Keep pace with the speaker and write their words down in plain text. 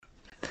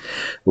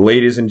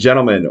Ladies and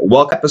gentlemen,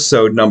 welcome to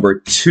episode number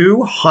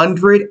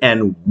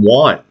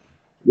 201.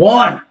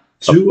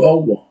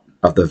 201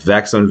 of the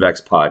Vex On Vex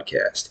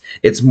podcast.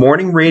 It's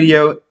morning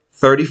radio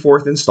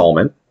 34th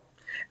installment,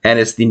 and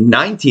it's the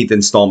 19th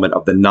installment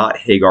of the Not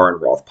Hagar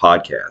and Roth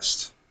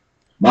podcast.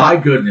 My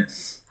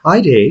goodness. Hi,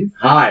 Dave.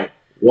 Hi.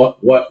 What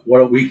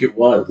a week it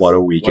was. What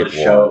a week it was.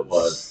 What a show it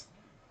was.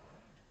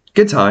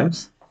 Good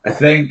times. I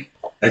think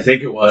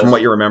it was. From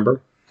what you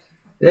remember?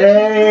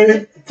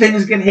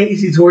 Things get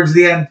hazy towards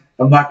the end.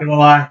 I'm not gonna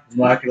lie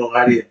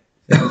to you.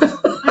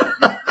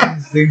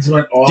 Things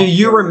went off. Do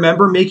you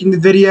remember making the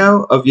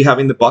video of you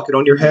having the bucket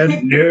on your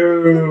head?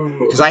 No.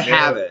 Because I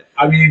have it.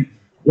 I mean,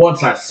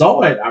 once I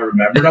saw it, I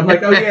remembered. I'm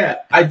like, oh yeah,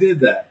 I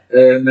did that.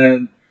 And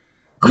then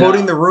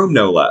Quoting the room,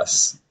 no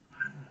less.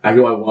 I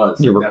knew I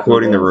was. You were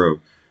quoting the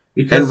room.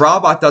 Because and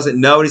Robot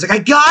doesn't know, and he's like,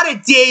 I got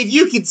it, Dave.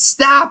 You can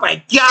stop.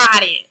 I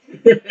got it.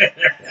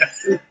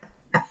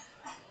 That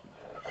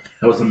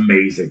was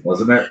amazing,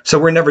 wasn't it? So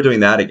we're never doing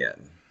that again.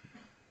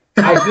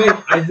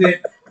 I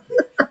think.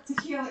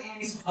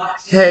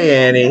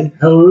 Hey, Annie.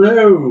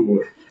 Hello.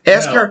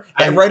 Ask her,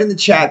 and write in the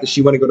chat, does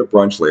she want to go to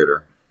brunch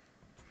later?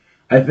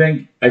 I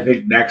think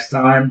next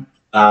time,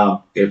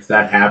 if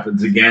that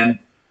happens again,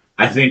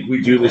 I think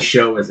we do the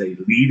show as a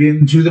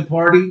lead-in to the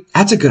party.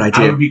 That's a good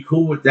idea. I would be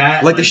cool with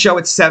that. Like the show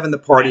at 7, the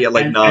party at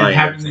 9. And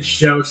having the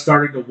show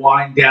starting to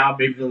wind down,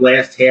 maybe the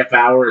last half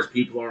hour as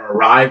people are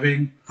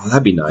arriving. Oh,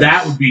 that'd be nice.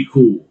 That would be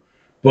cool.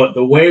 But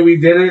the way we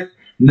did it,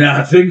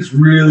 things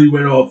really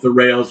went off the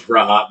rails for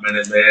a hot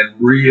minute, man.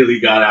 Really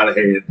got out of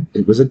hand.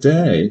 It was a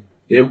day.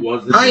 It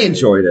was a day. I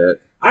enjoyed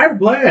it. I had a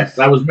blast.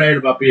 I was mad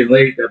about being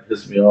late. That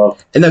pissed me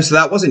off. And so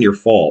that wasn't your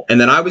fault.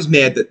 And then I was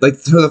mad that, like,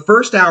 for the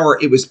first hour,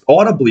 it was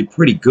audibly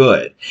pretty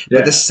good. But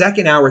Yeah. the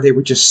second hour, they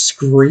were just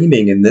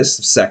screaming in this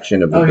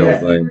section of the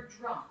building. Were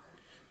drunk.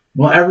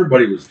 Well,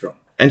 everybody was drunk.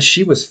 And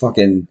she was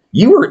fucking...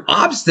 You were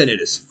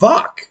obstinate as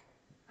fuck.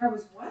 I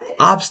was what?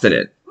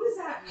 Obstinate. What does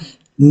that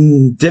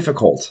mean?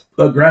 Difficult.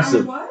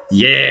 Aggressive. I was?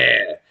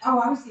 Yeah. Oh,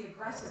 I was the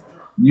aggressive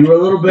drunk. You were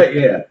a little bit,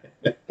 yeah.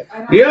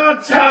 You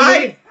don't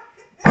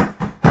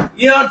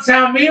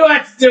tell me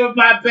what to do with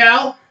my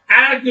bell.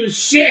 I don't do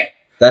shit.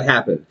 That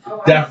happened.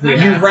 Oh,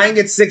 Definitely. You happened. rang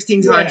it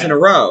 16 times in a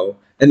row,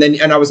 and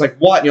I was like,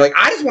 "What?" And you're like,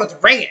 "I just wanted to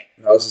ring it."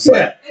 And I was just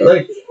Yeah. And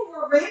Like, people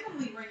were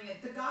randomly ringing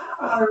it. The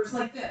Godfather was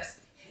like this.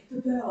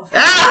 Hit the bell.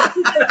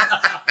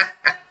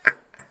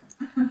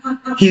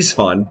 like, "He's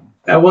fun."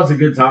 that was a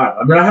good time.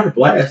 I mean, I had a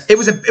blast. It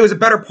was a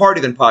better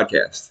party than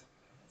podcast.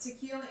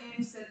 Tequila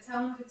Annie said,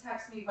 tell him to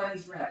text me when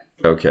he's ready.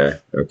 Okay.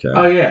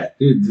 Oh, yeah.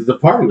 Dude, the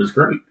party was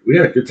great. We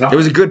had a good time. It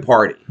was a good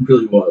party. It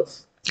really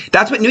was.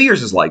 That's what New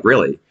Year's is like,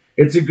 really.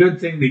 It's a good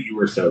thing that you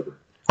were sober.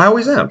 I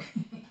always am.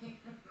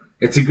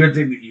 It's a good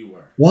thing that you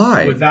were.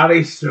 Why? Without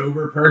a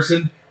sober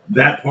person,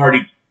 that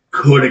party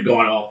could have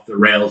gone off the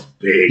rails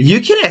big. You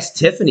can ask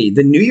Tiffany.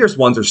 The New Year's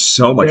ones are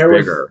so much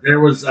bigger.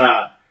 There was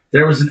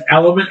an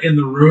element in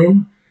the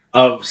room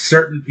of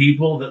certain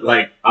people that,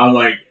 like, I'm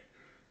like,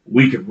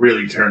 we could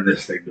really turn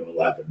this thing to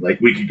 11.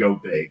 Like, we could go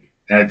big.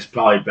 And it's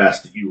probably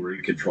best that you were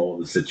in control of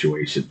the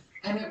situation.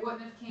 And it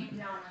wouldn't have came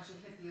down once you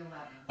hit the 11.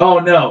 Oh,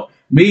 no.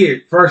 Me,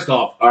 first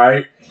off, all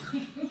right?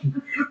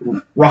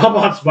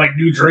 Robot's my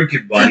new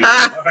drinking buddy,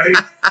 all right?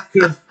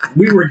 Because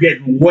we were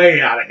getting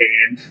way out of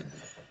hand.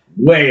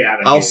 Way out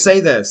of hand. I'll say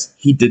this.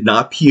 He did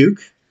not puke.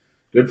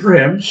 Good for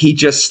him. He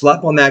just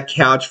slept on that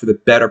couch for the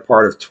better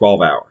part of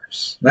 12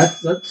 hours.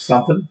 That's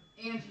something.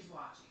 Angie's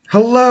watching.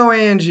 Hello,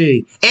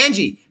 Angie.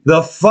 Angie,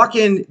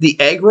 the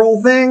egg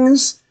roll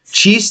things,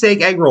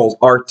 cheesesteak egg rolls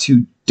are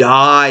to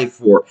die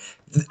for.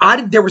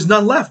 There was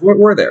none left. What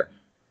were there?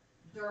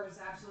 There was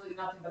absolutely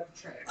nothing but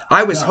the tray.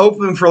 I was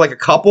hoping for like a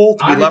couple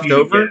to be left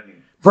over.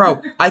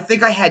 Bro, I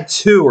think I had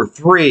 2 or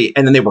 3,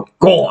 and then they were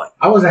gone.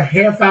 I was a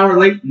half hour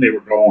late and they were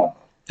gone.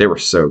 They were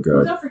so Well,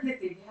 good. don't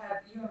forget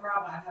that you and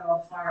Robin had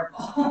all the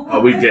fireball. Oh,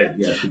 we did,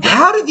 yes.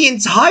 How did the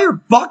entire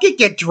bucket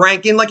get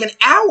drank in like an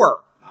hour?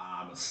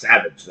 I'm a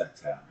savage,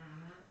 that's how.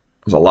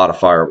 It was a lot of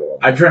Fireball.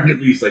 I drank at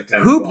least like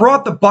 10. Who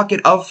brought the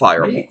bucket of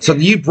Fireball? Me. So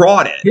you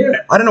brought it. Yeah.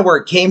 I don't know where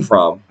it came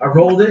from. I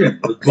rolled in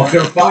with a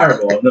bucket of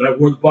Fireball, and then I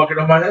wore the bucket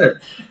on my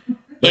head.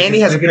 Annie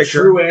has a like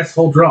picture. True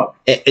asshole drunk.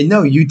 And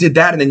no, you did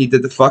that, and then you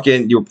did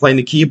you were playing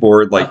the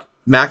keyboard like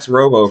Max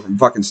Robo from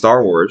fucking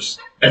Star Wars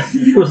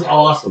It was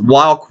awesome.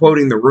 while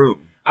quoting The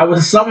Room. I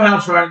was somehow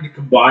trying to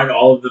combine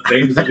all of the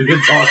things that we've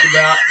been talking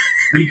about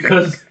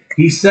because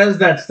he says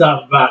that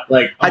stuff about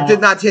like. I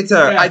did not hit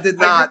her. I did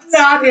not. I did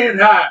not hit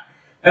her.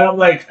 And I'm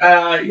like,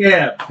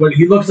 yeah, but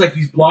he looks like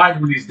he's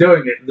blind when he's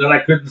doing it, and then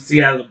I couldn't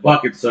see out of the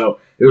bucket, so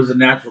it was a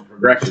natural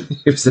progression.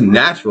 It was a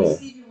natural.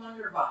 Stevie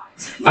Wonder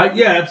vibes.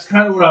 Yeah, that's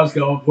kind of what I was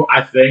going for,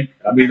 I think.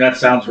 I mean, that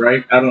sounds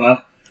right. I don't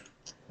know.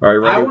 All right, I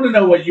ready? want to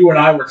know what you and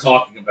I were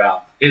talking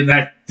about in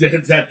that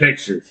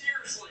picture.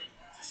 Seriously,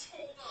 just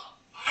hold up.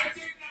 I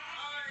did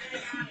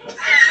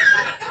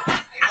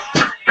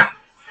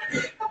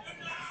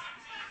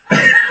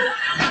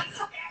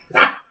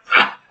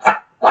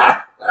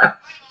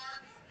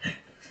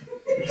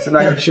So now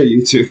I gotta show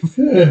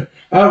YouTube.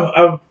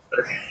 I'm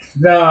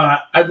No,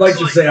 I'd like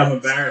to say I'm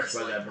embarrassed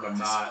by that, but I'm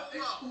not.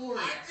 It's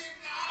glorious.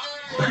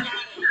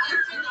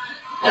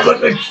 I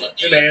look like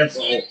such an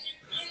asshole.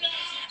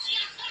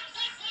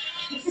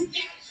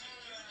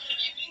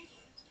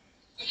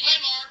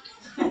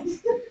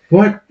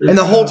 What? And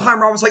the whole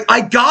time I was like,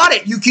 I got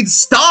it. You can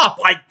stop.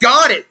 I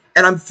got it.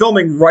 And I'm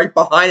filming right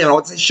behind him. I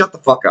would say, shut the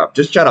fuck up.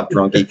 Just shut up,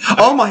 drunkie.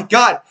 Oh my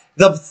God.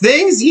 The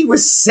things he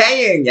was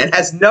saying and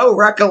has no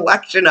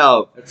recollection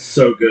of. That's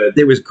so good.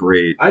 It was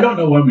great. I don't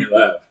know when we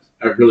left.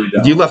 I really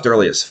don't. You left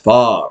early as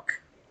fuck.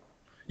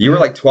 You were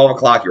like 12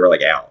 o'clock. You were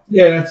like out.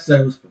 Yeah,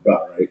 that was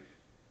about right.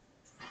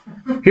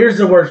 Here's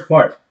the worst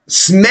part.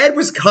 Smed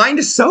was kind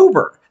of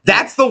sober.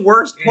 That's the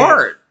worst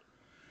part.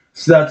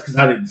 So that's because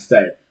I didn't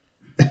stay.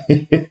 But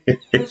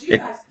you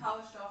guys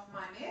polished off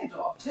my mad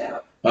dog too.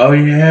 Oh,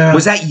 yeah.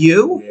 Was that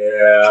you?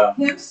 Yeah.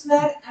 Him,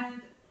 Smed,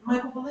 and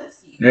Michael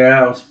Belinsky.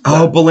 Yeah. It was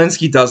Oh,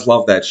 Belinsky does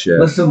love that shit.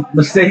 Listen,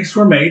 mistakes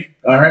were made.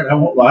 All right, I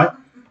won't lie.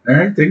 All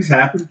right, things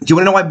happen. Do you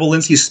want to know why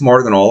Belinsky's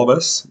smarter than all of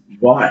us?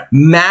 Why?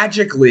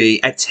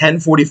 Magically, at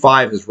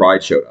 10:45, his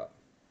ride showed up.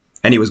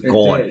 And he was It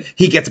gone. did.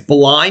 He gets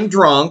blind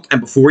drunk, and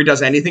before he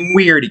does anything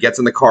weird, he gets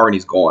in the car and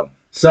he's gone.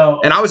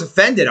 So, And I was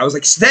offended. I was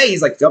like, stay.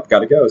 He's like, yep,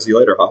 gotta go. See you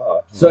later.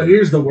 Ha. so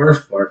here's the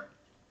worst part.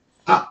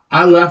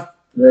 I left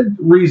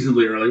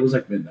reasonably early. It was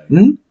like midnight.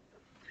 Hmm?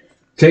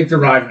 Take the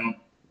ride home.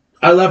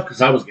 I left because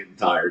I was getting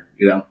tired,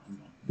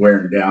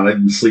 wearing down. I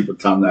didn't sleep a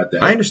ton that day.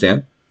 I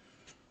understand.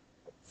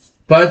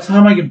 By the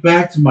time I get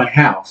back to my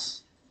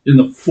house, in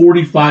the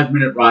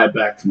 45-minute ride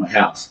back to my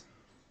house,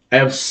 I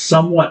have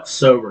somewhat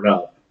sobered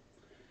up.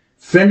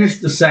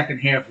 Finished the second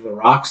half of the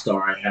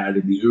Rockstar I had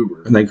in the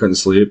Uber. And then couldn't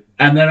sleep.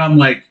 And then I'm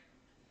like,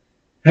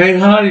 hey,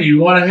 honey, you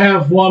want to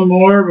have one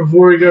more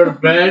before we go to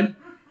bed?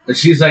 And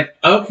she's like,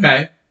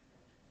 okay.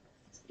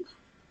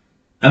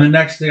 And the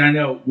next thing I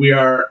know, we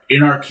are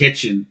in our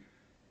kitchen,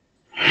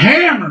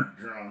 hammered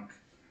drunk,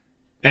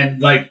 and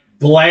like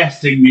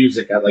blasting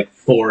music at like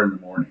 4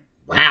 a.m.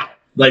 Wow.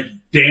 Like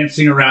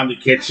dancing around the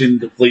kitchen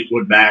to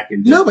Fleetwood Mac.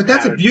 And No, but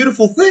that's a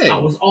beautiful thing.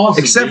 It was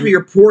awesome. Except dude. for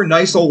your poor,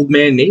 nice old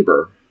man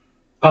neighbor.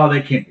 Oh,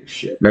 they can't do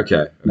shit.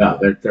 Okay. No,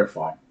 they're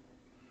fine.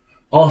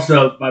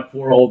 Also, my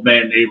poor old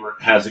man neighbor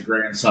has a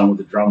grandson with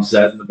a drum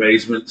set in the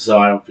basement, so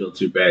I don't feel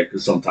too bad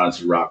because sometimes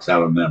he rocks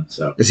out on them.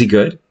 So Is he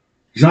good?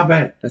 he's not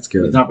bad. That's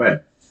He's good. not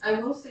bad. I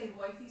will say,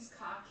 Wifey's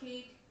cock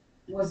cake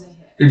was a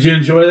hit. Did you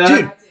enjoy that? Dude,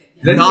 I did,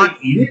 yeah. Didn't Not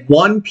they eat it?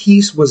 one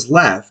piece was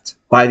left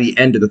by the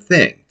end of the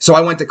thing. So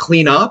I went to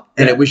clean up,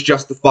 and Yeah. it was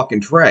just the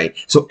fucking tray.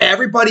 So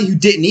everybody who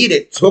didn't eat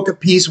it took a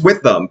piece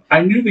with them.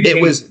 I knew the It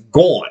cake. was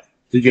gone.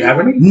 Did you have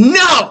any?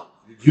 No!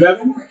 Did you have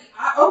any?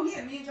 Oh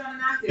yeah, me and John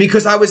and I did.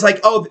 Because I was like,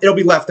 oh, it'll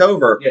be left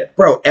over. Yeah.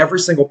 Bro, every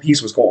single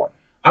piece was gone.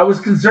 I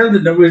was concerned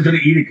that nobody was going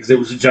to eat it because it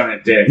was a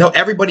giant dick. No,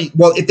 everybody,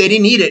 well, if they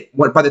didn't eat it,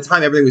 by the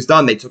time everything was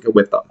done, they took it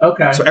with them.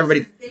 Okay. So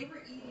everybody, They were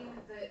eating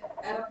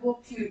the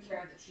edible pubic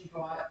hair that she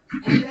bought,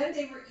 and then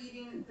they were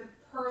eating the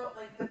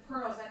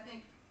pearls.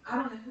 I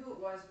don't know who it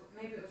was,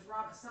 but maybe it was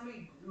Rob.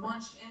 Somebody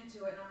munched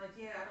into it, and I'm like,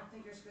 yeah, I don't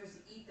think you're supposed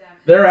to eat them. And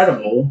They're then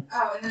edible.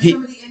 Oh, and then He-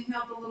 somebody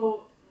inhaled the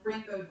little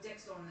rainbow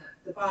dicks on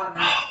the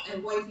bottom,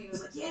 and Wifey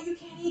was like, yeah, you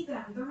can't eat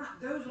them. Those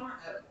aren't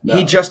edible. No.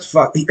 he just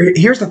fuck.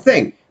 Here's the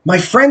thing. My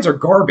friends are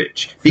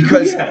garbage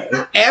because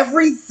Yeah.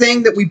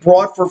 everything that we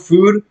brought for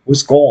food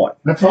was gone.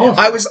 That's awesome.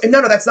 I was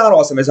no, that's not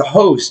awesome. As a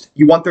host,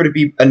 you want there to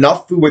be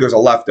enough food where there's a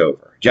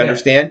leftover. Do you Yeah.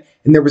 understand?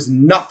 And there was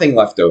nothing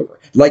left over.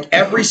 Like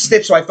every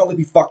stitch, so I felt like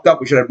we fucked up.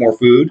 We should have more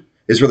food.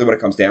 Is really what it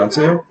comes down But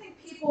I to. don't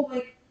think people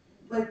like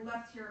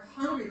left here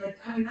hungry.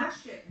 That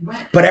shit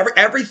went. But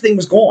everything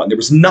was gone. There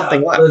was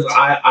nothing left.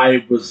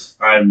 Listen,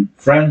 I'm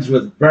friends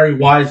with a very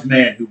wise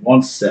man who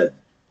once said,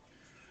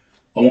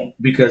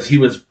 because he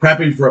was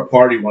prepping for a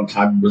party one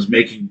time and was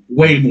making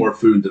way more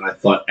food than I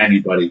thought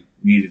anybody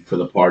needed for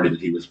the party that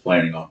he was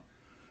planning on.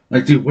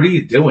 Like, dude, what are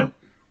you doing?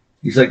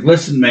 He's like,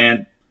 listen,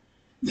 man,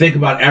 think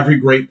about every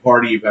great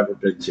party you've ever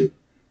been to.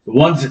 The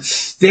ones that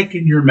stick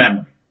in your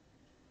memory.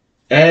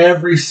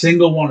 Every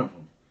single one of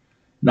them.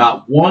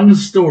 Not one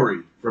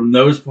story from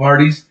those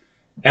parties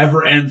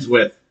ever ends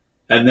with,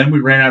 and then we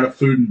ran out of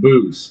food and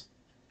booze.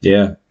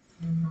 Yeah.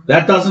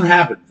 That doesn't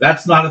happen.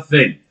 That's not a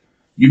thing.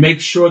 You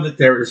make sure that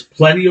there is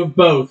plenty of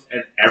both,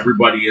 and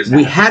everybody is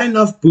We happy. had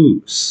enough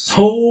booze.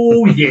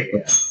 Oh, yeah.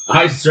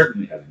 I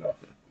certainly had enough.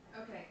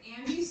 Okay,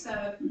 Angie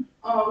said,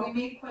 oh, we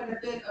made quite a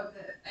bit of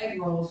the egg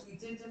rolls. We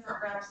did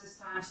different wraps this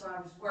time, so I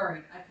was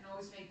worried. I can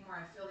always make more.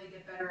 I feel they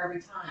get better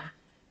every time.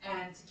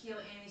 And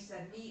Tequila Annie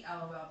said, me,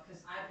 LOL,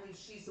 because I believe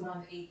she's the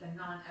one that ate the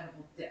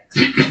non-edible dicks.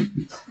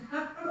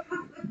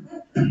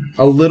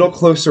 A little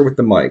closer with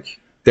the mic.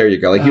 There you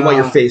go. Like you want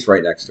your face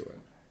right next to it.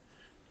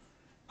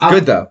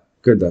 Good though.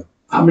 Good though.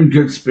 I'm in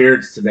good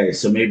spirits today,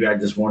 so maybe I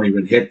just won't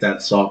even hit that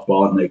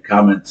softball and make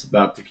comments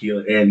about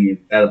Tequila Annie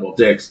and edible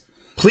dicks.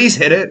 Please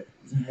hit it.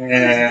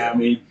 Yeah, I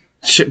mean,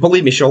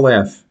 Believe me, she'll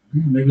laugh.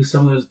 maybe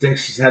some of those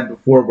dicks she's had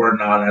before were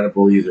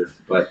non-edible either,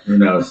 but who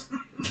knows?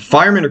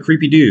 Firemen are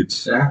creepy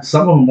dudes. Yeah,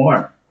 some of them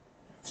are.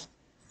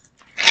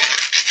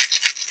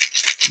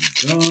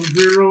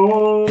 Country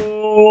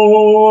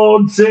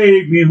road,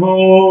 take me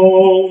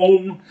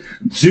home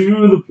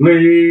to the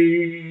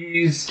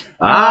place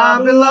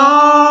I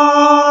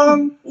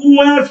belong.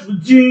 West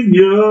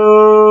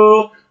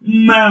Virginia,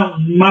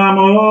 Mountain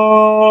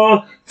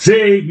Mama,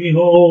 take me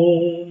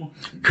home.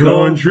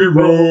 Country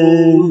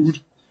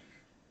road.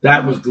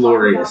 That was Talk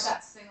glorious. about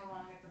that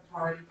sing-along at the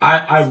party.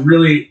 I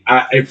really,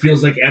 it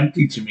feels like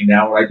empty to me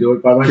now when I do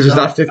it by myself. Because there's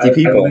not 50 I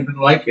people. don't even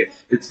like it.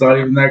 It's not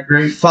even that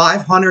great.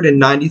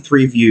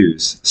 593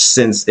 views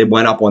since it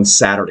went up on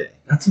Saturday.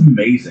 That's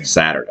amazing.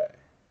 Saturday.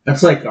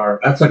 That's like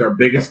our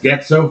biggest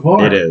get so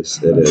far. It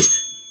is. It is.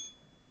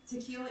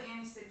 Tequila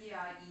Annie said, yeah,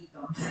 I eat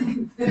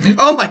them.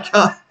 Oh my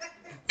God.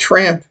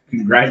 Tramp.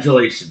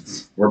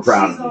 Congratulations. We're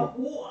proud She's a of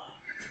you. whore.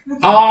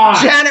 Ah,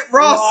 Janet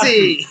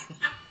Rossi.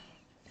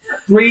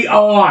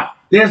 3R.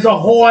 There's a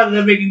whore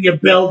living in your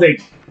building.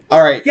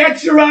 All right.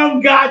 Get your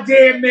own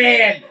goddamn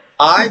man.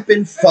 I've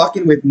been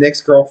fucking with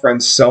Nick's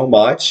girlfriend so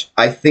much,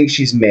 I think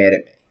she's mad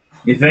at me.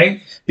 You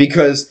think?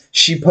 Because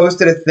she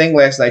posted a thing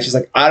last night. She's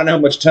like, I don't know how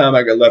much time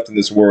I got left in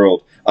this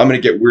world. I'm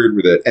going to get weird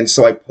with it. And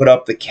so I put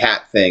up the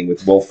cat thing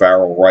with Will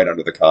Ferrell right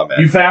under the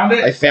comment. You found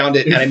it? I found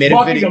it It's and I made a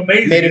fucking video,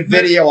 amazing, made a isn't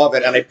it? video of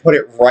it and I put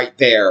it right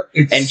there.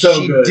 It's and so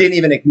she good. didn't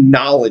even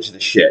acknowledge the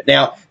shit.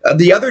 Now,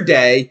 the other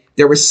day,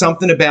 there was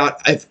something about,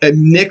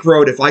 Nick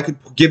wrote, if I could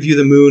give you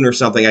the moon or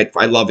something,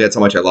 I love you. That's how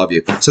much I love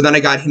you. So then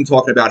I got him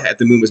talking about if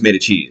the moon was made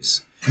of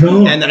cheese.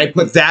 No. And then I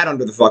put that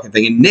under the fucking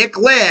thing. And Nick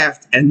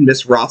laughed and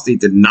Miss Rossi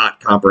did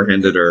not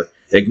comprehend it or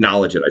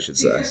acknowledge it, I should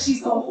say. Because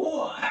she's a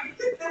whore.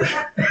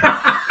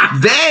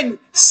 Then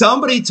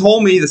somebody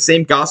told me the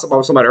same gossip I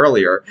was talking about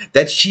earlier,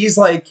 that she's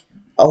like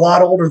a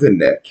lot older than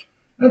Nick.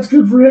 That's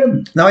good for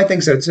him. No, I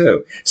think so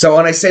too. So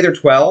when I say they're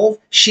 12,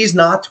 she's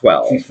not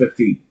 12. She's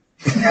 15.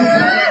 So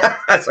I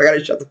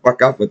gotta shut the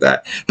fuck up with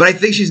that. But I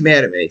think she's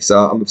mad at me, so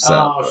I'm upset.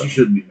 Oh, she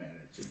shouldn't be mad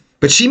at you.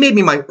 But she made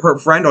me her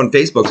friend on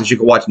Facebook so she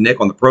could watch Nick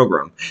on the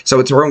program. So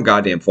it's her own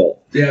goddamn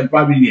fault. Yeah,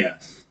 I mean,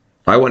 yes.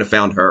 I wouldn't have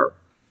found her.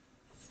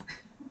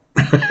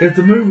 If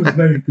the moon was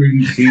made of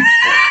green cheese,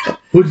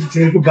 would you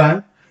take a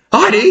bite?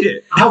 I'd eat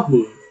it. I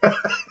would.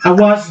 I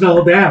watched it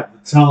all down.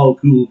 It's how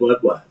cool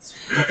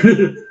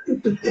Budweiser.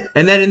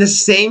 And then in the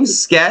same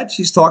sketch,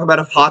 she's talking about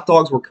if hot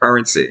dogs were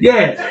currency.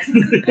 Yeah.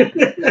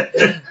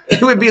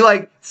 It would be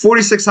like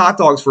 46 hot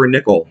dogs for a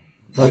nickel.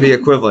 That'd be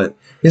equivalent.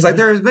 He's like,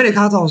 there's many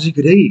hot dogs you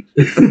could eat.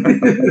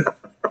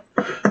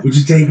 Would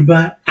you take a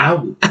bite? I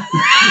would.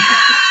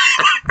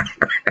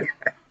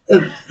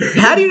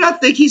 How do you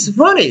not think he's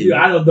funny? Dude,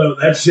 I don't know.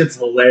 That shit's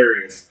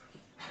hilarious.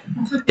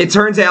 It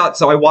turns out,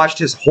 so I watched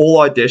his whole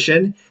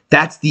audition.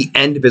 That's the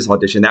end of his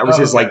audition. That was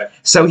his Okay. like.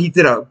 So he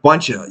did a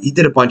bunch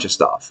of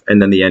stuff,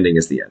 and then the ending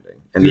is the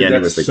ending, and Dude, the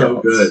ending that's was the so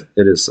girls. good.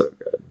 It is so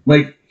good.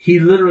 Like, he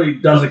literally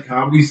does a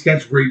comedy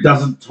sketch where he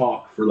doesn't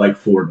talk for like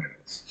 4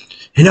 minutes.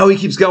 You know, he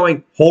keeps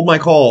going, hold my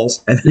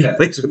calls, and then Yeah. he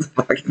plays with the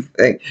fucking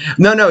thing.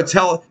 No,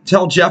 tell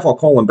Jeff I'll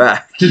call him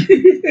back.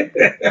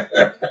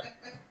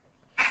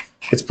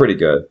 It's pretty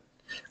good.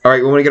 All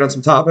right, we want to get on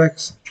some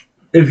topics?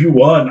 If you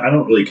won, I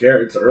don't really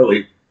care. It's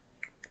early.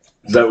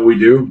 Is that what we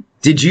do?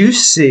 Did you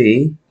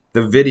see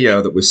the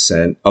video that was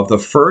sent of the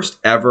first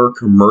ever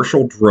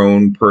commercial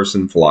drone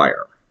person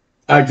flyer?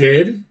 I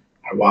did.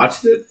 I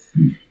watched it.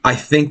 I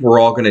think we're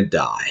all going to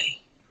die.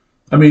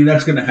 I mean,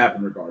 that's going to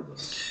happen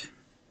regardless.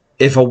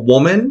 If a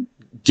woman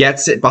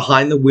gets it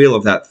behind the wheel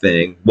of that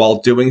thing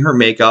while doing her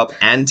makeup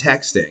and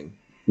texting,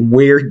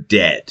 we're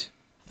dead.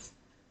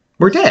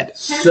 We're dead. Ken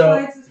So,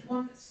 White's is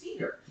one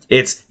seater.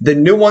 It's the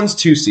new one's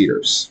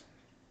 2-seaters.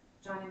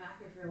 Johnny Mac,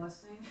 if you're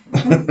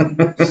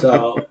listening.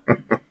 so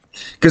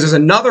Because there's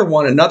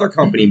another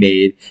company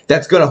made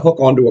that's going to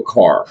hook onto a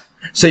car.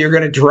 So you're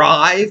going to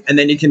drive and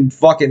then you can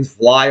fucking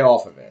fly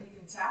off of it. You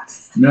can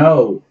text.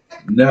 no.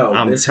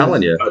 I'm this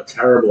telling is you. a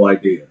terrible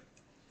idea.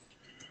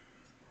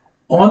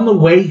 On the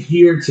way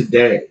here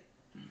today,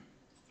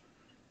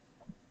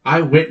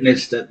 I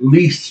witnessed at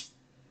least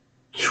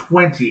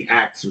 20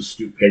 acts of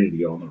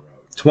stupidity on the road.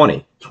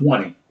 20.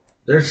 20.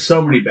 There's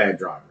so many bad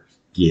drivers.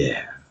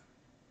 Yeah.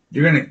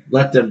 You're going to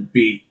let them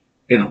be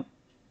in a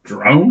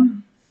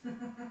drone?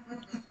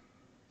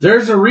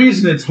 There's a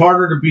reason it's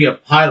harder to be a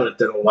pilot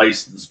than a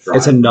licensed driver.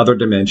 It's another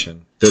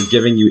dimension. They're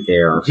giving you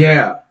air.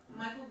 Yeah.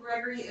 Michael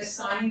Gregory is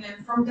signing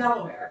in from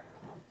Delaware.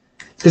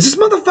 Does this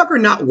motherfucker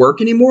not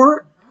work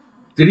anymore?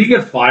 Did he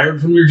get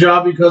fired from your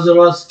job because of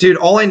us? Dude,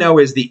 all I know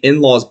is the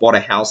in-laws bought a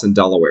house in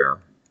Delaware.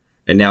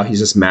 And now he's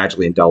just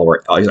magically in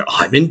Delaware. Oh, he's like,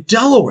 I'm in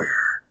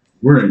Delaware.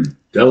 We're in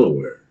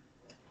Delaware.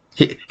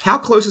 How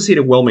close is he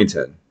to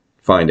Wilmington?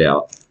 Find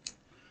out.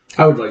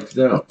 I would like to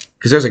know.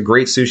 Because there's a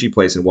great sushi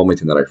place in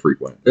Wilmington that I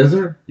frequent. Is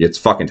there? It's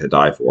fucking to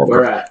die for.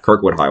 Where at?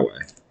 Kirkwood Highway.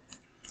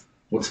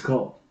 What's it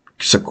called?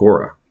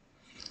 Sakura.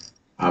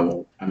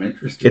 I'm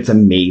interested. It's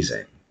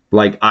amazing.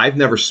 Like, I've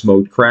never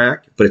smoked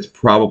crack, but it's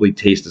probably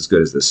tastes as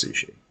good as this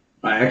sushi.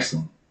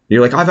 Excellent.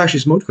 You're like, I've actually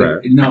smoked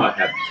crack. No, I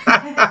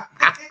haven't.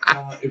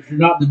 If you're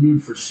not in the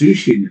mood for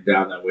sushi and you're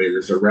down that way,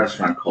 there's a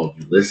restaurant called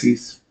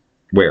Ulysses.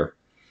 Where?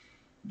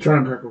 It's right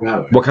on Kirkwood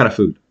Highway. What kind of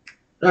food?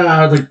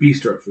 Like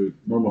bistro food.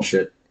 Normal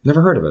shit.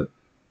 Never heard of it.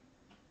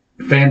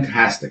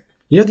 Fantastic.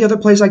 You know the other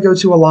place I go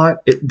to a lot?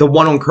 The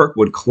one on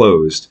Kirkwood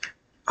closed.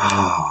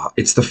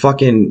 It's the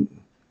fucking...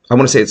 I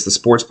want to say it's the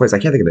sports place. I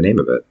can't think of the name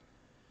of it.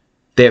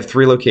 They have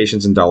 3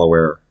 locations in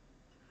Delaware.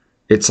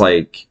 It's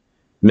like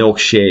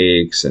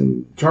milkshakes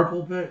and...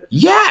 Charcoal Pit?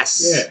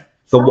 Yes! Yeah.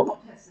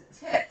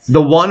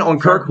 The one on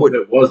Kirkwood...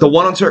 The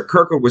one on Charcoal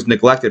Kirkwood was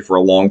neglected for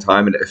a long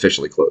time and it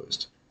officially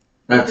closed.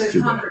 That's The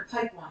too bad. Concord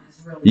Pike one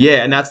is really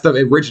Yeah, and that's the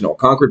original.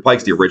 Concord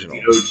Pike's the original.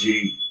 The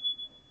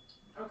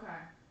OG. Okay.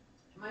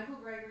 Michael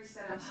Gregory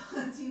said, I'm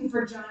hunting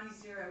for Johnny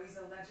Zero. He's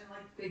a legend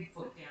like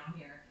Bigfoot down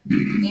here.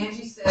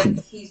 Angie said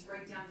he's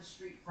right down the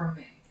street from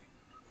me.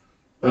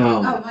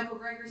 Oh, Michael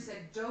Gregory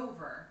said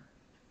Dover.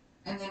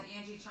 And then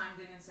Angie chimed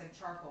in and said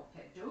Charcoal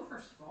Pit.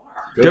 Dover's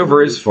far.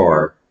 Dover is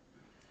far.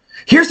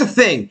 Here's the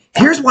thing.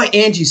 Here's why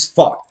Angie's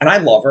fucked. And I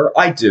love her.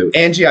 I do.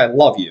 Angie, I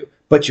love you.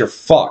 But you're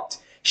fucked.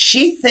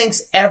 She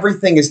thinks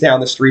everything is down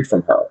the street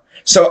from her.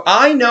 So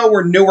I know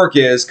where Newark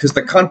is because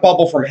the cunt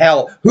bubble from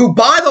hell, who,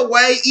 by the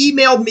way,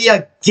 emailed me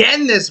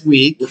again this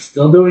week. We're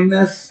still doing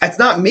this? It's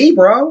not me,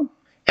 bro.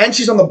 And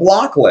she's on the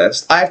block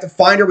list. I have to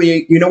find her when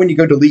you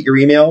go delete your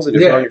emails and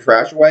just throw your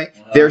trash away?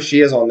 There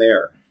she is on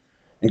there.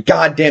 And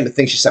goddamn, the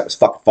thing she sent was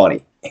fucking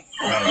funny.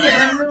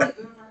 Yeah, I'm really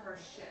over her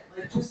shit.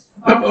 Like, just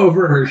I'm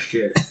over her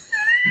shit.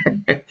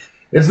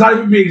 It's not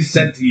even being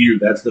sent to you.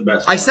 That's the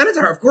best I sent it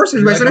to her. Of course,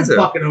 everybody sent it to I'm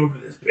her. fucking over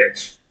this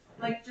bitch.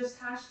 Like, just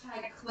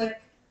hashtag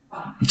click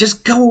bye.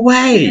 Just go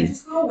away. Yeah,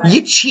 just go away.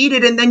 You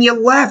cheated and then you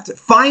left.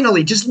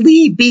 Finally, just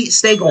leave.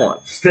 Stay gone.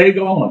 Stay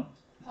going.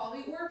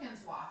 Paulie Orkin's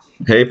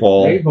watching. Hey,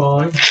 Paul. Hey,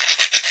 boy.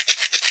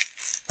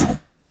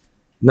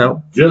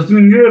 No. Just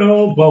a good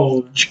old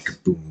boy.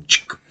 Chicka-boom,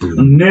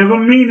 chicka-boom. Never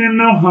meaning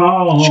no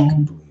harm.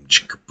 Chicka-boom,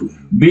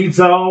 chicka-boom. Beats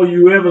all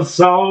you ever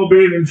saw.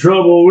 Been in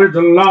trouble with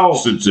the law.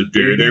 Since the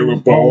day they were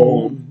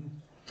born.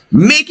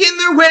 Making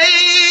their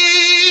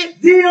way.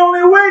 The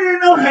only way to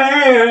know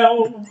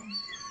hell.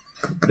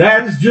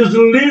 That's just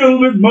a little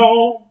bit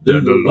more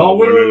than the law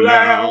will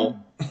allow.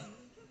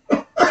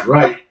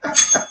 Right.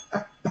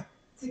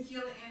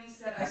 Tequila Annie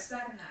said, I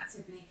second that,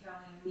 Tiffany Kelly,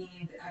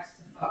 meaning the ex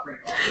to fuck right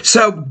off.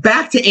 So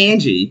back to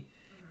Angie.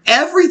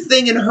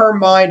 Everything in her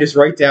mind is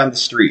right down the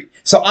street.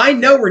 So I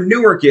know where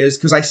Newark is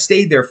because I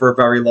stayed there for a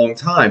very long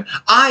time.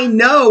 I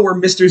know where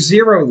Mr.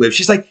 Zero lives.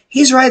 She's like,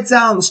 he's right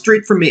down the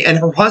street from me. And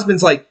her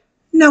husband's like,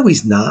 no,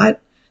 he's not.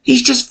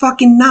 He's just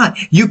fucking not.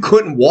 You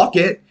couldn't walk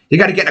it. You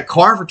got to get in a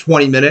car for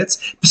 20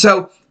 minutes.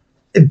 So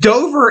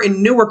Dover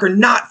and Newark are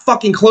not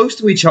fucking close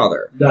to each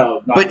other.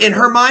 No, not But in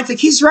her mind, it's like,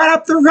 he's right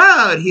up the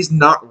road. He's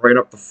not right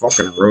up the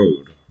fucking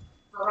road.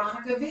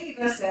 Veronica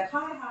Vega said,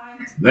 hi.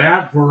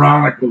 That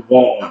Veronica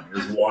Vaughn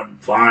is one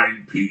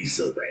fine piece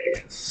of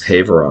ass.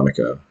 Hey,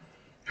 Veronica.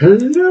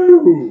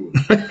 Hello.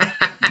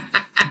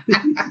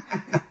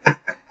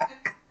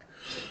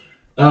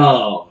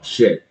 Oh,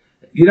 shit.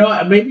 You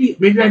know, maybe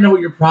I know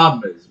what your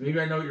problem is. Maybe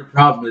I know what your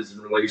problem is in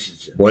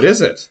relationships. What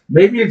is it?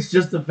 Maybe it's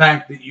just the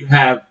fact that you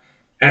have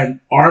an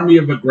army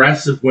of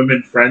aggressive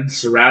women friends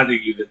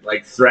surrounding you that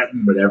like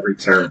threaten at every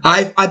turn.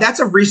 I that's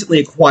a recently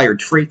acquired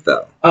trait,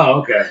 though. Oh,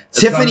 okay. That's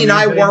Tiffany and not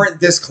a I new thing? weren't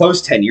this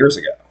close 10 years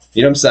ago.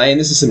 You know what I'm saying?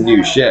 This is some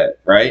new shit,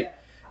 right?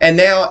 And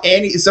now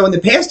Annie, so in the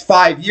past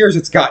 5 years,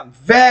 it's gotten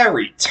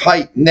very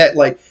tight knit.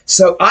 Like,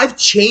 so I've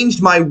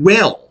changed my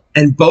will,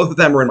 and both of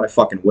them are in my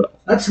fucking will.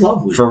 That's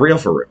lovely. For real,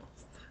 for real.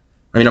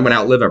 I mean, I'm going to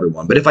outlive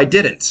everyone, but if I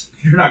didn't,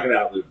 You're not going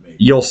to outlive me.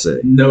 you'll see.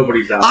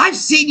 Nobody's out. I've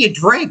seen you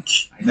drink.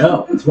 I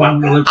know. That's why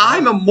I'm going to live.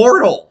 I'm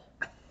immortal.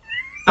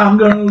 I'm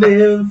going to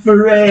live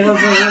forever.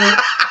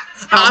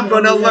 I'm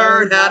going to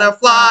learn how to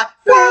fly.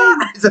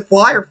 Is it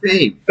fly or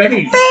fame? Fame.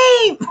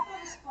 Fame. Fly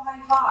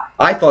high.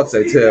 I thought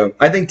so, too.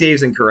 I think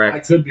Dave's I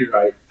incorrect. could be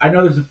right. I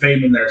know there's a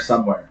fame in there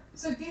somewhere.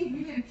 So, Dave,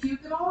 you didn't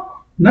puke at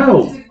all?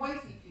 No. Did wifey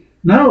puke?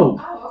 No.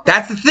 Oh, okay.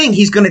 That's the thing.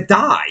 He's going to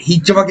die. He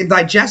fucking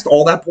digest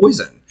all that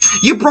poison.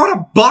 You brought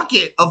a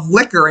bucket of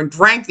liquor and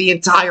drank the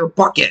entire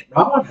bucket.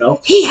 Rob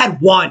helped. He had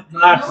one.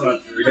 That's No,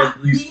 not he true. did He had not.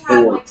 at least He had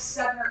 4. like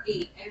 7 or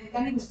 8, and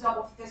then he was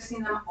double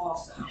fisting them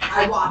also.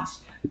 I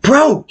watched it.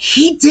 Bro,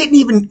 he didn't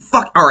even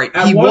fuck. All right,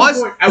 At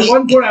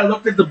one point, I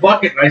looked at the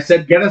bucket and I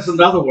said, "Get us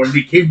another one." And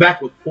he came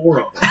back with 4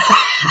 of them.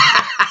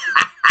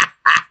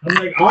 I'm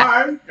like, "All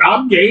right,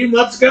 I'm game.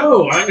 Let's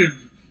go."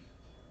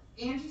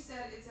 Angie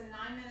said it's a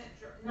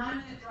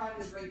 9-minute drive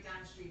is right down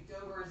the street.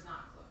 Dover is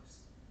not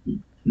close.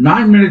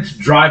 9 minutes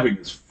driving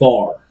is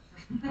far.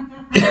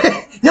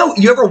 No,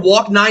 you ever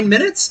walk 9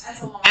 minutes?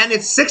 That's a long And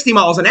it's 60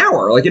 miles an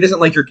hour. Like, it isn't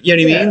like you're, you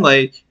know what I Yeah. mean?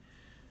 Like,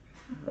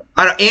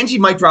 I don't, Angie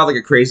might drive like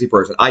a crazy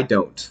person. I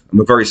don't. I'm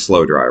a very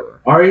slow driver.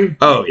 Are you?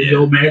 Oh, The yeah.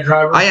 old man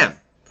driver. I am.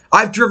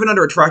 I've driven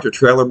under a tractor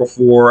trailer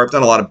before. I've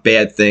done a lot of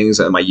bad things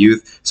in my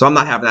youth. So I'm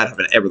not having that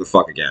happen ever the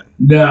fuck again.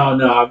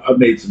 No, I've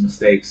made some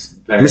mistakes.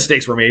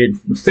 Mistakes were made.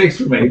 Mistakes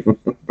were made.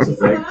 It's So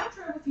okay. when I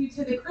drove with you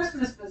to the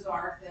Christmas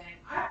bazaar thing,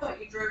 I thought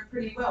you drove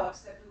pretty well,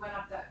 except we went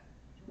up that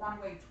one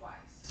way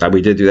twice.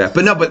 We did do that.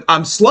 But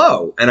I'm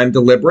slow and I'm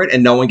deliberate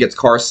and no one gets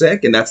car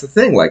sick. And that's the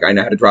thing. Like, I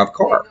know how to drive a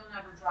car. You'll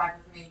never drive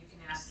with me. You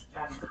can ask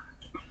Jenny.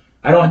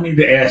 I don't need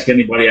to ask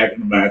anybody. I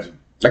can imagine.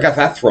 I got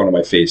that thrown in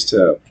my face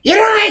too. You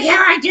don't like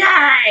how I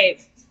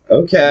drive.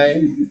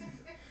 Okay.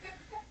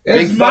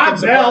 It's Big my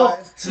fucking bell.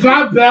 surprise. It's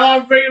my bell.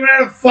 I'm bringing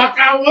where the fuck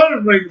I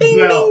want to ring the Bing,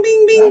 bell.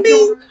 bing, bing, bing,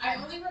 bing. I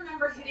only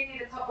remember hitting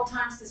it a couple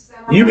times to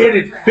settle. You hit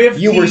it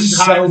 15 You were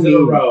so times in a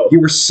mean. row. You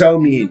were so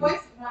And my mean.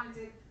 wife wanted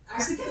to. I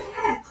said, "Go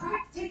ahead,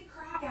 take a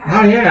crack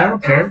at it." Oh yeah, I don't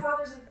And my care.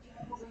 father's like,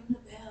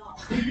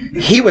 "Yeah, ring the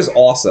bell." He was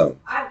awesome.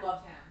 I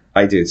love him.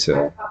 I do I too.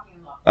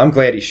 fucking love him. I'm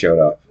glad he showed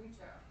up. Me too.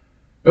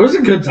 It was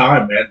a good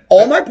time, man.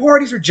 All my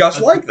parties are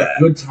just like A that.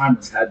 good time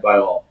was had by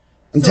all.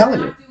 I'm So telling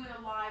we're you. not doing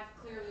a live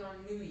clearly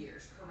on New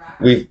Year's,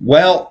 correct?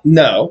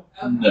 No.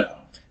 Okay. No.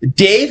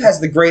 Dave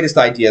has the greatest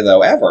idea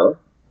though ever.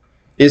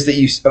 Is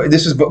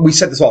that we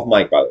set this off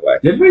mic, by the way.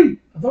 Did we?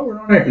 I thought we were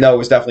on air. No, it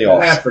was definitely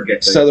off. I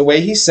forget. So the way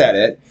he said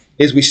it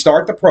is we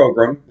start the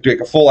program, do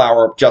like a full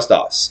hour of just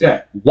us.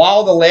 Yeah.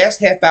 While the last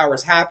half hour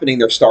is happening,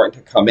 they're starting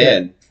to come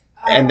in,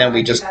 and then I we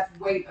think just that's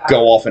way better.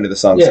 go off into the Yeah,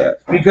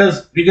 sunset.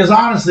 because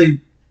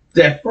honestly,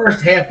 that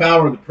first half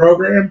hour of the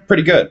program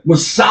Pretty good.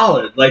 was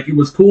solid. Like, it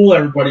was cool.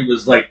 Everybody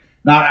was like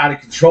not out of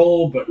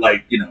control, but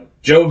like, you know,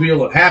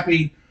 jovial and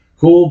happy.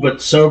 Cool,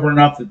 but sober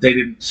enough that they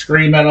didn't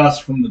scream at us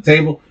from the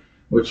table,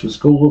 which was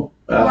cool.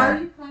 Why are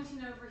you pointing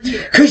over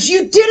here? Because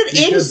you did it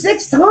Because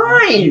 86 You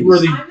times. were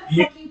I'm the, the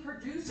you, fucking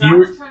producer. you I were-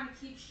 was trying to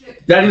keep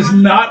shit. that is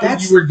not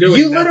what you were doing.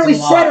 You That's literally a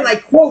lie. said, and I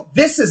quote,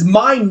 "This is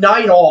my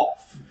night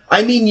off."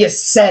 I mean, you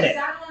said Is it.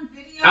 that on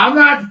video? I'm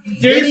not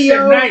producing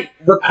Video, night.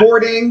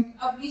 recording.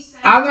 Of me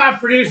saying I'm not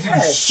producing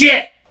Yes.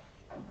 shit.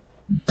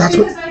 That's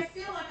because what. I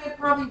feel like I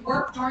probably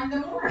work during the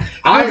morning.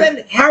 Well,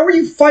 then how are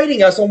you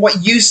fighting us on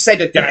what you said?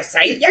 Did I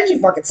say it? Yes, you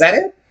fucking said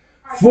it.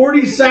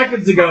 40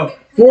 seconds ago,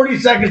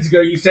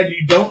 you said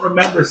you don't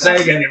remember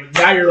saying anything.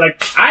 Now you're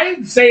like, I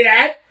didn't say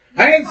that.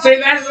 I didn't say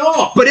that at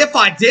all. But if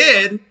I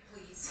did,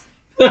 Please.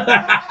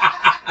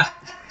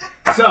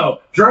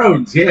 So,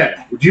 drones,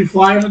 yeah. Would you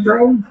fly on a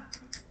drone?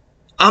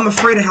 I'm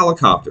afraid of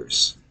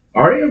helicopters.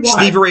 Are you? Why?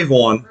 Stevie Ray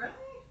Vaughan. Really?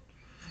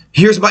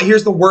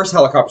 Here's the worst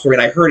helicopter story,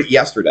 and I heard it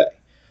yesterday.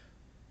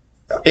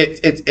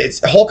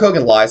 It's Hulk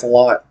Hogan lies a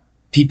lot.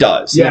 He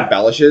does. He Yeah.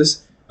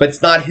 embellishes, but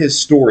it's not his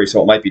story,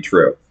 so it might be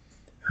true.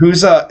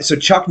 So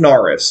Chuck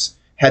Norris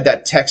had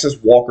that Texas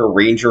Walker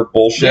Ranger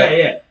bullshit,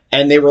 Yeah.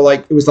 and they were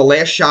like, it was the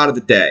last shot of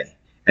the day,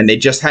 and they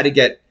just had to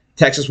get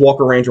Texas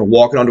Walker Ranger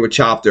walking onto a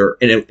chopper,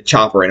 and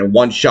in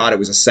one shot it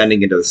was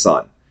ascending into the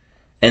sun.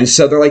 And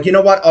so they're like, you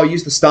know what? I'll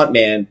use the stunt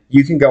man.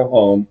 You can go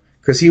home.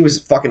 Because he was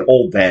fucking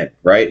old then,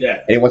 right? Yeah.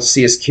 And he wants to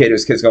see his kid.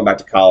 His kid's going back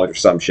to college or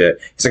some shit.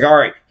 He's like, all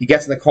right. He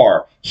gets in the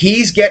car.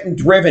 He's getting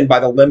driven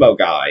by the limo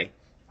guy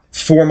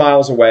 4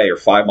 miles away or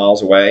 5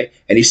 miles away.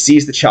 And he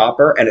sees the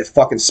chopper and it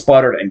fucking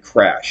sputtered and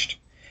crashed.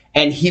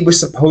 And he was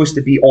supposed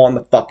to be on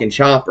the fucking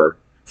chopper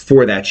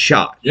for that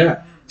shot.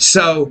 Yeah.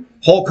 So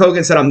Hulk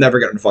Hogan said, I'm never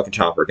getting on the fucking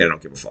chopper again. I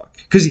don't give a fuck.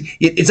 Because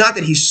it's not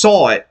that he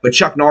saw it, but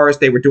Chuck Norris,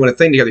 they were doing a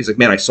thing together. He's like,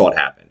 man, I saw it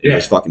happen. It Yeah.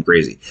 was fucking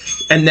crazy.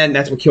 And then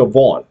that's what killed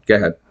Vaughn. Go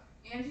ahead.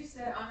 Angie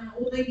said, I'm an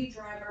old lady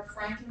driver.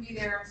 Frank can be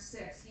there in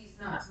 6. He's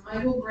nuts.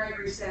 Michael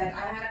Gregory said,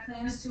 I had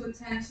plans to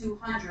attend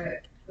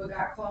 200, but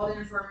got called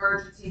in for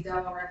emergency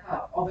Delaware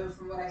help. Although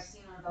from what I've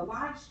seen on the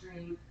live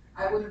stream,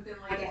 I would have been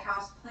like a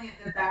house plant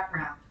in the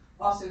background.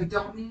 Also,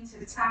 don't mean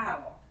to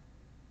tattle,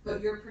 but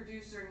your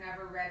producer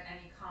never read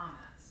any comments.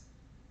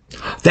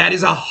 That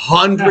is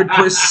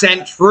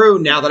 100% true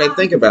now that I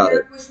think about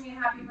it. Wish me a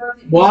happy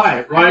birthday.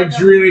 Why? Why did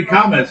you read any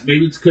comments?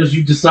 Maybe it's because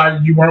you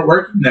decided you weren't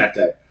working that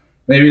day.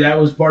 Maybe that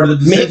was part of the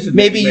decision.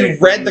 Maybe you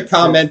read the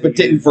comment but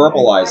didn't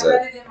verbalize I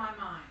read it. it in my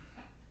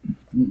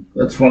mind.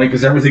 That's funny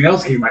because everything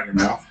else came out your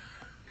mouth.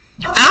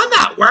 I'm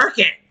not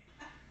working.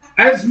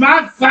 It's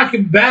my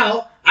fucking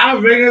bell.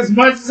 I'll ring as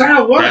much as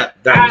I want.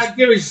 That I was- don't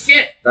give a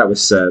shit. That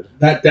was said.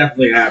 That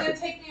definitely It's happened. gonna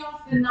take me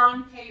off the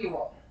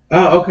non-payroll.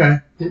 Oh, okay.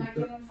 Am I getting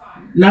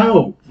fired?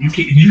 No, you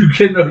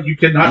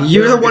cannot.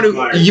 You're the one get who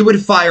fired. you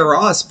would fire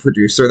us,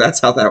 producer. That's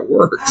how that I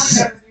works.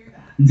 would never do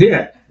that.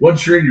 Yeah,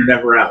 once you're in, you're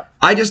never out.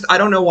 I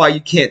don't know why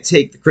you can't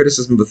take the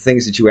criticism of the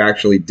things that you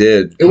actually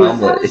did. It was- I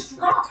calmly. was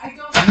drunk. I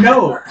don't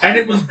No, remember. and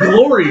it was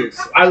glorious.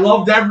 I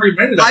loved every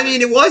minute of I it.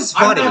 mean, it was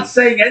I'm funny. not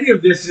saying any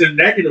of this in a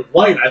negative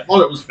light. I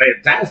thought it was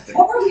fantastic.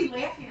 What were we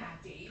laughing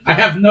at, Dave? I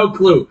have no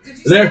clue. Did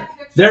you see that picture?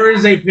 There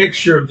is a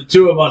picture of the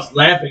two of us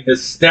laughing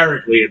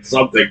hysterically at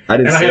something, I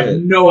didn't and I see have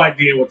it. no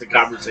idea what the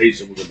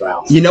conversation was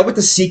about. You know what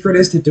the secret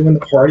is to doing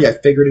the party? I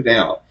figured it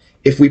out.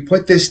 If we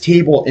put this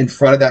table in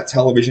front of that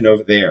television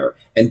over there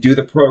and do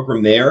the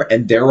program there,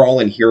 and they're all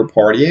in here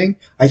partying,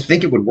 I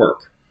think it would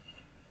work.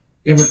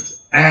 It was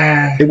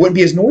It wouldn't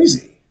be as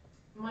noisy.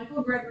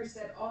 Michael Gregory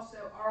said also,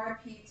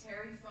 R.I.P.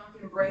 Terry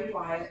Funk and Bray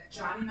Wyatt.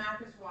 Johnny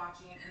Mac is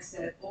watching and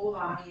said,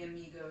 hola, mi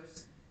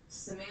amigos.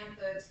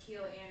 Samantha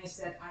Tequila Annie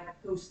said, I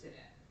posted it.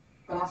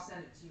 But I'll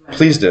send it to you.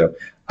 Please do.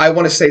 I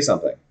want to say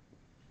something.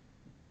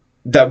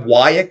 The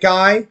Wyatt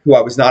guy, who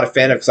I was not a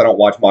fan of because I don't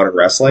watch modern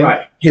wrestling,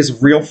 Right.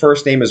 his real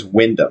first name is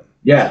Wyndham.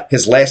 Yeah,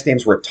 His last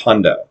name's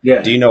Rotundo.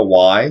 yeah. Do you know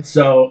why?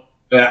 So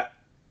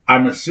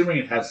I'm assuming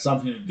it has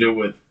something to do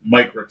with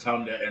Mike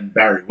Rotunda and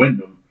Barry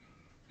Windham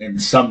in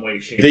some way,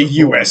 shape, The or form.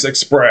 U.S.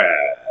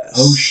 Express.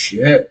 Oh,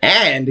 shit.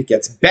 And it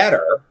gets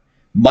better.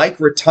 Mike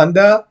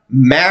Rotunda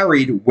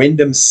married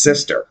Wyndham's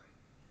sister.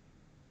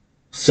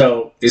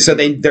 So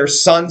their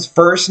son's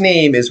first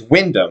name is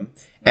Wyndham,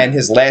 and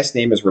his last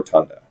name is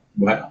Rotunda.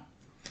 Wow.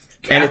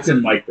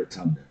 Captain Mike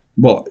Rotunda.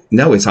 Well,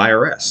 no, it's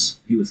IRS.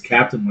 He was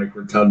Captain Mike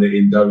Rotunda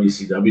in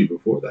WCW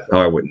before that. Oh,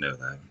 I wouldn't know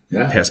that.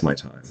 Yeah. Past my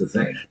time. That's the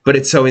thing. But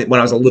it's so when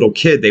I was a little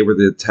kid, they were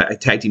the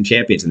tag team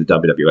champions in the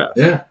WWF.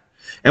 Yeah.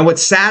 And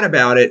what's sad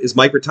about it is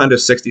Mike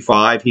Rotunda's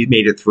 65. He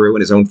made it through,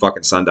 and his own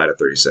fucking son died at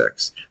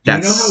 36.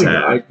 That's you know how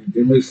sad. he died?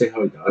 Didn't they say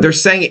how he died? They're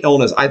saying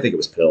illness. I think it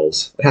was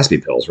pills. It has to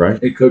be pills,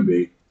 right? It could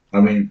be. I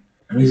mean,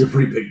 he's a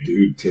pretty big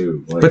dude,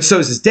 too. Like, But so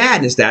is his dad,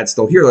 and his dad's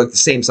still here, like the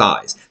same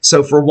size.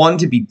 So for one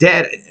to be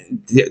dead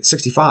at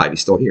 65,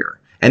 he's still here.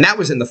 And that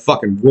was in the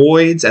fucking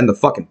roids and the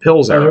fucking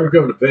pills they era. were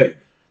going to big.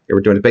 They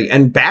were doing it big.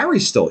 And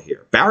Barry's still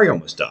here. Barry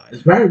almost died.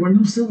 Is Barry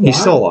Windham still alive? He's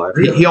still alive.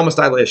 Really? He almost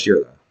died last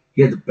year, though.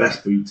 He had the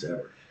best boots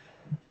ever.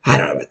 I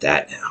don't know about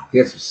that now. He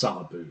had some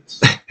solid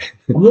boots.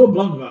 I'm a little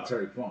bummed about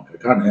Terry Funk. I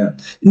kind of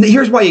am.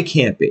 Here's why you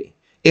can't be.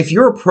 If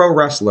you're a pro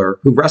wrestler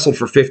who wrestled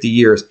for 50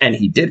 years, and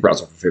he did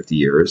wrestle for 50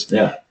 years,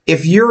 Yeah.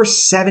 if you're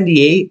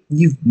 78,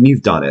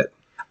 you've done it.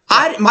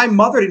 My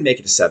mother didn't make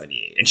it to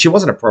 78, and she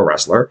wasn't a pro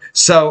wrestler,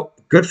 so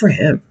good for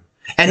him.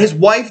 And his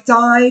wife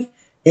died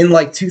in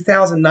like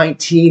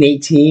 2019,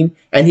 18,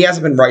 and he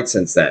hasn't been right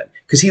since then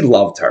because he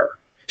loved her.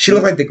 She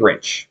looked like the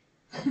Grinch.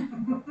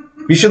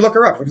 You should look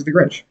her up. Look at the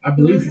Grinch. I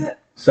believe you.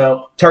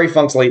 So Terry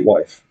Funk's late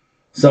wife.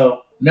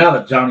 So now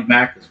that Johnny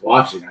Mac is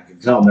watching, I can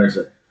tell him there's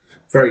a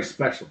very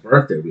special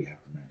birthday we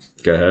have to mention.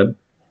 Go ahead.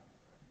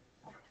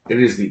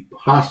 It is the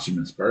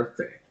posthumous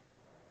birthday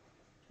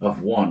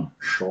of one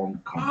Sean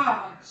Connery.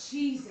 Oh,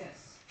 Jesus.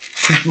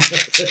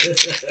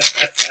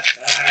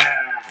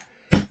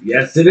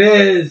 Yes, it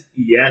is.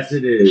 Yes,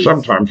 it is.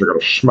 Sometimes you're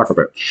gonna smack a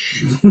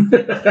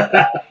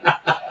bitch.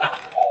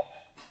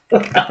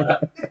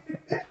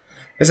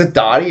 Is it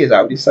Dottie? Is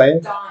that what he's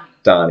saying?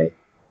 Donnie.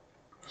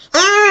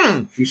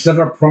 Donnie. She said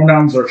her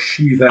pronouns are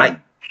she,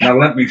 them. Now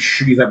let me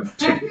she, them.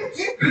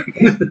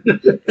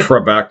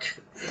 Quebec.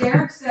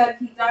 Derek said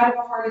he died of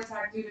a heart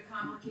attack due to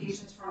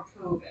complications from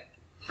COVID.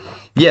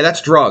 Yeah,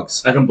 that's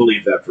drugs. I can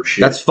believe that for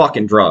sure. That's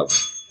fucking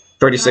drugs.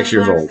 36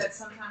 years old. Said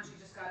sometimes you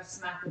just gotta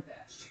smack the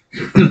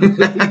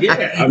bitch.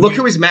 Yeah. I Look mean,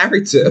 who he's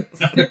married to.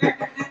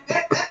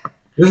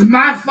 this is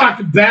my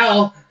fucking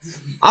bell.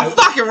 I'll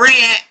fucking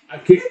rant.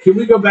 Can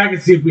we go back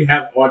and see if we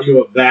have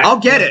audio of that? I'll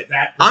get it.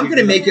 That I'm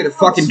gonna make it a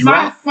fucking It's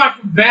my drop.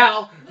 fucking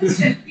bell.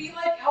 Listen, be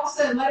like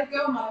Elsa and let it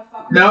go,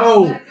 motherfucker.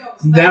 No, Let it go.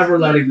 It's never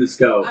last letting week. this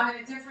go. I'm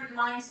in a different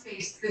mind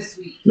space this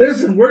week.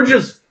 Listen, we're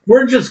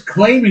just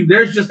claiming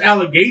there's just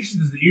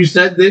allegations that you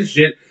said this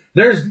shit.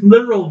 There's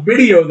literal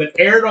video that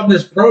aired on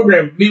this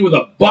program of me with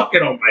a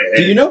bucket on my head.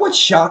 Do you know what's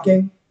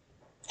shocking?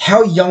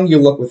 How young you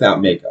look without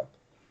makeup.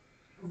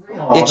 Really?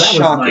 Oh, It's that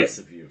shocking. was nice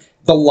of you.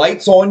 The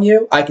light's on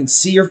you. I can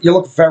see you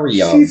look very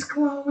young. She's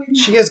glowing.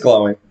 She is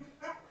glowing.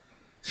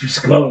 She's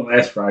glowing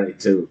last Friday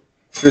too.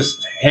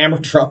 Just hammer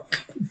drunk.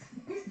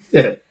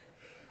 Yeah.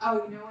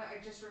 Oh, you know what?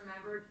 I just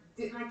remembered.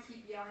 Didn't I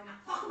keep yelling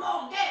out, fuck them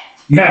all,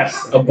 death?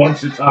 Yes, a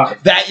bunch of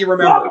times. That you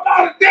remember. Talk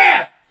about it,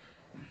 Dad.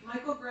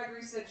 Michael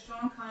Gregory said,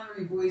 Sean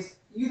Connery voice,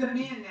 you the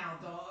man now,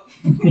 dog.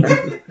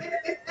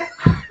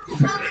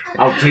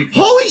 I'll take.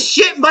 Holy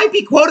shit, might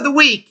be quote of the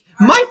week.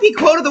 Might be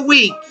quote of the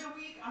week. Quote of the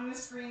week, I'm gonna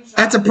screenshot.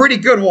 That's a pretty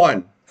good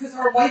one. Because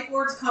our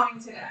whiteboard's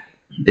coming today.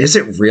 Is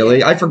it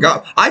really? I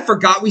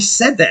forgot we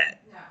said that.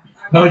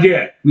 No. Oh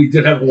yeah, we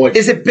did have a voice.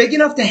 Is it big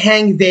enough to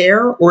hang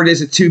there, or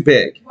is it too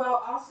big?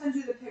 Well, I'll send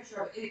you the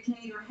picture of it. It can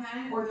either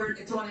hang or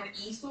it's on an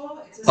easel.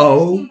 It's a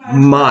Oh 16 by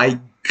my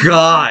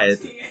god.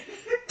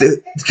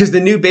 Because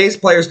the new bass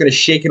player is going to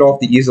shake it off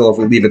the easel if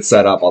we leave it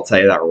set up. I'll tell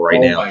you that right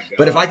Oh now. my God.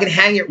 But if I can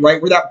hang it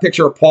right where that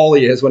picture of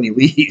Paulie is when he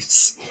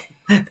leaves,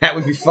 that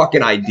would be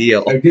fucking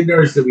ideal. I did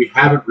notice that we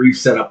haven't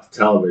reset up the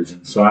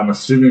television, so I'm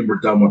assuming we're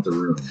done with the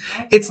room.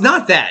 It's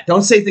not that.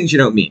 Don't say things you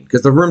don't mean,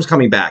 because the room's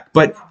coming back.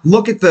 But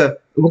look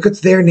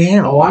what's there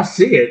now. Oh, I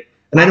see it.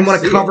 And I didn't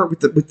want to see cover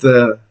it with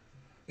the.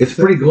 It's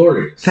pretty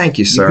glorious. Thank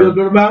you, You sir. feel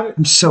good about it?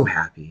 I'm so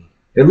happy.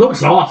 It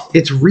looks awesome.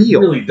 It's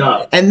real. It really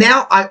does. And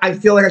now I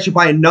feel like I should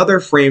buy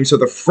another frame so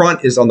the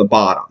front is on the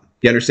bottom.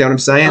 You understand what I'm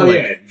saying? Oh Like,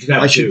 yeah, you should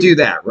have I should two. do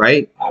that,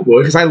 right? I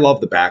would. Because I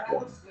love the back That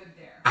one. looks good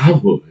there. I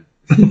would.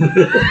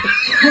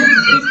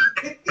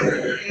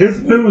 His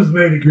food was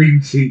made of green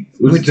cheese.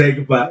 Would you take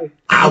a bite?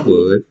 I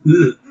would.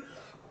 Ugh.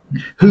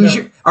 Who's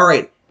your all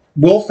right?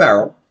 Will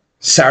Ferrell,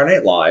 Saturday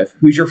Night Live.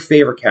 Who's your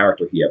favorite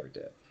character he ever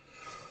did?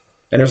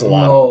 And there's a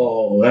lot.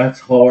 Oh, that's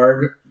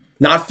hard.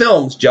 Not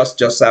films, just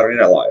Saturday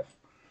Night Live.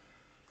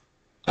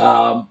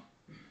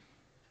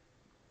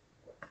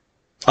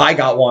 I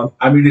got one.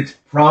 I mean, it's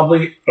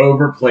probably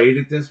overplayed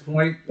at this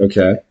point,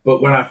 Okay.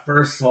 but when I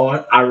first saw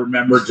it, I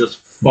remember just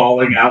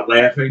falling out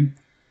laughing.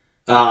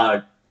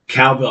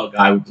 Cowbell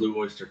guy with Blue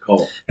Oyster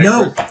Cult. And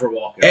No. Christopher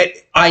Walken. And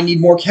I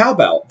need more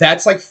cowbell.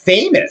 That's like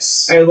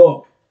famous. Hey,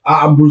 look,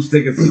 I'm Bruce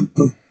Dickinson.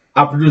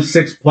 I produced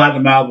 6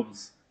 platinum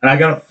albums, and I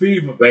got a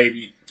fever,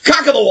 baby.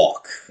 Cock of the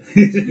walk.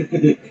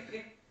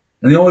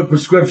 And the only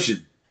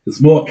prescription It's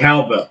more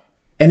cowbell.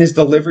 And his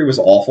delivery was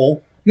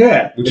awful.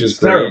 Yeah, Which it's is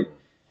great. terrible.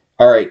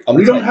 All right.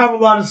 We don't have a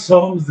lot of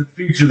songs that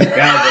feature the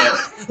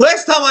cowbell.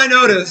 Last time I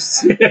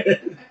noticed.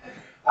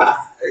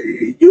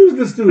 Use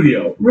the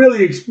studio.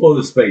 Really explore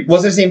the space.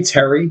 Was his name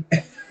Terry?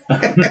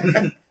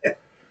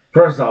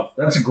 First off,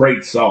 that's a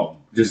great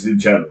song, just in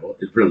general.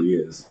 It really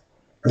is.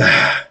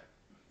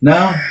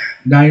 No?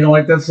 No, you don't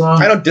like that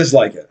song? I don't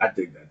dislike it. I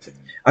dig that too.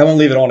 I won't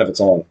leave it on if it's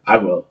on. I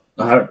will.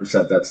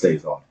 100% that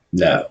stays on.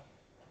 No.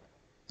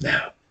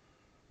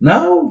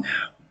 No?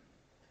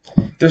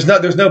 There's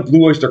no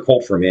Blue Oyster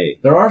Cult for me.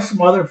 There are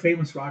some other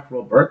famous rock and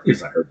roll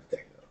birthdays I heard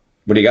today, though.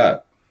 What do you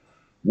got?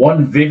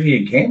 One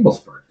Vivian Campbell's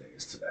birthday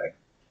is today.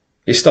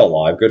 He's still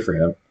alive. Good for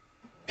him.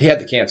 He had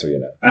the cancer, you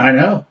know. I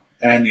know.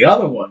 And the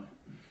other one,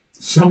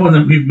 someone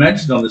that we've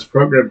mentioned on this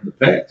program in the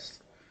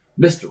past,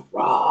 Mr.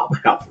 Rob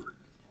Halford.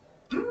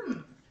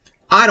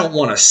 I don't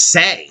want to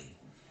say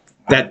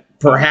that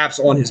perhaps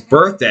on his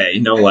birthday,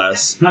 no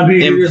less, I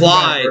mean, it is my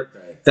imply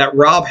birthday. that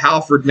Rob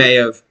Halford may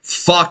have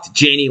fucked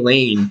Janie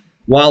Lane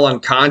while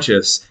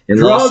unconscious in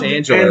Los Drugged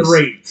Angeles. and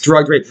raped.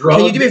 Drugged, raped. Can you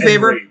Drugged do me a and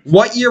favor? raped.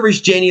 What year was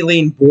Janie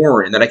Lane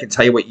born? And then I can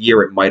tell you what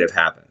year it might have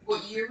happened.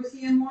 What year was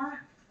he in Mark?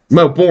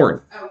 No,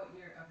 born. Oh, what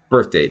year? Okay.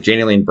 Birth date.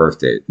 Janie Lane birth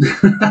date.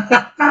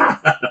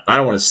 I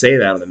don't want to say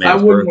that on the I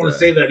man's wouldn't birthday. want to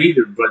say that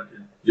either, but,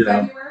 you know.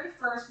 February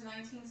 1st,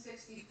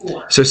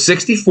 1964. So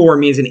 64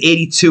 means in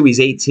 82 he's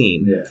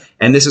 18. Yeah.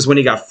 And this is when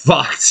he got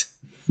fucked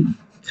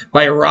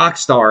by a rock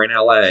star in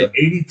LA. So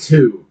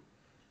 82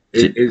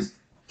 is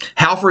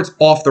Halford's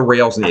off the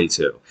rails in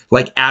 82.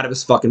 Like out of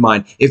his fucking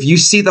mind. If you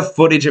see the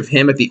footage of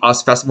him at the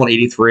US Festival in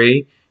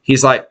 83,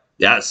 he's like,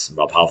 yes,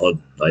 Rob Halford,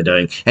 how you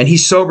doing? And he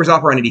sobers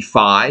up around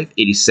 85,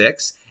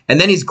 86, and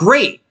then he's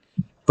great.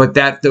 But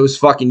those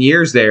fucking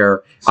years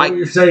there, So what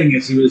you're saying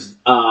is he was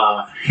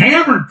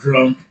hammered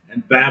drunk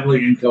and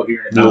babbling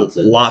incoherent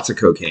nonsense. lots of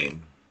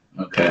cocaine.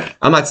 Okay.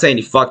 I'm not saying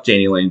he fucked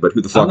Janie Lane, but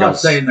who the fuck I'm not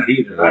else? saying that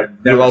either.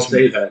 I'd never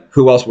say that.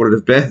 Who else would it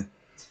have been?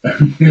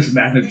 His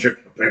manager,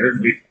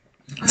 apparently.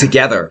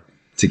 Together.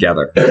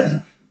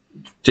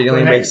 Janie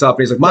Lane Hey, wakes up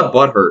and he's like, my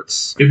butt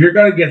hurts. If you're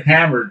going to get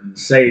hammered and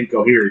say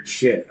incoherent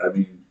shit, I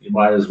mean, you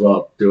might as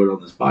well do it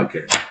on this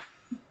podcast.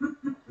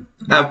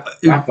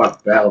 I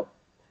fuck Bell.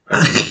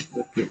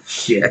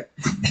 Shit.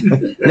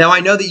 Now, I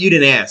know that you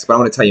didn't ask, but I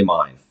want to tell you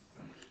mine.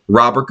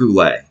 Robert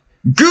Goulet.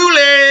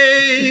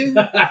 Goulet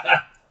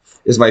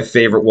is my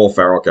favorite Will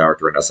Ferrell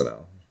character in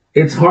SNL.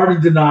 It's hard to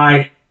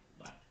deny.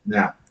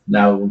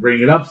 Now we'll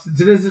bring it up. Since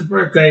it is his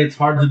birthday, it's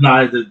hard to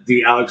deny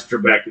the Alex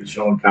Trebek and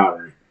Sean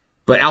Connery.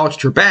 But Alex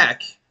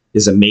Trebek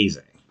is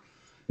amazing.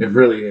 It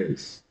really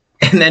is.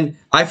 And then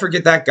I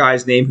forget that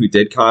guy's name who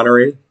did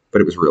Connery,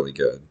 but it was really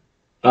good.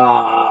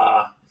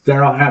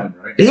 Daryl Hammond,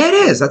 right? Yeah, it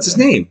is. That's his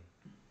name.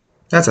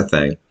 That's a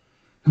thing.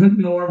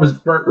 Nor was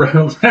Burt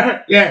Reynolds.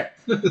 Yeah.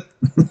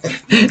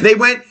 They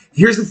went,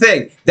 here's the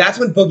thing. That's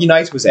when Boogie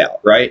Nights was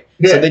out, right?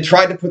 Yeah. So they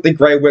tried to put the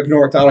gray wig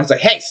North on. He's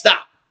like, hey,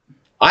 stop.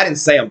 I didn't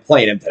say I'm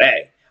playing him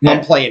today. Yeah.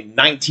 I'm playing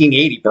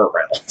 1980 Burt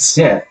Reynolds.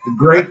 Yeah, the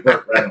great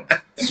Burt Reynolds.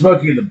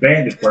 Smoking the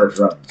Bandit Burt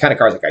Reynolds. What kind of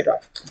cars that guy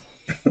drive?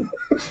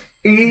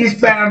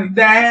 Eastbound and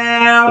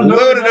down.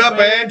 Loaded up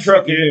and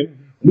trucking.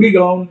 We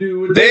gonna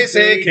do what They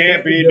say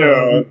can't be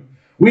done.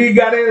 We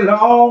got a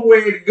long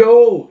way to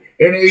go.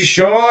 And a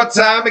Short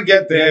time to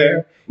get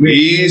there. We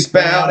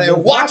eastbound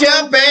and watch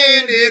a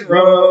bandit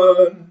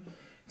run.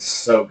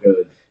 So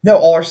good. No,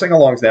 all our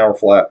sing-alongs now are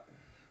flat.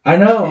 I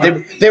know.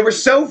 They were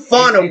so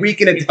fun a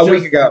week ago.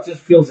 It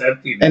just feels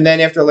empty. And then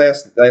after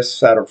last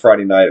Saturday,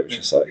 Friday night, it was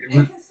just like,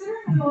 And considering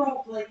we were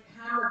all like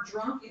hammered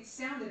drunk, it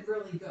sounded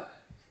really good.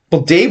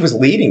 well, Dave was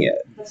leading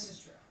it. This is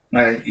true.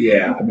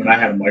 I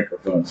had a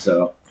microphone,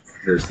 so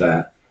there's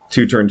that.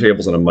 2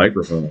 turntables and a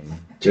microphone.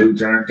 2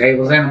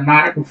 turntables and a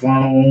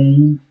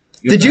microphone.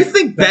 Did you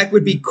think Beck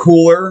would be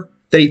cooler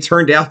than he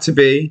turned out to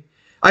be?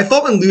 I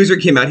thought when Loser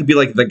came out, he'd be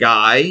like the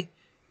guy.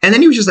 And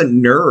then he was just a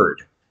nerd.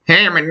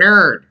 Hey, I'm a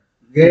nerd.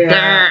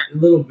 Yeah, a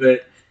little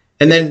bit.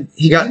 And then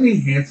he got... Isn't he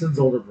Hanson's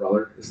older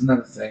brother? Isn't that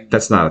a thing?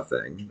 That's not a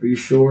thing. Are you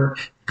sure?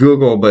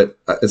 Google, but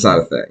it's not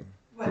a thing.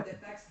 What,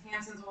 that Bex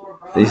Hanson's older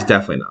brother? He's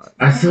definitely not.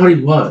 I thought he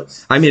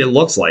was. I mean, it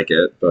looks like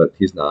it, but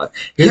he's not.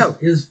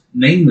 His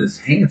name is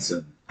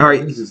Hanson. All right.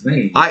 What is his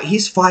name?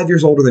 He's 5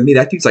 years older than me.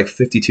 That dude's like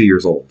 52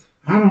 years old.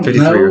 I don't 53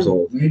 know. years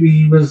old. Maybe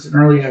he was an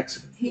early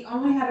accident. He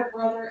only had a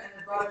brother, and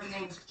the brother's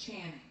name was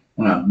Channing.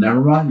 Well,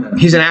 never mind then.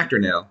 He's an actor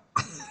now.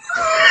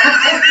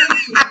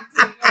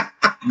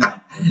 No,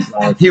 it's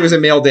not. He was a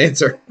male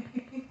dancer.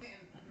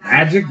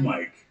 Magic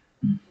Mike.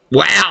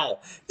 Wow.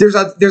 There's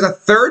a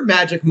third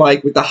Magic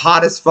Mike with the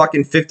hottest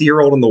fucking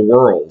 50-year-old in the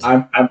world.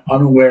 I'm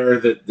unaware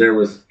that there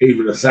was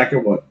even a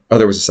second one. Oh,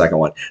 there was a second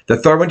one. The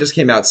third one just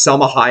came out.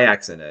 Selma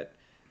Hayek's in it.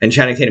 And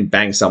Channing Tatum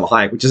bangs Selma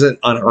Hayek, which isn't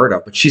unheard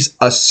of, but she's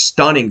a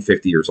stunning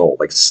 50 years old.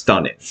 Like,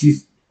 stunning.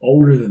 She's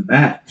older than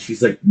that.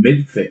 She's like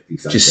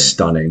mid-50s. She's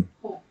stunning.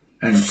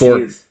 And she For-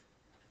 is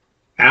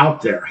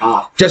out there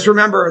hot. Just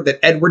remember that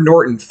Edward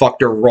Norton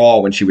fucked her raw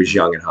when she was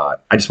young and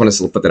hot. I just want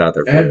to put that out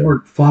there for you.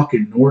 Edward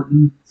fucking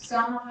Norton.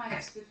 Selma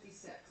Hayek's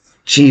 56.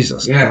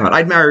 Jesus Yeah. God.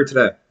 I'd marry her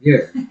today.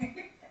 Yeah.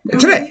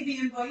 Today. Be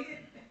invited?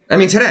 I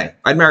mean, today.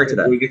 I'd marry Do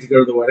today. we get to go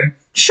to the wedding?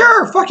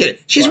 Sure, fuck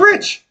it. She's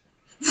rich.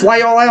 Fly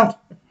y'all out.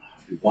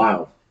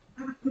 Wow.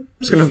 Just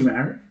Is she gonna,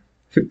 married?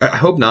 I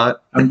hope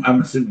not.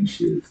 I'm assuming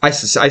she is.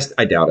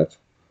 I doubt it.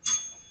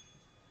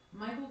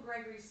 Michael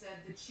Gregory said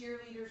the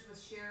cheerleaders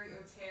with Sherry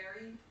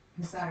O'Terry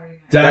on Saturday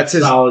night. That's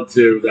his- solid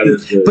too. That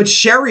is good. But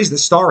Sherry's the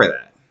star of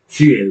that.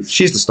 She is.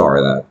 She's the star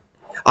of that.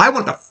 I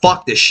wanted to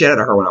fuck the shit out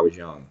of her when I was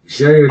young.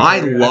 Sherry, I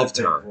Sherry, loved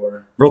had a her. thing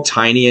for Real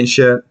tiny and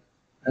shit.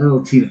 A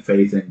little Tina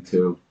Fey thing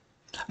too.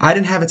 I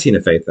didn't have a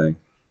Tina Fey thing.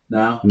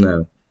 No.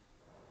 No.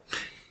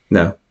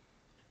 No.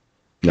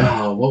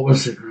 Oh, what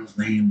was the girl's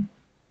name?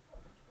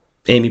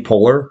 Amy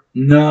Poehler,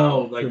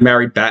 No, who like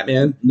married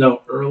Batman.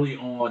 no, early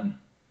on.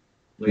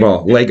 Like,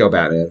 Well, Lego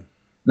Batman.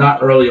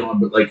 not early on,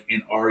 but like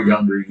in our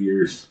younger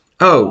years.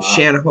 Oh,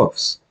 Shannon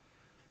Hoofs.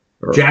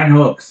 Jan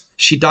Hooks.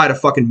 She died of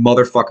fucking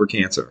motherfucker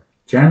cancer.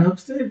 Jan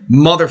Hooks did?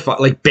 Motherfucker,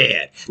 like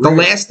bad. The Really?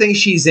 last thing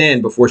she's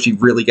in before she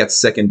really gets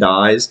sick and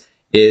dies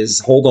is,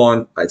 hold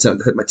on, it's on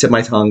the tip of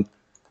my tongue,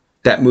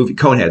 that movie,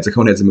 Coneheads. The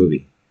Coneheads a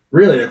movie.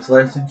 Really? That's the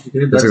last thing she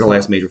did? That's like the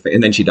last major thing.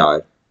 And then she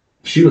died.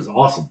 She was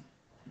awesome.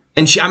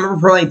 And I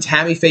remember playing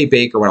Tammy Faye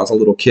Baker when I was a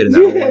little kid in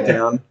that one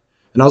town.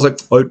 And I was like,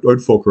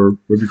 I'd fuck her.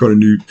 It'd be kind of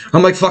neat.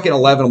 I'm like fucking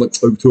 11. I'm like,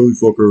 I'd totally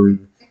fuck her.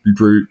 It'd be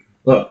great.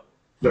 Look,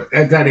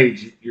 at that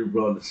age, you're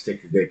willing to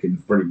stick your dick in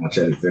pretty much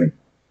anything.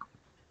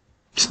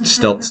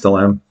 Still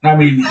am. I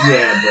mean,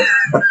 yeah,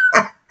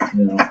 but,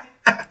 you know,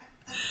 I'm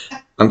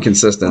I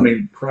consistent.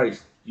 mean,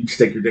 Christ, you'd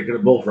stick your dick in a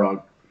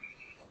bullfrog.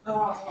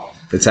 Oh.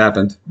 It's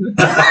happened.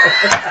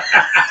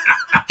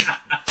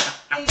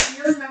 Hey, do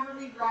you remember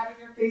me grabbing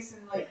your face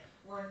and like,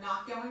 we're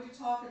not going to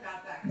talk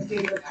about that because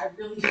David, like, I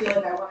really feel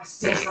like I want to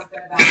say something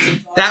about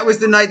this. That was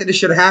the night that it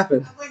should have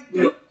happened. I'm like,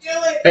 don't do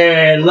it.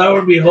 And lo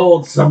and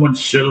behold, someone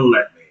should have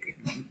let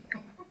me.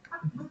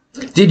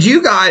 Did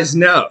you guys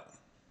know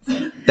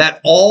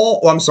that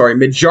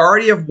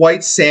majority of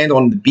white sand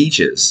on the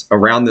beaches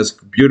around this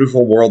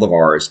beautiful world of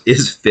ours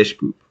is fish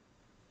poop?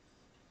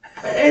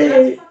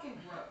 That's fucking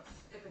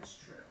gross if it's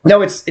true.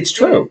 No, it's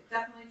true.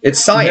 Definitely true. It's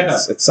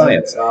science. Yeah. It's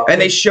science. Yeah.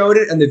 And they showed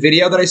it in the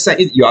video that I sent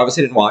you. You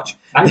obviously didn't watch.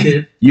 I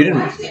did. You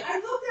didn't. Actually, I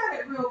looked at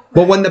it real quick.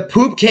 But when the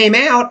poop came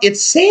out,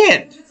 it's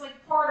sand. It's like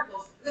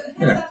particles. Hence,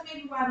 Yeah. that's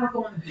maybe why I don't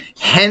go on the beach.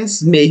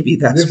 Hence, maybe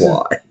that's This is-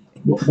 why.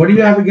 What do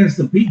you have against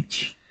the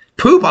beach?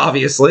 Poop,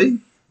 obviously.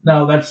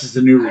 No, that's just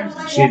a new I don't reason.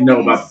 like She didn't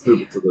know about the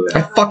walking poop until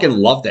I today. fucking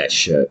love that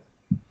shit.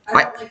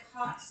 I don't like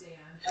hot sand.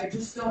 I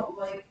just don't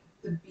like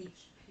the beach,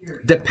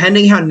 period.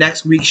 Depending how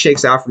next week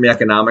shakes out for me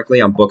economically,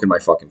 I'm booking my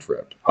fucking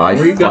trip.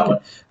 Where you going?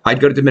 I'd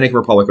go to Dominican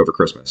Republic over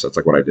Christmas. That's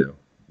like what I do.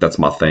 That's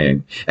my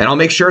thing. And I'll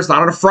make sure it's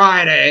not on a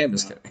Friday. I'm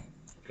just kidding.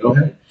 Go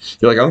ahead.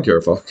 You're like, I don't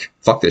care.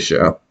 Fuck this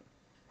show.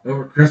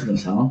 Over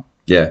Christmas, huh?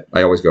 Yeah,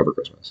 I always go over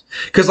Christmas.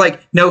 Because,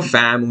 like, no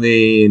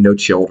family, no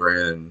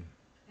children.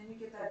 And you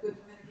get that good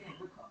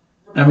Dominican.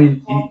 I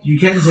mean, you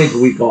can take a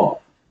week off.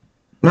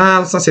 Nah,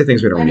 let's not say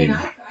things we don't I mean, need.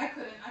 I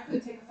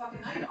couldn't take a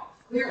fucking night off,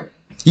 clearly.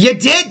 You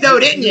did, though,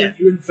 didn't you?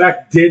 You in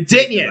fact did.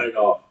 Didn't take you? the night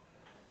off.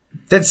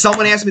 Then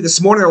someone asked me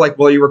this morning, they're like,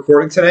 well, are you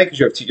recording today? Because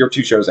you have your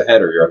 2 shows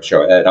ahead or you're a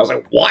show ahead. I was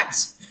like,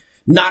 what?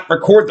 Not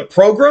record the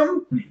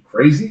program? Are you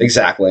crazy?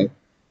 Exactly.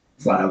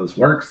 That's not how this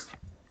works.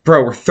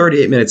 Bro, we're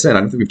 38 minutes in. I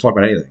don't think we've talked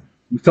about anything.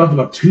 We talked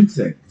about 2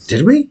 things.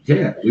 Did we?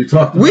 Yeah, we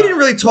talked. About, We didn't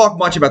really talk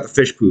much about the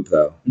fish poop,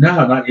 though.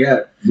 No, not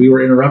yet. We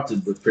were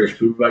interrupted with fish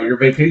poop about your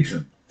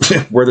vacation.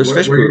 Where there's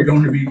fish where you're poop.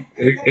 going to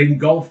be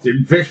engulfed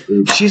in fish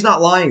poop. She's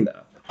not lying,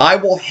 though. I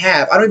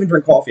don't even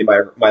drink coffee in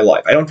my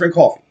life. I don't drink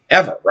coffee,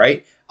 ever,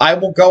 right? I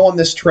will go on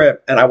this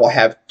trip, and I will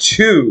have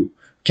 2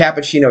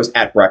 cappuccinos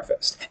at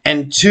breakfast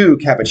and 2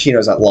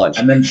 cappuccinos at lunch.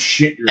 And then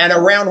shit your. And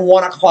around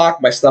 1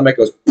 o'clock, my stomach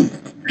goes, Like,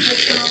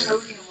 you're not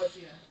voting on what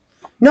you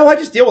no, I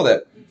just deal with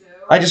it. do.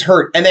 I just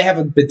hurt. And they have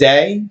a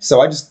bidet,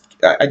 so I just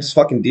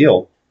fucking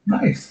deal.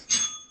 Nice.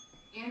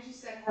 Angie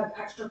said have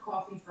extra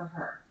coffee for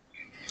her.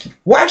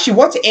 Well, actually,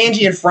 what's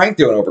Angie and Frank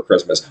doing over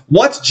Christmas?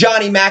 What's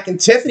Johnny Mac and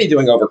Tiffany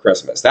doing over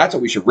Christmas? That's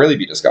what we should really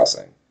be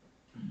discussing.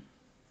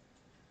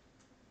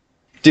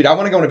 Dude, I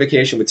want to go on a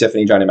vacation with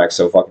Tiffany and Johnny Mac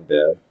so fucking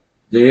bad.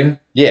 Yeah.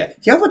 Yeah. Do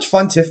you know how much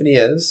fun Tiffany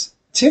is?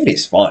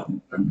 Tiffany's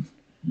fun.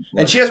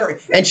 And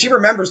she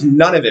remembers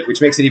none of it,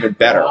 which makes it even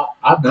better.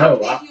 I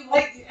know. I think you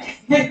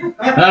like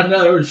I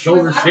know. There was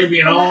shoulder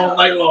shimmying all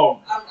night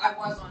long. I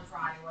was on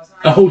Friday, wasn't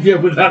I? Oh yeah,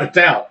 without a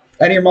doubt.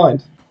 Out of your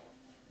mind.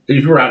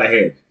 You were out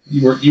ahead.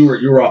 You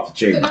were off the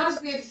chain. But not as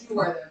bad as you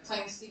were, though,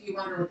 playing Stevie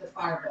Wonder with the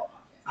fireball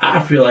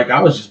bucket. I feel like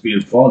I was just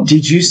being fun.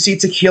 Did you see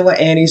Tequila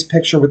Annie's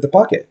picture with the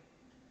bucket?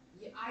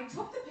 Yeah, I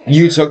took the picture.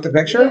 You took the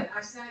picture? Yeah,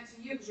 I sent it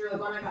to you because you're like,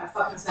 oh my god, I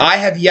fucking sent I it.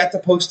 have yet to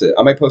post it.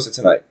 I might post it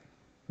tonight.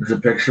 There's a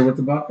picture with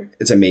the bucket.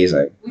 It's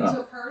amazing. We Oh.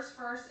 took hers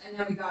first, and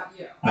then we got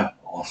you. That's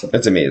awesome.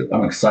 It's amazing.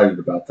 I'm excited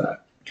about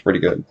that. It's pretty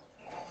good.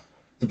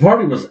 The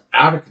party was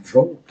out of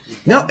control.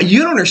 No, you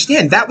don't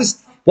understand.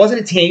 Wasn't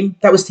it tame?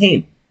 That was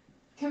tame.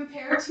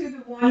 Compared to the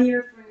 1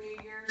 year for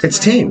New Year's,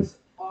 It's when it tame. was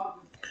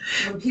awful,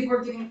 when people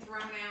were getting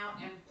thrown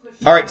out and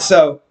pushed All right, out.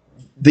 so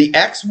the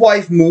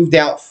ex-wife moved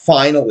out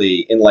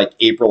finally in like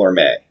April or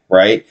May,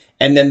 right?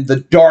 And then the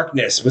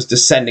darkness was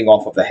descending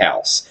off of the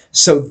house.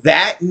 So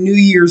that New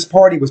Year's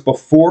party was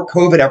before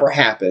COVID ever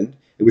happened.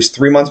 It was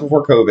 3 months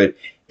before COVID.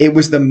 It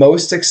was the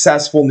most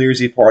successful New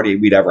Year's Eve party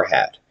we'd ever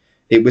had.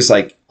 It was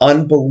like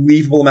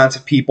unbelievable amounts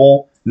of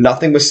people.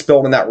 Nothing was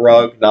spilled on that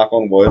rug, knock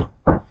on wood.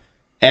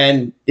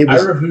 And it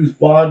was. I refuse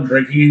blood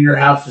drinking in your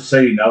house, just so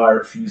you know. I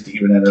refuse to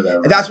even enter that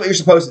room. And that's what you're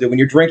supposed to do. When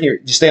you're drinking,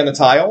 you stay on the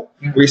tile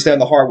or you stay on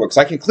the hardwood. Because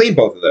I can clean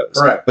both of those.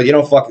 Correct. But you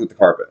don't fuck with the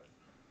carpet.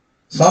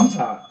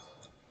 Sometimes.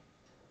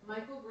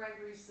 Michael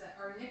Gregory said,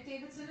 or Nick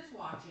Davidson is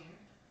watching.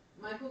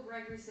 Michael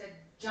Gregory said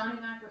Johnny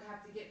Mac would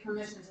have to get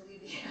permission to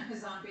leave the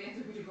Amazon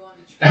bathroom to go on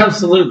the trip.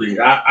 Absolutely.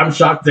 I'm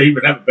shocked they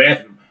even have a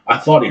bathroom. I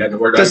thought he had to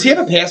wear that. Does he have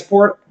a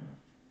passport?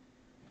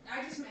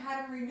 I just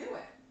had him renew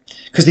it.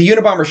 Because the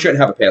Unabomber shouldn't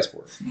have a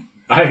passport.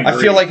 I agree.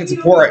 I feel like it's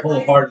important.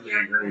 Wholeheartedly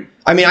agree.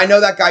 I mean, I know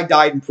that guy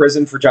died in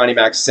prison for Johnny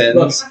Mac's sins.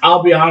 Look,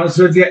 I'll be honest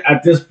with you.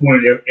 At this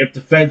point, if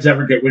the feds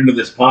ever get wind of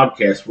this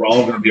podcast, we're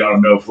all going to be on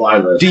a no-fly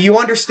list. Do you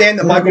understand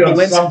that We're Michael gonna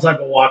be on Belinsky? some type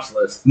of watch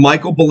list?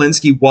 Michael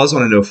Belinsky was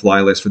on a no-fly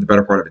list for the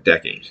better part of a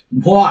decade.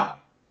 Why?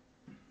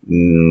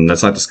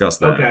 Let's not discuss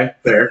that. Okay,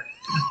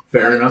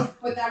 fair enough.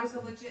 But that was a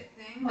legit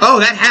thing. Oh,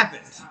 that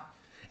happened.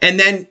 And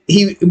then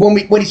when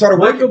he started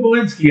Michael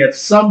working, Belinsky, at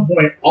some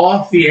point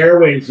off the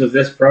airwaves of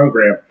this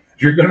program,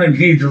 you're going to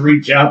need to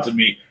reach out to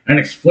me and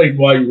explain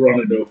why you were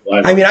on a no-fly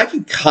list. I mean, I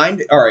can kind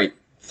of. All right,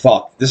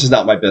 fuck. This is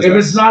not my business. If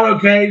it's not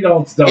okay,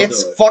 don't do it.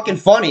 It's fucking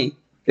funny.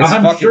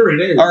 I'm sure it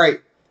is. All right.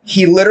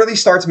 He literally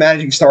starts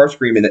managing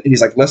Starscream, and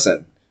he's like,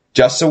 "Listen,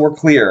 just so we're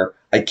clear,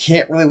 I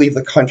can't really leave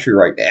the country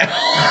right now."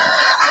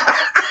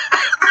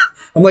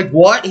 I'm like,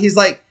 "What?" He's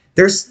like,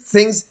 "There's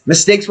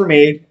mistakes were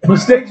made,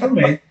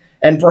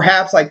 and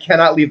perhaps I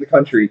cannot leave the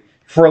country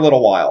for a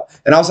little while."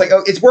 And I was like,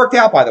 "Oh, it's worked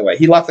out, by the way.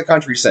 He left the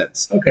country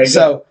since." Okay.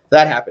 So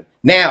that happened.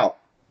 Now,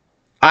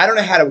 I don't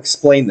know how to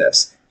explain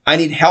this. I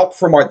need help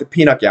from the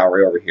peanut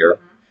gallery over here.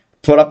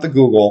 Put up the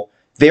Google.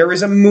 There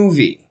is a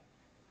movie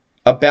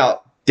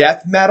about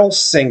death metal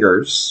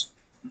singers.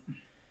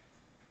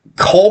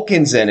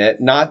 Culkin's in it,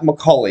 not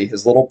Macaulay,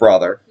 his little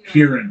brother.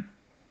 Kieran.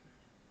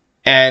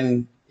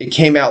 And it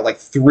came out like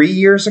 3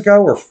 years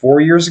ago or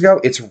 4 years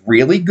ago. It's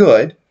really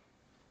good.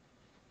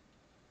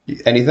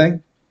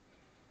 Anything?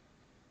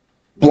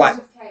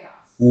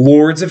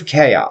 Lords of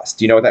Chaos.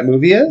 Do you know what that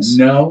movie is?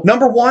 No.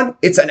 Number one,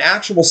 it's an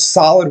actual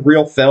solid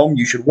real film.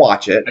 You should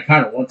watch it. I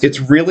kind of want to. It's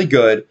really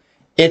good.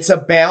 It's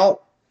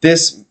about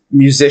this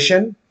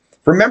musician.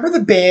 Remember the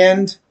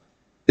band?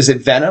 Is it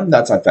Venom?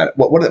 That's not Venom.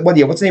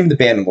 What's the name of the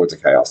band in Lords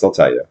of Chaos? They'll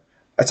tell you.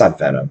 That's not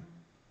Venom.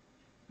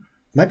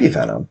 Might be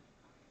Venom.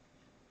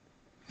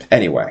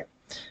 Anyway,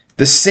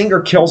 the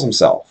singer kills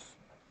himself.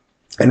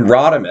 And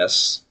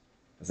Rodimus,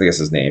 I think that's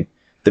his name,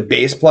 the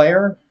bass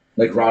player,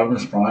 like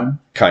Rodimus Prime?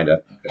 Kind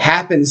of,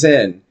 happens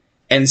in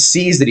and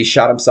sees that he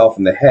shot himself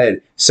in the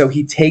head. So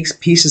he takes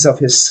pieces of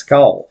his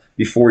skull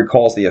before he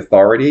calls the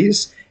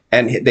authorities.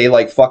 And they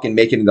like fucking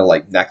make it into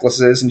like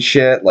necklaces and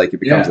shit. Like it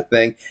becomes a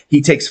thing.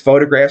 He takes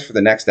photographs for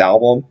the next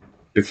album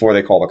before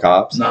they call the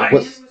cops. Nice. It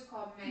was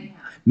called Mayhem.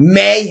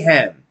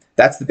 Mayhem.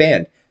 That's the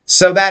band.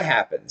 So that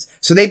happens.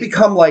 So they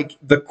become like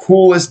the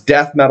coolest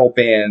death metal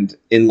band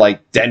in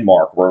like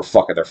Denmark, where the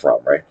fuck they're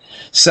from, right?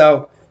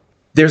 So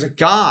there's a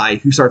guy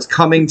who starts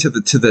coming to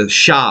the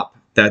shop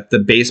that the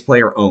bass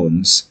player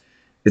owns.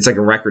 It's like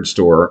a record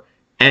store,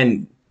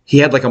 and he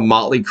had like a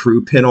Motley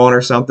Crue pin on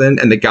or something.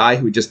 And the guy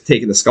who had just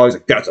taken the skull, he's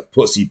like, "That's a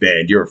pussy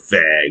band. You're a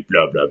fag."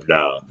 Blah blah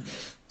blah.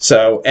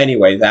 So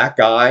anyway, that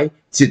guy,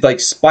 to like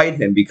spite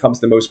him, becomes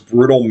the most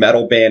brutal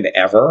metal band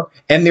ever,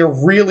 and they're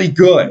really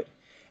good.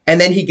 And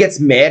then he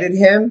gets mad at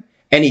him,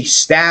 and he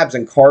stabs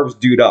and carves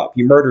dude up.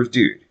 He murders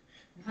dude.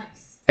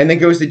 Nice. And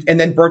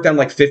then burnt down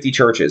like 50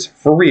 churches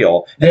for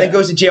real. And then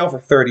goes to jail for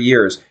 30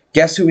 years.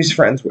 Guess who he's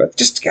friends with?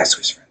 Just guess who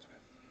he's friends with.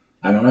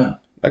 I don't know.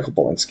 Michael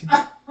Belinsky.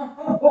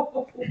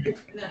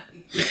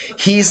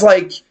 He's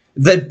like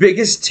the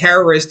biggest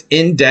terrorist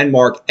in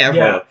Denmark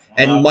ever.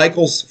 And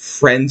Michael's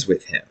friends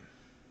with him.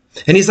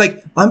 And he's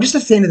like, "I'm just a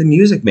fan of the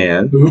music,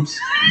 man." Oops.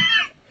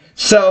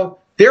 So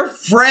they're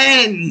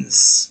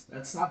friends.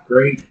 That's not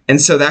great.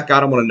 And so that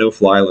got him on a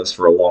no-fly list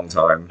for a long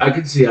time. I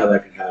can see how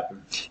that could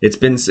happen. It's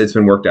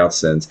been worked out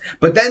since.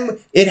 But then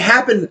it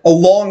happened a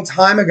long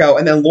time ago,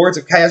 and then Lords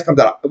of Chaos comes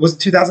out. Was it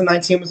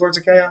 2019 was Lords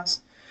of Chaos?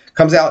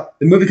 Comes out,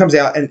 the movie comes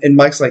out, and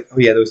Mike's like, "Oh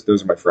yeah,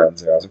 those are my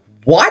friends." And I was like,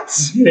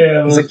 "What?"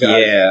 Yeah, He's like,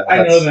 guys. "Yeah,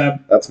 I know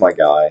them. That's my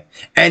guy."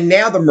 And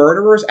now the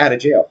murderer's out of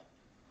jail.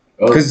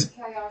 Because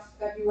Chaos,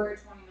 February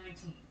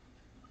 2019.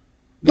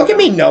 look at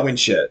me knowing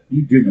shit.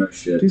 You do know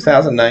shit.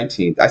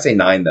 2019. I say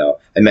 9 though.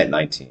 I meant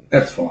 19.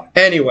 That's fine.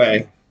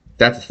 Anyway,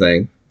 that's a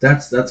thing.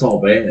 That's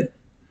all bad.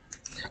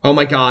 Oh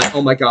my god.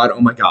 Oh my god.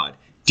 Oh my god.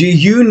 Do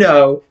you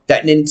know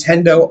that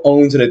Nintendo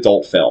owns an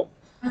adult film?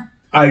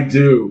 I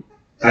do.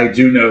 I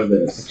do know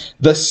this.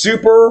 The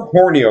Super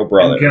Hornio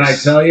Brothers. And can I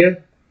tell you?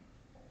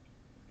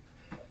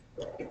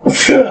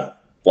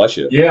 Bless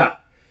you. Yeah.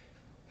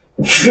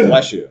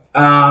 Bless you.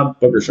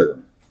 Booger sugar.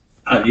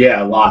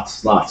 Yeah,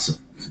 lots.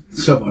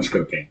 So much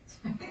cocaine.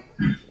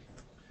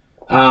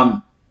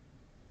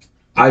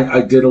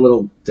 I did a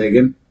little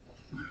digging.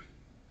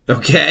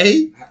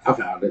 Okay. I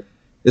found it.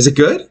 Is it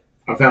good?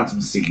 I found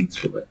some scenes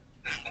from it.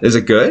 Is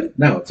it good?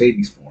 No, it's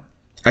 80s porn.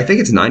 I think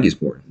it's 90s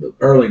porn.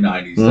 Early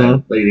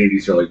 90s, late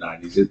 80s, early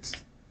 90s.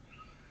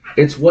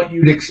 It's what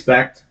you'd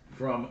expect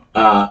from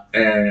a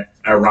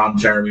Ron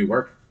Jeremy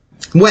work.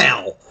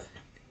 Well,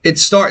 it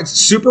starts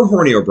Super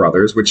Hornio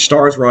Brothers, which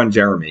stars Ron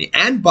Jeremy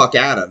and Buck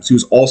Adams,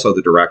 who's also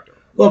the director.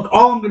 Look,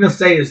 all I'm going to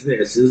say is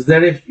this, is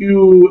that if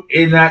you,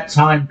 in that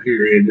time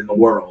period in the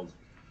world,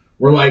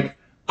 were like,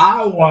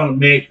 I want to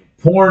make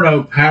a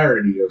porno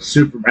parody of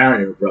Super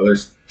Mario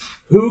Brothers,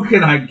 who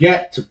can I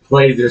get to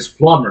play this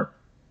plumber?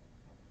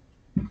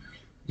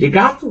 You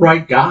got the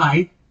right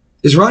guy.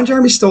 Is Ron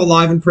Jeremy still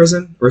alive in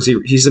prison? Or is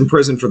he's in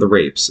prison for the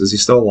rapes? Is he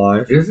still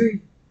alive? Is he?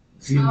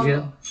 Is he in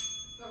jail?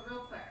 But real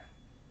quick,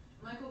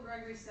 Michael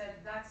Gregory said,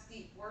 that's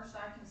deep. Worst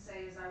I can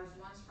say is I was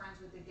once friends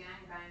with the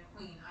gangbang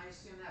queen. I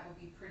assume that would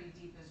be pretty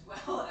deep as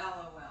well.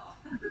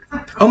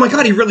 LOL. Oh my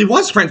god, he really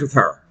was friends with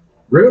her.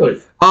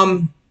 Really?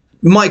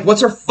 Mike,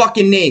 what's her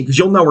fucking name? Because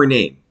you'll know her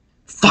name.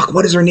 Fuck,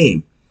 what is her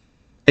name?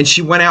 And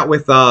she went out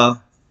with the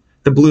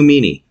Blue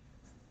Meanie.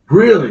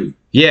 Really?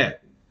 Yeah.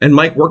 And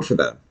Mike worked for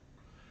them.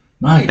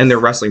 Nice. And their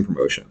wrestling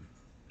promotion.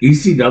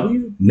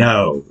 ECW?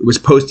 No, it was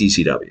post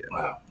ECW.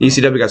 Wow.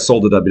 ECW got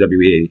sold to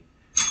WWE.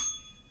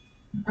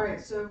 All right,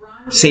 so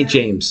Ron St.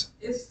 Jeremy James.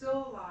 is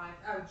still alive.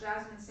 Oh,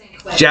 Jasmine St.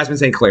 Clair. Jasmine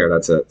St. Clair,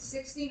 that's it.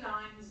 69.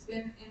 He's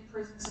been in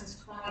prison since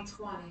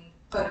 2020,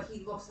 but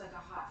he looks like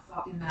a hot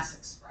fucking mess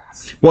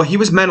express. Well, he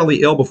was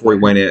mentally ill before he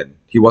went in.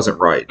 He wasn't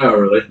right. Oh,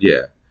 really?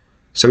 Yeah.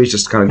 So he's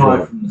just kind of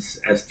Probably drunk. from the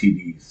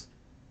STDs.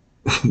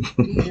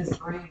 Jesus,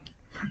 brain.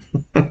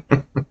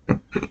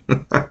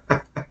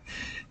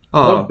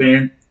 Oh. Look,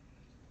 man.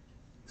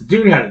 The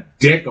dude had a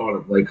dick on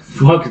him, like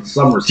fucking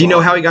somersault. Do you know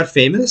how he got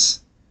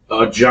famous?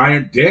 A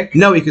giant dick?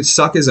 No, he could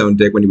suck his own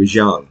dick when he was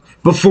young.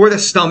 Before the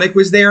stomach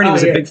was there and he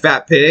was a big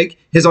fat pig,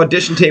 his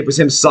audition tape was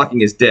him sucking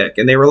his dick.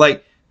 And they were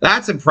like,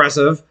 that's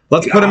impressive.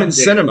 Let's put him in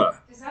cinema.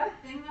 Is that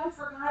a thing, though,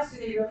 for guys? Do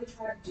they really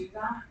try to do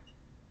that?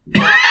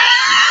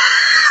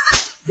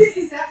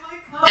 Is that my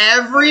comment?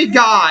 Every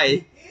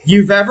guy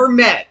you've ever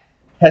met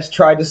has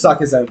tried to suck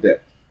his own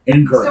dick.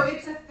 Incorrect. So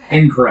it's a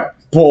thing.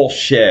 Incorrect.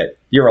 Bullshit.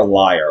 You're a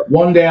liar.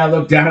 One day I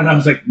looked down and I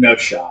was like, no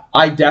shot.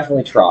 I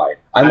definitely tried.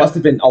 I must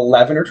have been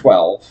 11 or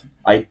 12.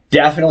 I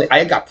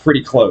got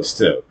pretty close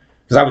too.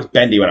 Because I was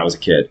bendy when I was a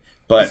kid.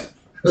 But,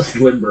 That's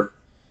limber.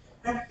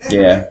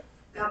 yeah.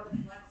 Got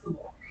them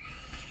flexible.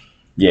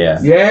 Yeah.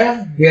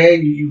 Yeah? Yeah,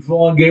 you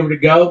full on gave it a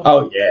go?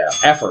 Oh, yeah.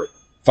 Effort.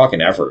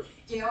 Fucking effort.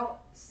 Gail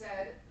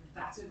said,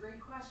 that's a great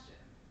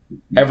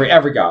question.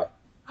 Every guy.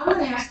 I'm going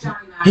to ask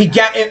Johnny Mac. He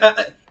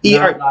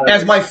got,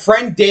 as my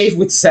friend Dave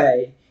would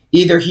say,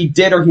 either he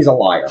did or he's a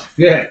liar.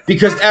 Yeah.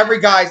 Because every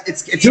guy's,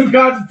 it's Two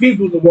kinds of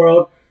people in the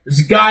world. There's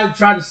a guy that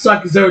tried to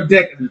suck his own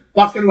dick and he's a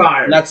fucking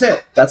liar. That's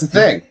it. That's the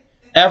thing.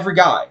 Every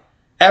guy.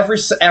 Every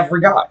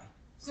guy.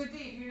 So,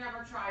 Dave, you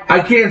never tried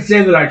I can't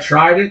say that I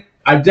tried it.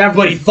 I But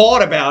definitely he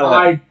thought about it.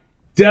 I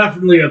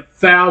definitely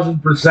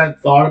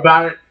 1,000% thought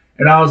about it.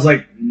 And I was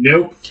like,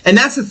 nope. And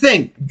that's the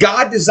thing.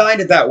 God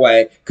designed it that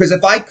way. Because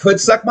if I could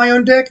suck my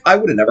own dick, I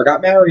would have never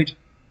got married.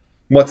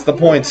 What's the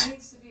point? There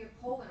needs to be a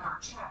poll in our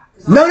chat.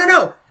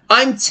 No.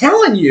 I'm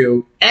telling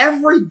you,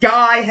 every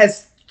guy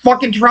has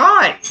fucking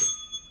tried.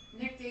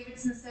 Nick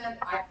Davidson said,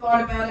 I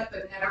thought about it,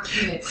 but never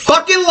committed.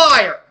 Fucking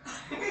liar.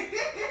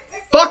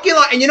 Fucking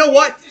liar. And you know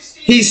what?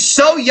 He's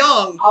so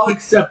young. I'll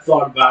accept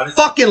thought about it.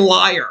 Fucking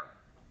liar.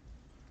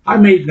 I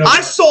made no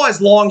I saw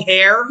his long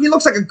hair. He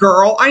looks like a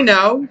girl. I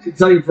know. I can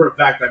tell you for a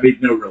fact I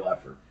made no real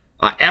effort.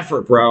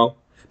 Effort, bro.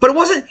 But it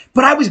wasn't.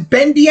 But I was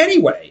bendy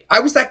anyway. I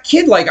was that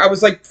kid. I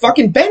was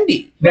fucking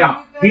bendy.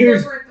 Now, Were you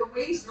here's guys over at the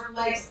waist or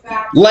legs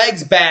back?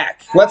 Legs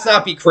back. Let's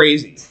not be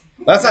crazy.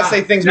 Let's not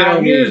say things we now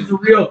don't here's mean. the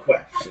real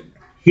question.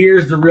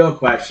 Here's the real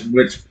question,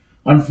 which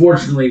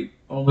unfortunately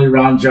only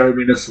Ron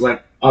Jeremy and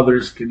select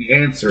others can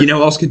answer. You know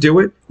who else could do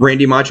it?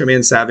 Randy Macho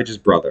Man Savage's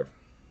brother.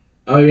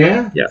 Oh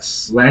yeah?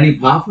 Yes. Lanny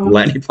Poffo?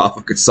 Lanny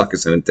Poffo could suck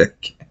his own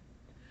dick.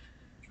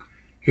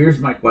 Here's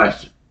my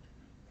question.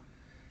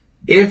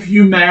 If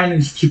you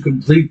manage to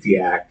complete the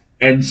act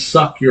and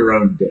suck your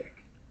own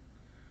dick,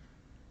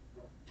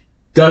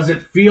 does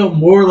it feel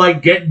more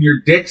like getting your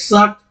dick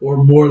sucked or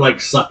more like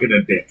sucking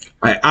a dick?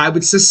 I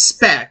would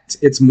suspect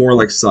it's more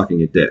like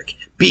sucking a dick.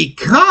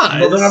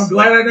 Because Well, then I'm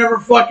glad I never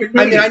fucking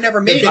made it. I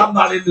never made 'cause it. I'm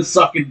not into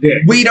sucking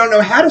dick. we don't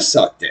know how to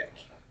suck dick.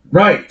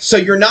 Right. So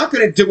you're not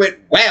going to do it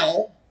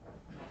well.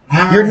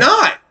 You're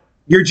not.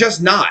 You're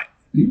just not.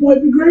 You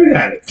might be great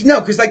at it. No,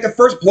 because the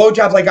first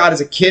blowjobs I got as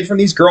a kid from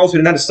these girls who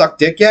didn't know how to suck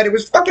dick yet, it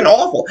was fucking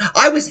awful.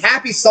 I was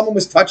happy someone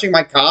was touching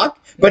my cock,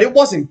 but it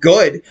wasn't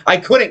good. I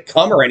couldn't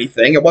come or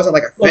anything. It wasn't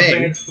like a Look,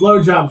 thing. man,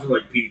 blowjobs are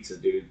like pizza,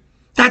 dude.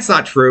 That's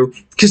not true.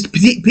 Because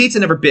pizza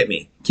never bit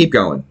me. Keep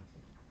going.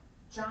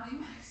 Johnny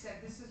Mac said,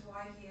 this is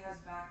why he has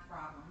back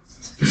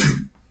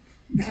problems.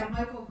 And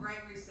Michael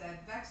Gregory said,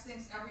 Vex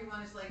thinks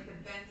everyone is like the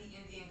bendy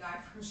Indian guy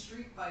from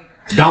Street Fighter.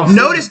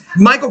 Notice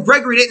Michael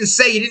Gregory didn't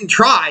say he didn't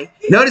try.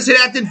 Notice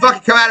that didn't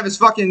fucking come out of his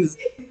fucking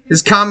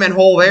his comment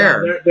hole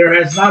there. No, there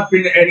has not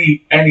been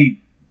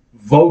any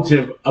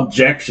votive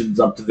objections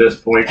up to this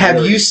point.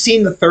 Have you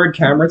seen the third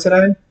camera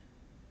today?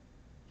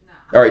 No.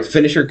 All right,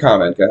 finish your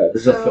comment. Go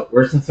ahead.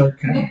 Where's the third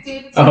camera? Nick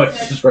Davidson Oh, it's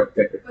said, just right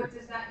there. but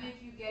does that make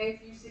you gay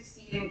if you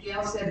succeed? And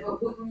Gail said,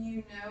 but wouldn't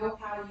you know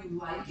how you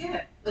like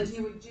it? Like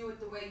you would do it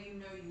the way you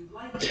know you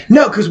like it.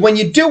 No, because when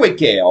you do it,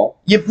 Gail,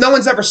 no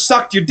one's ever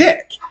sucked your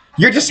dick.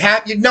 You're just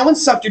happy. No one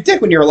sucked your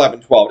dick when you're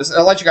 11, 12,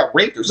 unless you got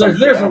raped or something.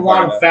 There's a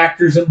lot of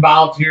factors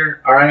involved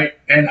here, all right?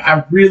 And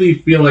I really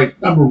feel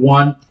like, number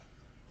one,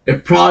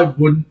 it probably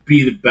wouldn't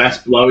be the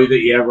best blowy that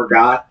you ever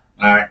got.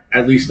 All right,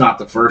 at least not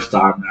the first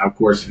time. Now, of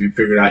course, if you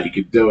figured out you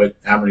could do it,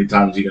 how many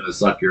times are you going to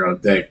suck your own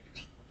dick?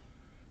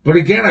 But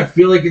again, I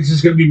feel like it's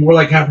just going to be more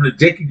like having a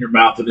dick in your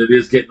mouth than it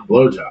is getting a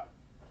blowjob.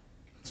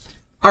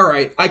 All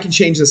right, I can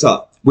change this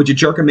up. Would you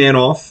jerk a man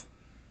off?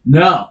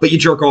 No. But you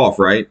jerk off,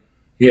 right?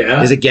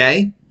 Yeah. Is it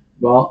gay?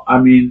 Well, I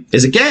mean...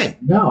 Is it gay?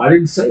 No, I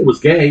didn't say it was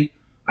gay.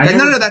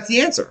 No, that's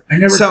the answer. I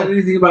never said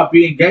anything about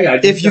being gay. I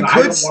just said I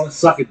don't want to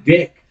suck a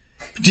dick.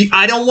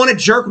 I don't want to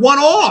jerk one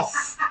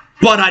off,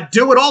 but I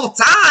do it all the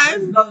It has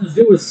time. nothing to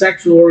do with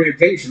sexual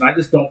orientation. I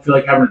just don't feel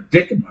like having a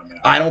dick in my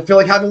mouth. I don't feel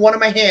like having one in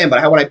my hand,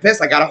 but when I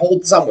piss, I got to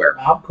hold it somewhere.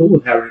 I'm cool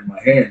with having it in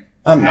my hand.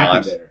 I'm happy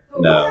not. there.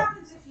 But No. what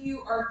happens if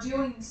you are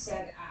doing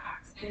said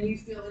act and you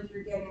feel like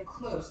you're getting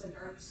close? Like,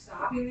 are you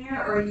stopping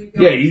there, or are you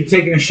going Yeah, you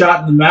taking a shot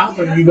in the mouth,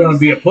 or are you going to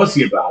be a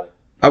pussy about it?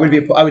 I would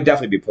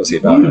definitely be a pussy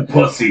about You it.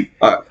 pussy.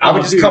 I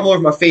would just come over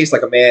my face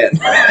like a man.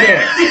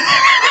 Yeah.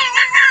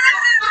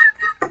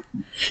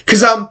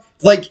 Because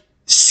like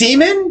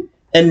semen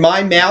in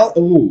my mouth,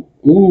 ooh.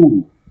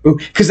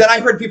 Because then I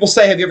heard people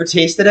say, "Have you ever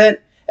tasted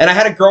it?" And I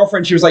had a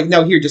girlfriend. She was like,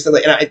 "No, here, just,"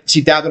 and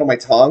she dabbed it on my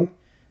tongue,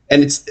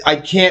 and I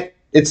can't.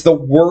 It's the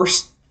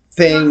worst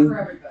thing. Not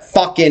for everybody.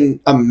 Fucking,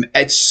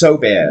 it's so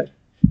bad.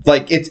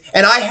 Like and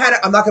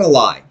I'm not gonna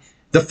lie.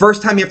 The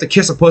first time you have to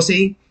kiss a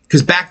pussy,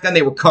 because back then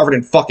they were covered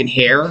in fucking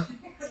hair. like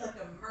a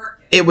merkin?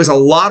 It was a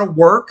lot of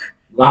work.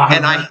 But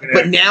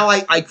But now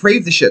I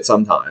crave the shit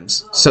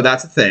sometimes. So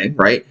that's a thing,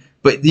 right?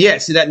 But yeah,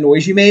 see that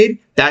noise you made?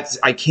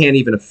 I can't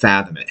even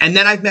fathom it. And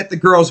then I've met the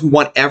girls who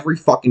want every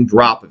fucking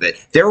drop of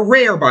it. They're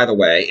rare, by the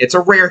way. It's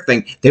a rare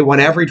thing. They want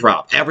every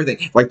drop, everything.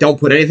 Like, don't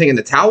put anything in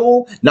the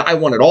towel. No, I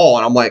want it all.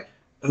 And I'm like,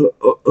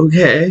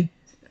 okay.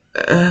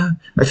 I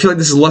feel like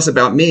this is less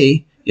about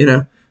me,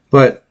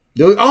 But,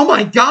 oh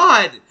my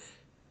God!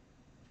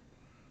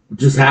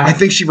 just I happened.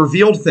 think she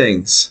revealed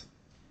things.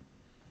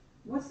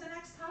 What's the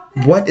next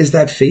topic? What is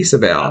that face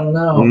about? I don't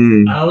know.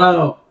 Mm. I don't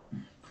know.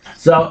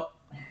 So,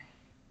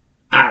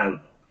 I don't know.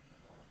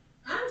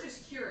 I'm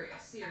just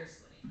curious,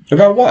 seriously.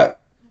 About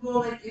what? Well,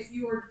 like if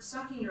you were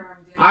sucking your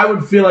own dick. I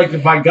would feel like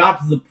if I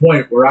got to the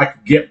point where I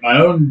could get my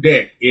own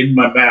dick in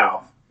my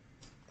mouth,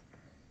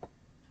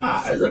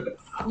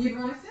 You'd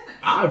want to finish.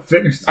 I'd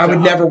finish the I job.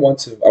 would never want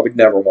to. I would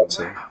never want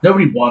to.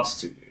 Nobody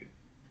wants to, dude.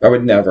 I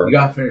would never. You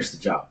gotta finish the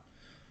job.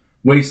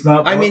 Waste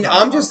not. I mean,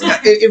 I'm just,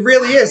 it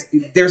really is.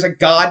 There's a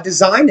God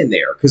design in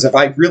there. Because if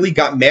I really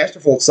got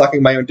masterful at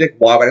sucking my own dick,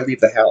 why would I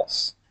leave the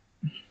house?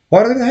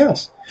 Why would I leave the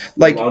house?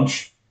 Like,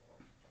 lunch.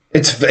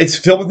 it's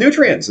filled with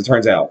nutrients, it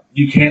turns out.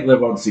 You can't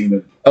live on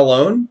semen.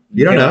 Alone?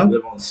 You don't can't know.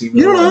 Live on semen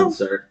You don't alone, know.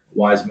 sir.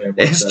 Wise man.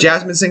 once It's said.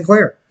 Jasmine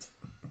Sinclair.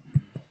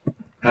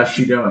 How's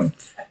she doing?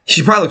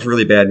 She probably looks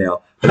really bad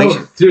now. I think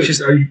Oh, dude,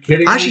 she's, are you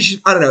kidding me?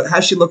 actually, I don't know.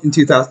 How's she looked in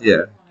 2000?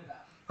 Yeah.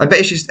 I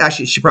bet she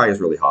probably is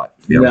really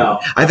hot. to be honest. No.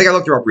 I think I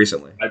looked her up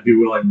recently. I'd be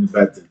willing to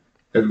bet that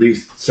at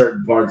least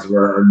certain parts of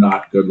her are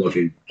not good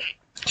looking.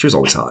 She was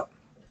always hot.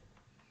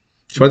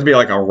 She wanted to be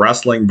like a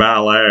wrestling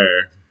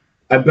ballet.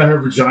 I bet her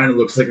vagina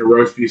looks like a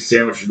roast beef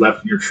sandwich you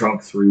left in your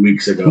trunk 3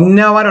 weeks ago.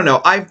 No, I don't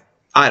know. I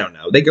don't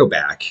know. They go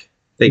back.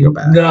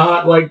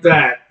 Not like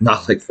that.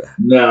 Not like that.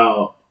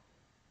 No.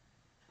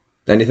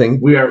 Anything?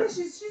 We Yeah, are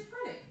she's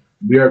pretty.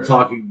 we are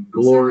talking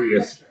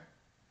glorious,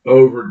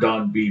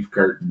 overdone beef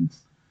curtains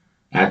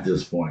at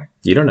this point.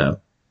 You don't know.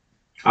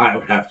 I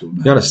would have to You're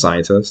not imagine. a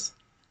scientist.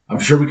 I'm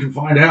sure we can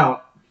find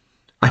out.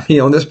 I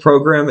mean, on this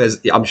program,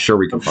 I'm sure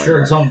we can I'm find sure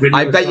out. it's on video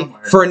I bet you,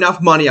 somewhere. for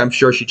enough money, I'm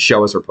sure she'd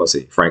show us her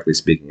pussy, frankly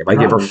speaking. If I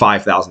give her Probably.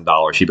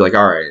 $5,000, she'd be like,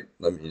 all right,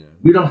 let me,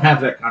 We don't have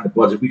that kind of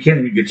budget. We can't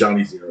even get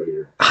Johnny Zero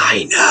here.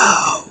 I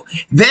know.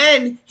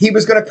 Then he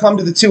was going to come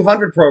to the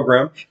 200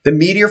 program. The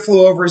meteor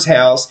flew over his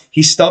house.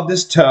 He stubbed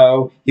his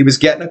toe. He was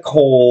getting a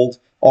cold.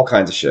 All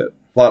kinds of shit.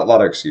 A lot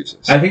of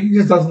excuses. I think he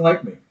just doesn't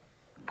like me.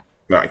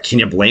 Can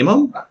you blame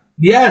him?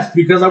 Yes,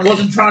 because I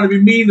wasn't trying to be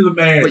mean to the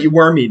man. But you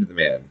were mean to the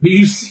man.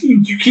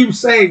 You keep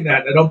saying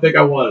that. I don't think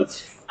I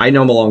was. I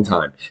know him a long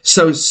time.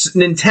 So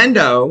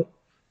Nintendo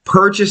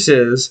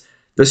purchases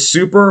the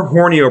Super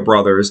Hornio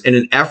Brothers in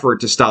an effort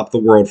to stop the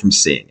world from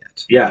seeing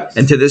it. Yes.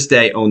 And to this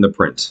day, own the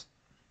print.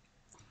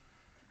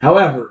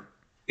 However,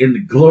 in the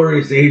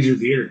glorious age of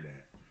the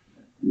internet,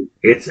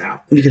 it's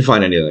out there. You can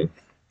find anything.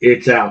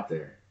 It's out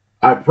there.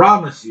 I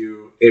promise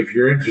you, if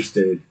you're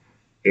interested,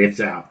 it's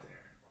out there.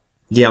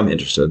 Yeah, I'm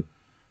interested.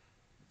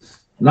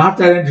 Not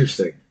that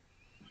interesting.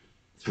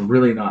 It's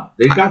really not.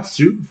 They got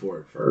sued for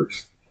it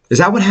first. Is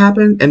that what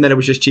happened? And then it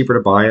was just cheaper to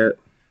buy it?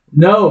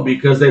 No,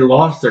 because they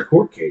lost their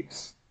court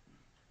case.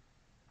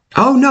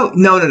 Oh no.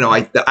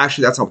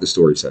 Actually, that's not what the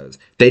story says.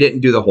 They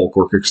didn't do the whole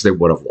court because they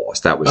would have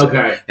lost. That was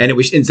Okay. it. And it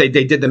was. And they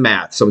did the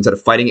math. So instead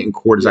of fighting it in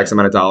court, is X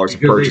amount of dollars to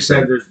Because they purchase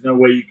said it. there's no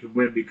way you can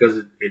win because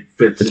it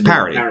fits It's in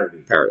parody.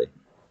 Parody.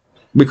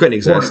 We couldn't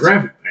exist.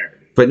 Pornographic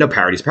parody. But no,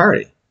 parody's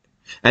parody.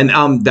 And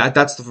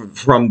that's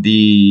from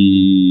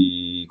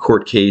the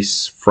court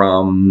case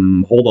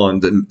from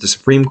the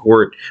Supreme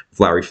Court with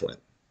Larry Flint.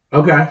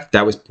 Okay.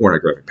 That was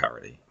pornographic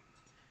parody.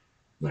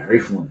 Larry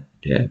Flint.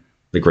 Yeah,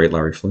 the great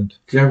Larry Flint.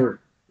 Did you ever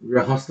were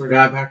a hustler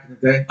guy back in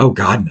the day? Oh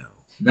God, no.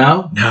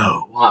 No?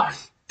 No. Why?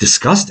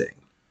 Disgusting.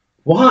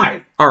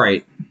 Why? All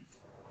right.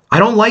 I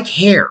don't like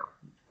hair.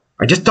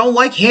 I just don't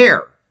like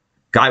hair.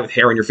 Guy with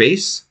hair on your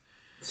face.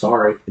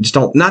 Sorry. I just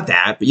don't. Not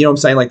that, but you know what I'm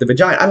saying. Like the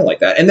vagina. I don't like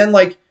that. And then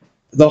like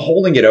the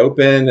holding it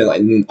open. And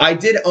like, I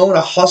did own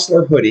a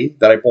Hustler hoodie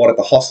that I bought at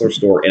the Hustler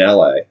store in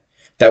LA.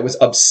 That was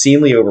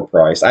obscenely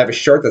overpriced. I have a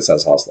shirt that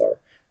says Hustler,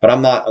 but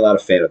I'm not a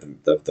fan of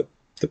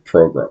the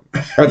program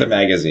or the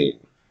magazine.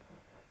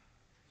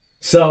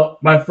 So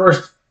my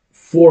first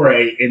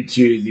foray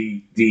into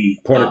the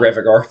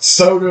Pornographic arts.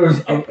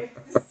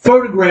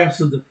 Photographs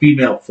of the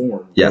female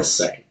form. Yes.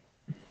 We'll say,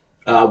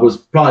 was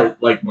probably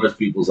like most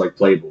people's like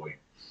Playboy.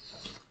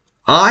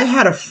 I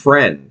had a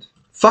friend.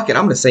 Fuck it,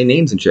 I'm gonna say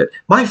names and shit.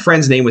 My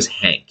friend's name was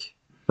Hank,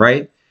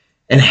 right?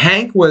 And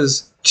Hank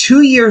was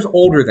 2 years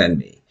older than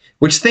me,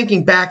 which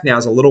thinking back now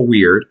is a little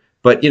weird,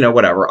 but you know,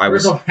 whatever.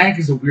 First off, Hank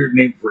is a weird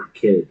name for a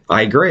kid.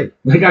 I agree.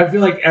 Like I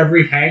feel like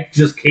every Hank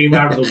just came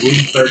out of the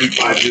womb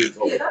 35 years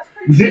old. That's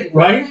pretty shitty.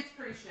 Right? That's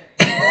pretty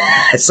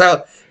shitty.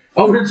 So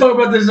Oh, we were talking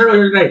about this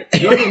earlier today.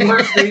 You know what the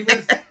worst name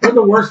is? You know what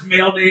the worst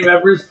male name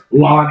ever is?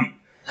 Lonnie.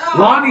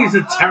 Lonnie is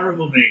a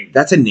terrible name.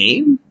 that's a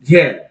name?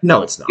 Yeah,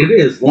 No, it's not. it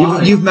is.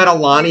 Lonnie. You've met a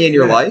Lonnie in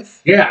your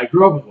life? Yeah, I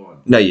grew up with one.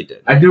 No, you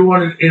did. I knew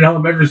one in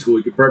elementary school.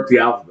 He could burp the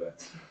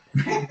alphabet.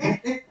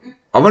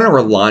 I wonder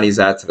where Lonnie's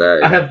at today.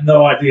 I have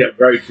no idea. I'm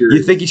very curious.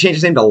 You think he changed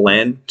his name to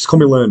Len? Just call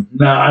me Len.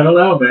 No, I don't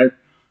know, man.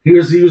 He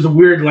was a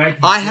weird lanky.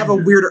 I have a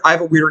weirder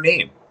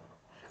name.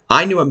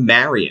 I knew a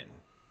Marion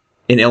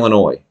in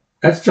Illinois.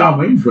 That's John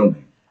Wayne's real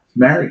name. It's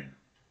Marion.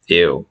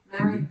 Ew.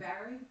 Married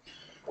Barry?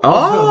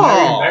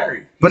 Oh,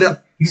 Barry.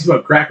 but He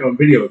smoked crack on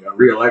video and got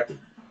reelected.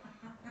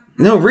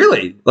 no,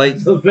 really. Like,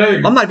 That's the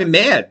thing. I'm not even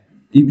mad.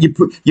 You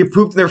pooped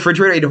in the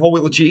refrigerator, ate a whole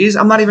wheel of cheese.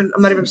 I'm not even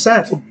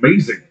upset. That's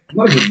amazing. I'm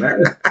not even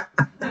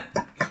mad.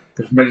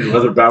 There's many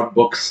leather-bound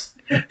books.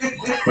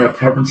 My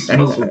apartment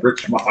smells of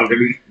rich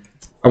mahogany.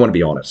 I want to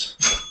be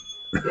honest.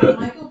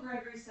 Michael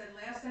Gregory said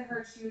last I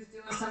heard she was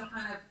doing some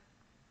kind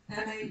of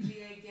MAGA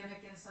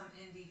gimmick in some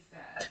indie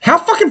fed. How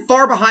fucking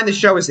far behind the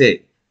show is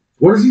he?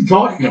 What is he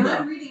talking And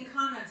about? I'm reading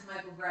comments,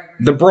 Michael Gregory.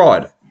 The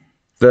broad,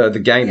 the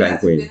gangbang Yeah,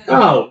 queen. it's been a-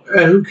 Oh,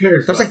 who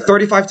cares? That was like about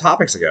 35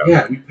 topics ago.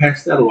 Yeah, we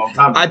passed that a long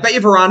time ago. I bet you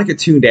Veronica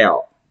tuned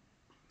out.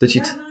 Did she?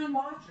 We got 9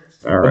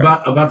 watchers. All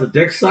right. About the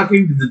dick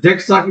sucking? Did the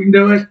dick sucking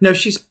do it? No,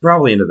 she's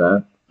probably into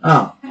that.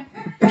 Oh.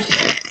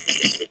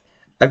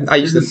 I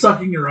used Did to.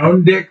 sucking your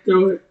own dick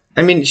do it?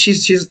 I mean,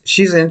 she's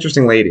an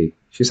interesting lady.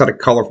 She's had a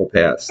colorful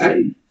past.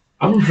 Hey,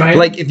 I'm a fan.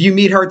 Like, if you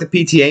meet her at the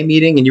PTA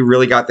meeting and you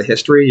really got the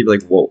history, you'd be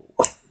like, whoa.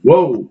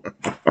 Whoa.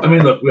 I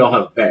mean, look, we all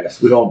have a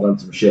past. We've all done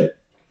some shit.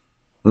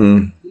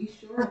 Mm, We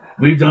sure have.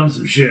 We've done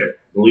some shit.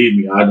 Believe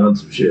me, I've done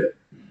some shit.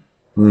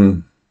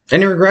 mm.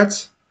 Any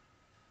regrets?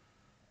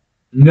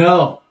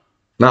 No.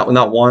 Not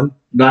one.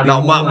 Not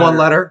Not even one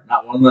letter.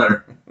 Not one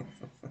letter.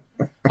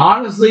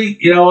 Honestly,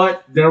 you know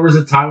what? There was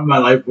a time in my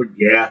life when,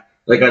 yeah,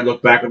 like I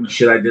look back on the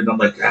shit I did and I'm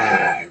like,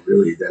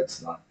 really,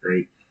 that's not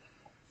great.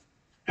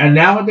 And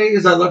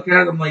nowadays I look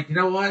at it, I'm like, you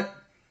know what?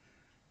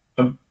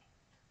 I'm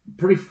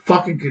pretty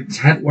fucking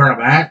content where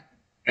I'm at.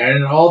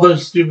 And all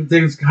those stupid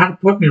things kind of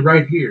put me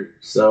right here.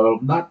 So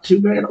I'm not too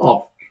bad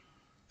off.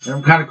 And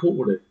I'm kind of cool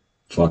with it.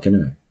 Fucking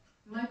A.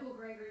 Michael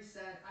Gregory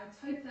said,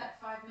 I typed that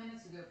 5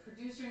 minutes ago.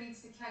 Producer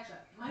needs to catch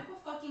up. Michael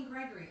fucking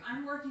Gregory,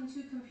 I'm working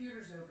 2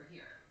 computers over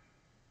here.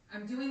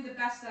 I'm doing the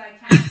best that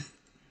I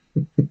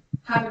can.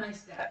 Have a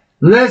nice day.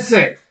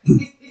 Listen,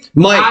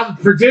 Mike, I'm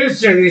the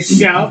producer of this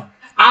show.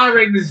 I'll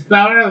ring this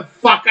bell whatever the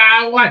fuck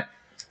I want.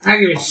 I don't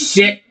give a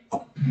shit.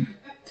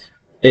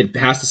 it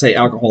has to say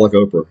alcoholic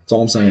Oprah. That's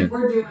all I'm saying.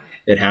 We're doing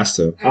it. It has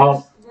to.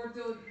 Oh.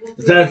 We'll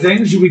Is that a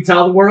thing? Should we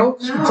tell the world?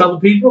 Should we tell the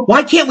people?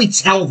 Why can't we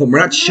tell them? We're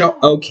not show.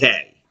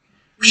 Okay.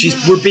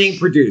 We're being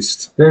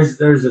produced. There's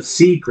a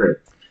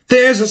secret.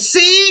 There's a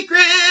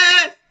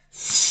secret.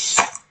 It's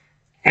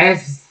a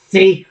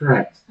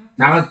secret.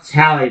 Don't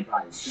tell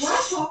anybody. Do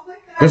I talk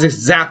like that? That's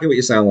exactly what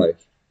you sound like.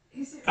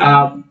 Is it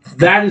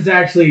That is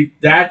actually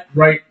that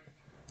right.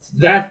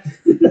 That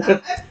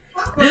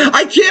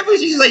I can't believe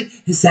she's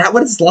like, is that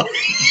what it's like?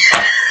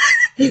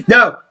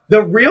 No,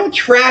 the real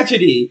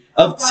tragedy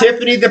of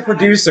Tiffany, the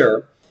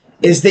producer,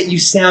 is that you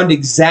sound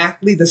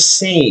exactly the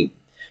same.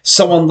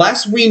 So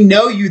unless we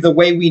know you the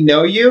way we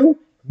know you,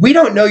 we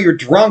don't know you're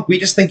drunk. We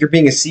just think you're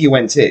being a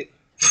CUNT.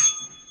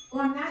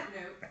 Well, on that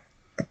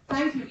note,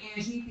 thank you,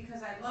 Angie,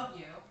 because I love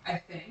you, I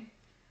think.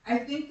 I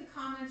think the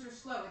comments are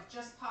slow. It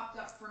just popped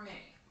up for me.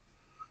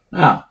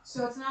 oh,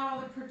 So it's not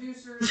all the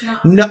producers.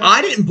 Not No,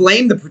 I didn't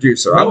blame the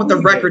producer. I want the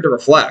Nobody record did. to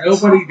reflect.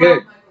 Nobody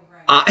did.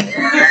 I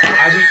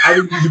I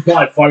think you should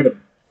probably fight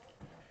him.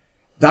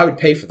 I would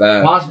pay for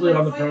that. Possibly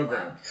on the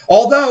program.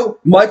 Although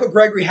Michael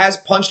Gregory has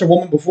punched a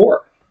woman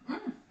before.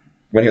 Want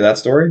to hear that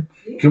story?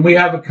 Can we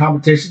have a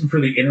competition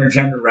for the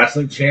intergender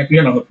wrestling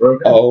champion on the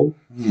program? Oh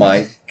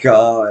my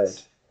god.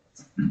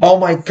 Oh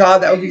my god,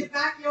 that would be.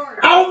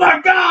 Oh my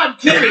God,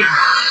 Kenny!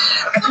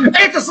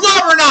 It's a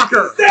slobber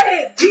knocker!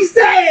 Dead! He's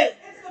dead!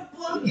 It's the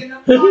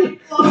Blunkin, the flying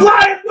Blunkin.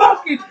 Flying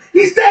Blunkin!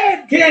 He's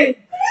dead, Kenny!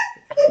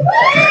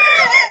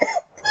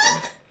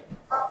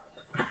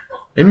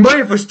 And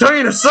wait for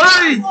staying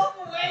aside!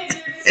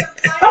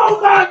 Oh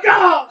my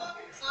God!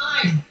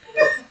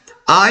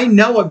 I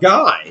know a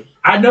guy,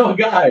 I know a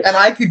guy. and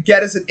I could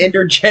get us an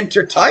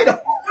intergender title.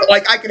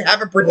 Like, I could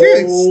have it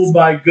produced. Oh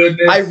my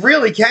goodness! I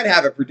really can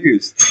have it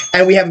produced.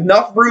 And we have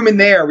enough room in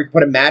there, we could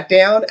put a mat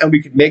down, and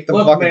we could make them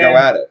Look, fucking man, go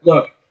at it.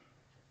 Look,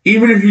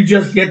 even if you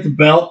just get the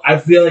belt, I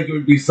feel like it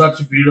would be such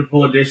a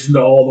beautiful addition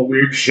to all the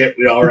weird shit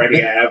we already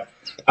have.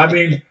 I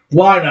mean,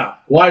 why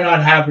not? Why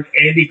not have an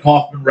Andy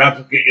Kaufman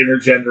replica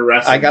intergender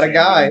wrestling? I got a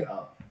guy.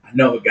 I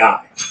know a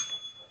guy.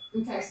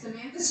 Okay,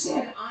 Samantha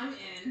said I'm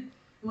in.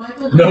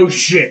 Michael No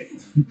shit.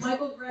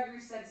 Michael Gregory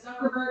said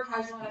Zuckerberg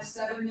has you on a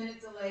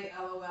 7-minute delay,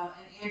 LOL,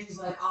 and Andrew's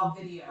like, I'll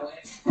video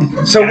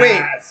it. So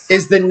Yes. wait,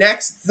 is the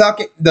next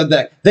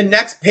the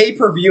next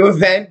pay-per-view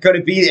event going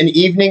to be an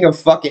evening of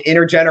fucking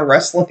intergender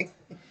wrestling?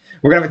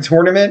 We're going to have a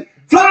tournament?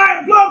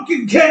 Flying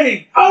Blunkin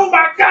King! Oh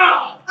my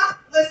God!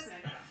 Listen,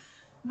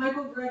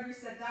 Michael Gregory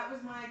said that was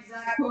my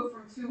exact quote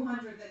from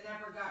 200 that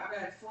never got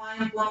read.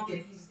 Flying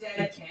Blunkin, he's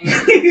dead,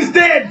 King. He's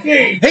dead,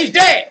 King! He's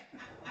dead!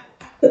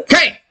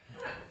 Okay!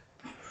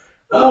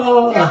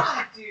 Oh,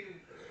 God, dude.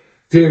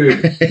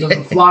 dude,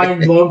 the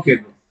Flying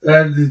Blunkin.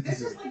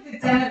 This is like the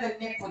den of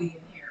iniquity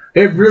in here.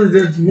 It really,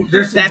 there's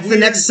some That's the weird-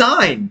 next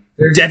sign.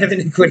 There's- Den of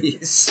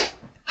Iniquities.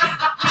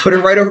 Put it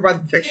right over by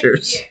the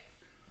pictures. Yeah.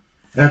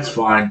 That's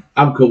fine.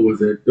 I'm cool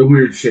with it. The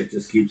weird shit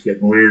just keeps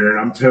getting weirder, and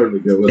I'm totally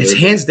good with It's it.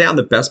 hands down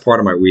the best part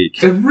of my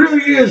week. It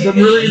really is. I'm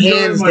really enjoying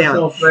Hands down.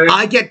 myself, man.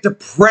 I get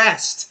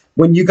depressed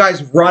when you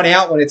guys run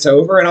out when it's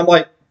over, and I'm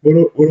like, what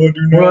do I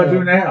do now? What do I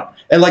do now?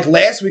 And like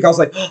last week, I was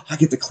like, oh, I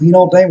get to clean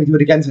all day. We do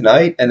it again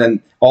tonight. And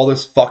then all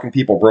those fucking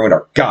people ruined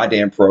our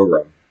goddamn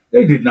program.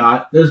 They did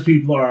not. Those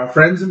people are our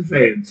friends and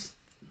fans,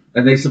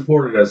 and they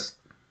supported us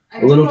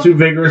a little too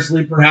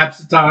vigorously,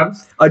 perhaps at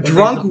times. A but they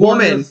drunk supported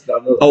woman, us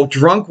nonetheless.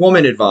 drunk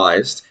woman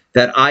advised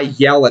that I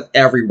yell at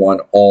everyone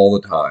all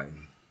the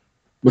time.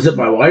 Was it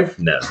my wife?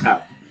 No,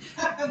 No.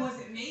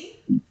 Was it me?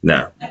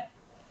 no.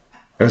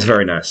 It was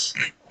very nice.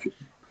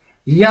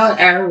 You yell at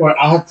everyone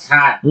all the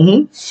time.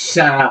 Mm-hmm.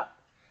 Shut up.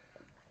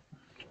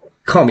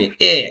 Call me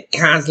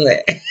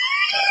constantly.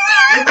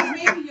 Because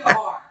maybe you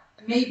are.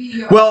 Maybe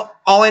you are. Well,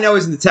 all I know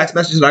is in the text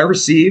messages that I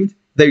received,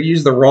 they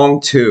used the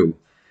wrong two.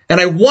 And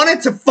I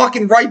wanted to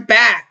fucking write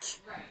back,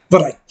 Right.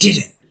 but I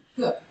didn't.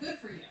 Good. Good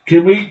for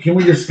you. Can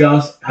we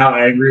discuss how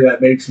angry that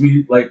makes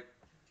me? Like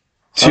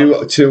Two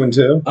and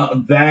two?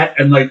 that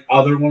and like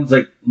other ones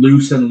like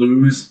loose and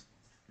lose.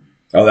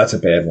 Oh, that's a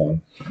bad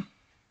one.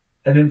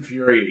 It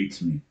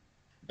infuriates me.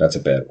 That's a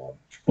bad one.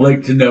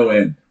 Like to no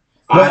end.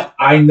 What?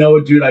 I know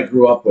a dude I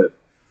grew up with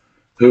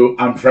who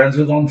I'm friends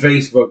with on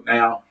Facebook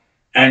now,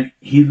 and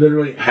he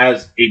literally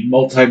has a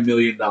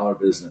multi-million-dollar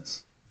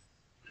business.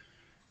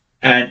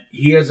 And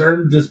he has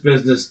earned this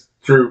business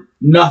through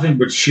nothing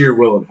but sheer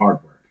will and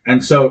hard work.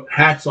 And so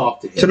hats off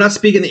to him. So not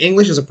speaking the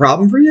English is a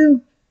problem for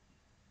you?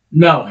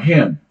 No,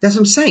 him. That's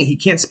what I'm saying. He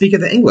can't speak of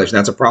the English. And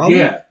that's a problem?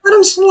 Yeah. Let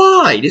him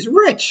slide. He's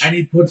rich. And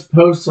he puts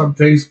posts on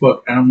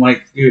Facebook, and I'm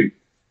like, dude,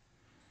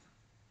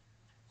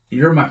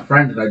 you're my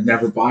friend, and I'd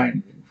never buy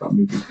anything from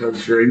you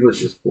because your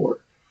English is poor.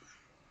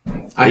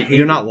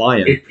 You're not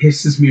lying. It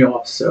pisses me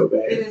off so It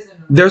bad. is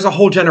annoying. There's a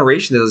whole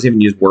generation that doesn't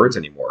even use words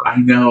anymore. I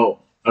know.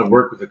 I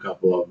work with a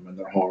couple of them, and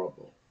they're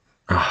horrible.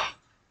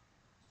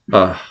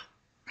 Ugh.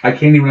 I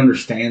can't even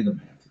understand them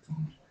half the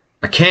time.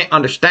 I can't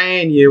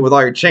understand you with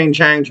all your ching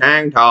chang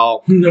chang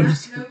talk. No,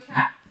 No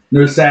cap.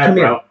 no sad, Come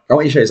bro. here. I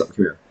want you to show you something.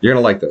 Come here. You're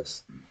gonna like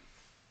this.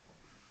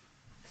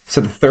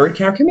 So the third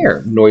camera, come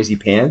here, noisy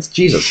pants.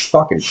 Jesus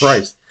fucking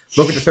Christ.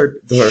 Look at the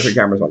third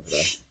camera's on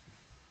today.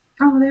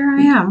 Oh, there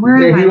I am. Where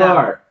There am I you now?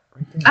 are.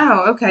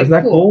 Oh, okay, Isn't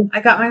that cool?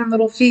 I got my own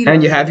little feed. And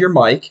on you there. have your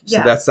mic, so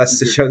Yes. that's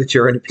to show that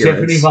you're an Tiffany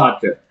appearance.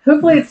 Vodka.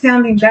 Hopefully it's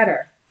sounding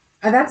better.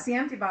 That's the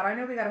empty bottle. I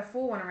know we got a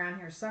full one around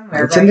here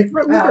somewhere. It's in the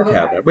right? liquor okay.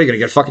 cabinet. What, you gonna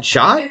get a fucking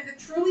shot? And the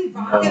truly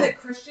vodka No. that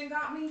Christian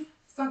got me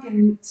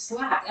fucking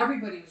slapped.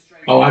 Everybody was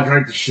drinking. Oh, I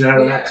drank the shit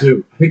out of that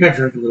too. I think I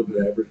drank a little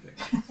bit of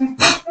everything.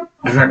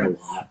 I drank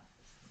a lot.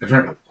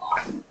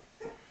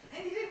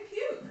 And he didn't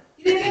puke.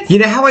 He didn't get You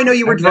know how I know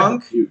you were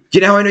drunk? Do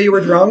you know how I know you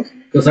were drunk?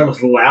 Because I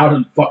was loud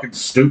and fucking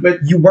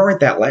stupid. You weren't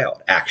that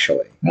loud,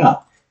 actually.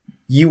 No.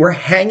 You were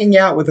hanging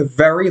out with a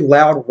very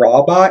loud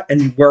robot and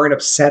you weren't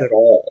upset at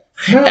all.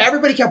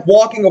 Everybody kept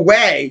walking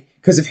away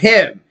because of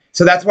him.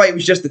 So that's why it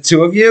was just the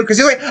two of you. Because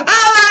he was like, oh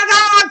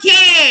my God,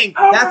 King!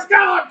 Oh That's my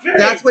God, King!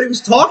 That's what he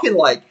was talking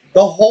like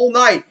the whole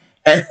night.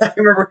 And I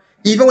remember,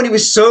 even when he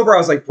was sober, I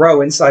was like,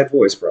 bro, inside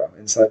voice, bro.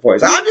 Inside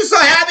voice. I'm just so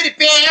happy to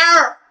be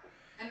here.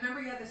 And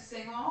remember you had the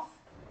sing-off?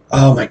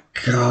 Oh, my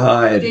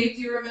God. Dave,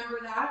 do you remember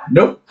that?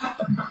 Nope.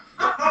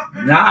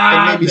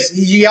 Nah.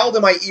 He yelled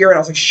in my ear, and I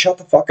was like, shut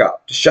the fuck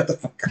up. Just shut the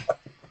fuck up.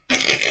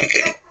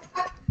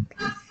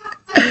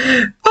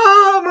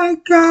 Oh, my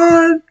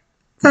God.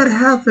 That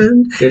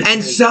happened.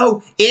 And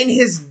so, in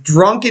his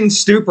drunken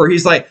stupor,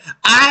 he's like,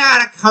 I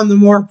gotta come to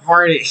more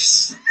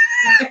parties.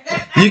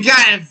 You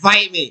gotta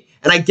invite me.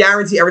 And I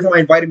guarantee every time I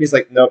invite him, he's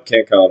like, nope,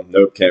 can't come.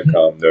 Nope, can't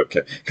come. Nope,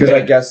 can't. Because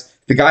I guess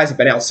the guys have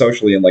been out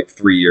socially in like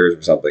 3 years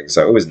or something,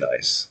 so it was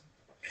nice.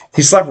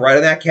 He slept right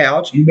on that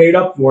couch. You made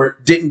up for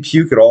it. Didn't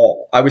puke at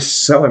all. I was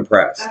so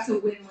impressed. That's a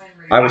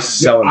win-win. I was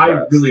so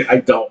impressed. I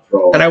don't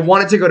throw up. And I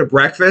wanted to go to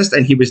breakfast,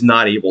 and he was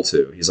not able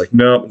to. He's like,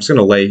 no, I'm just going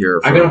to lay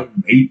here. I don't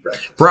eat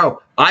breakfast.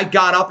 Bro, I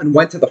got up and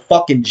went to the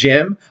fucking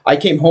gym. I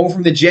came home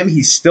from the gym.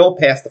 He still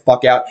passed the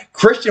fuck out.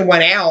 Christian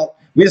went out.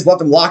 We just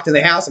left him locked in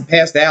the house and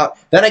passed out.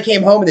 Then I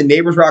came home, and the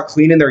neighbors were out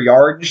cleaning their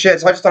yard and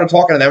shit. So I just started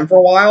talking to them for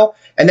a while.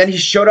 And then he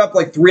showed up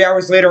like 3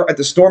 hours later at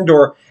the storm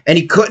door, and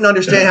he couldn't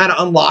understand how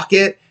to unlock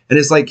it. And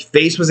his like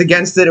face was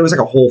against it. It was like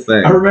a whole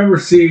thing. I remember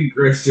seeing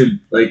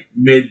Christian like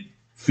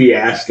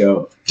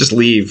mid-fiasco. Just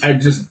leave.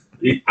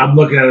 I'm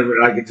looking at him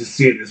and I can just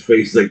see it in his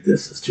face like,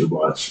 this is too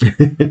much. Do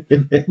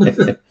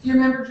you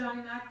remember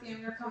Johnny Mac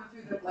damn near coming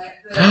through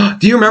the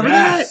Do you remember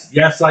that?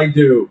 Yes, I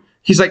do.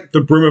 He's like,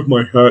 the brim of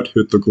my hat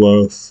hit the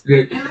glass.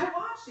 And I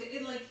watched it.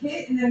 It like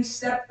hit, and then he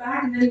stepped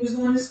back, and then he was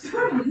on his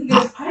phone. And he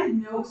goes, I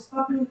didn't know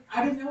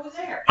it was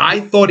there. I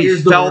thought he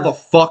fell the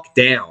fuck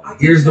down.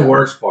 Here's the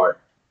worst part.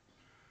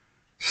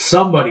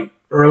 Somebody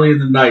early in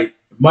the night,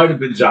 it might have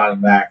been Johnny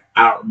Mac,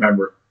 I don't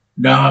remember.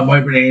 No, it might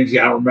have been Angie,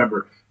 I don't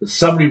remember. But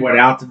somebody went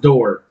out the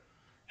door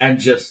and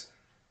just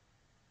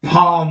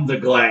palmed the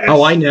glass.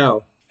 Oh, I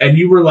know. And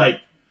you were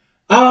like,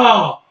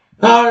 all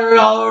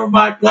over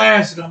my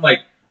glass. And I'm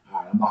like,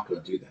 all right, I'm not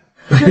going to do that.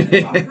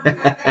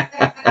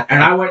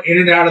 And I went in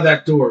and out of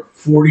that door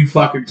 40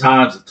 fucking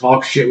times to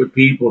talk shit with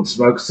people and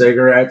smoke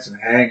cigarettes and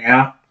hang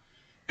out.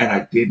 And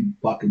I didn't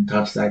fucking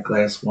touch that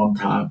glass one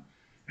time.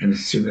 And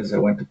as soon as I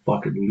went to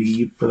fucking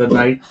leave for the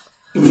night,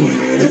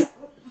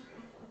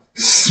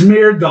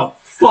 smeared the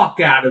fuck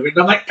out of it.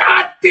 And I'm like,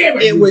 God damn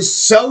it. It was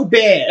so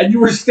bad. And you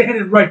were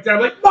standing right there.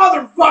 I'm like,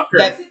 motherfucker.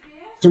 At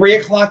 3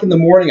 o'clock in the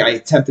morning, I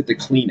attempted to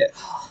clean it.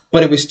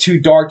 But it was too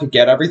dark to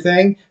get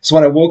everything. So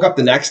when I woke up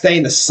the next day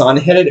and the sun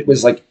hit it, it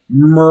was like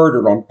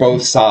murdered on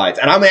both sides.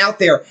 And I'm out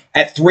there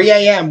at 3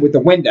 a.m. with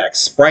the Windex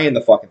spraying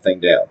the fucking thing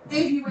down.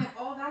 Dave, you went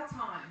all that time.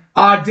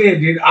 I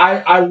did, dude.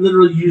 I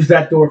literally used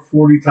that door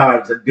 40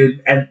 times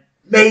and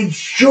made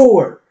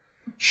sure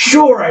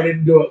I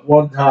didn't do it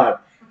one time.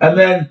 And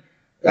then,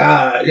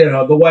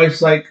 the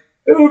wife's like,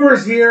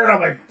 Uber's here. And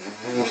I'm like,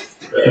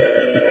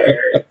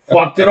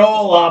 fucked it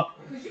all up.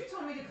 Because you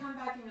told me to come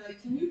back and you're like,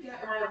 can you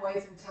get my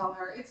wife and tell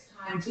her it's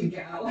time to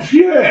go?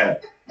 Yeah.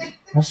 I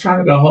was trying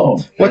to go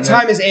home. What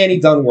time is Annie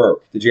done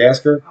work? Did you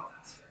ask her? Oh,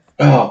 that's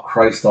good. Oh,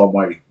 Christ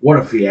almighty. What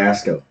a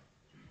fiasco.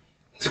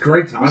 It's a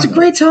great time. It was a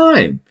great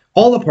time.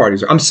 All the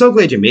parties. I'm so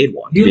glad you made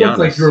one. You look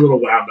like you're a little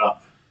wound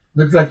up.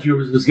 Looks like you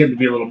was getting to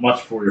be a little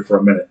much for you for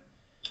a minute.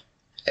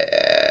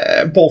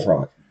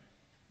 Bullfrog.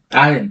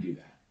 I didn't do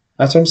that.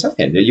 That's what I'm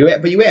saying.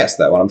 But you asked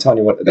though, and I'm telling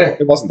you what,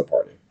 it wasn't the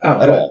party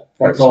at all.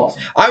 That's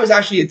awesome. I was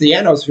actually at the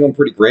end. I was feeling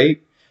pretty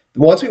great.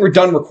 Once we were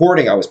done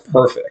recording, I was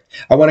perfect.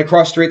 I went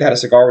across the street, had a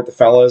cigar with the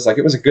fellas. Like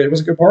it was a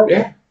good party.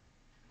 Yeah,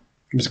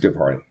 it was a good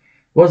party. It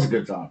was a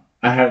good time.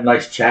 I had a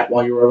nice chat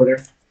while you were over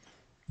there.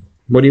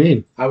 What do you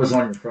mean? I was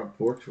on your front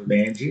porch with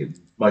Angie and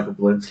Michael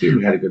Blinsky.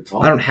 We had a good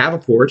talk. I don't have a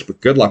porch, but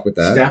good luck with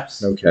that.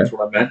 Steps. Okay. That's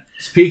what I meant.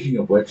 Speaking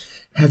of which.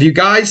 Have you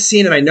guys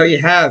seen, and I know you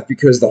have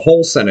because the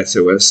Hole sent it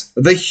to us,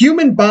 the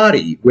human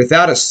body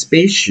without a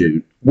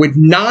spacesuit would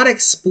not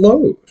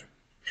explode.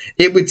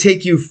 It would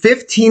take you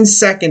 15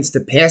 seconds to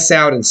pass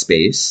out in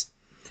space,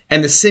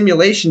 and the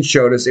simulation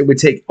showed us it would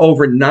take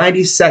over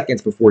 90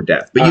 seconds before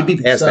death, but you'd be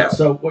passed out.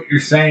 So what you're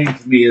saying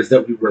to me is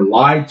that we were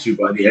lied to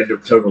by the end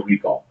of Total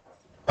Recall.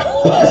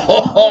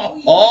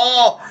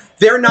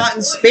 They're not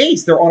in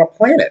space. They're on a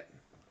planet.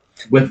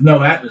 With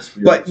no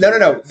atmosphere. But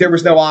no. There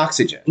was no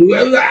oxygen.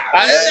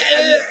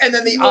 And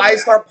then the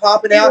eyes start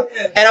popping out.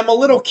 And I'm a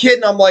little kid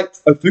and I'm like,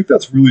 I think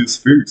that's really his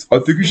face. I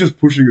think he's just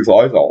pushing his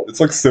eyes out. It's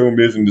like so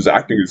amazing. His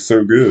acting is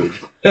so good.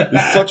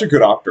 He's such a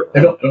good actor.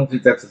 I don't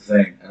think that's a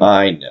thing.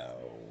 I know.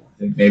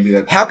 I think maybe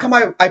that's... How come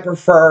I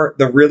prefer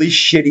the really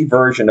shitty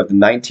version of the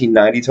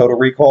 1990 Total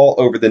Recall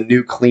over the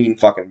new clean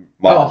fucking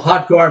model? Oh,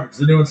 hot garbage.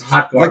 The new one's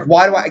hot garbage. Like,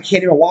 why do I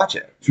can't even watch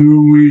it?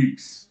 2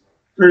 weeks.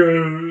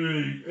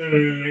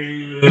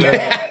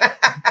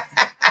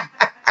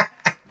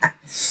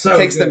 So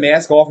takes good. the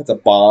mask off. It's a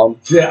bomb.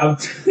 Yeah.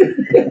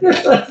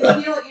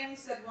 Annie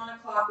said 1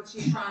 o'clock, but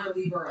she's trying to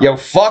leave her. Yo,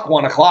 fuck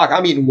 1 o'clock.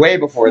 I'm eating way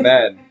before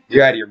then.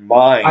 You're out of your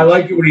mind. I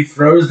like it when he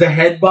throws the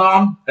head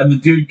bomb and the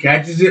dude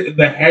catches it and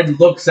the head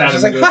looks at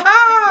him and goes,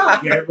 ha!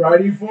 Get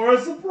ready for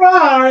a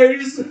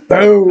surprise.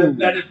 Boom.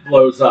 And then it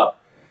blows up.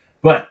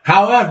 But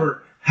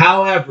however,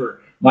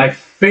 My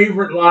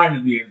favorite line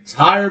in the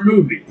entire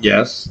movie,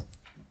 Yes.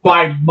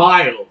 by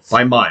miles.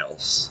 By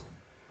miles.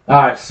 All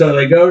right, so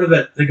they go to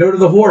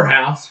the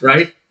whorehouse,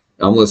 right?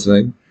 I'm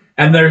listening.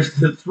 And there's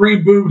the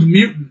 3-boobed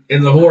mutant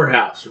in the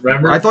whorehouse.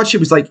 Remember? I thought she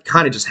was like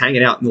kind of just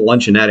hanging out in the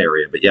luncheonette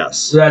area, but yes.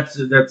 So that's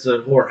a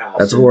whorehouse.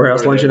 That's a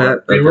whorehouse Where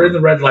luncheonette? They were Okay. in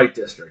the red light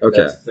district.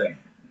 Okay. That's the thing.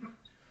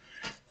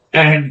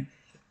 And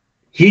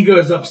he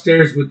goes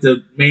upstairs with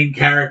the main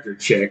character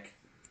chick,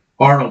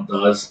 Arnold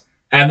does,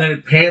 and then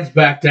it pans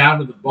back down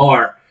to the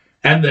bar,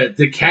 and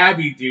the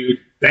cabbie dude,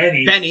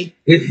 Benny.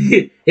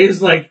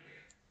 Is like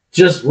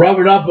just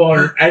rubbing up on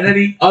her, and then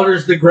he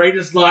utters the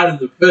greatest line of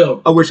the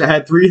film. I wish I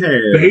had 3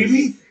 hands.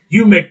 Baby,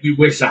 you make me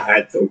wish I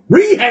had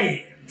 3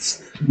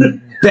 hands.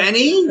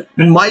 Benny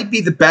might be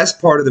the best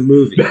part of the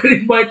movie. Benny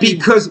might be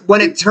Because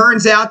when it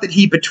turns out that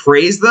he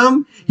betrays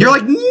them, you're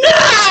like,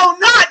 no,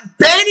 not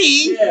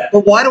Benny. Yeah.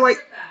 But why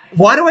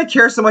do I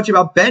care so much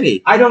about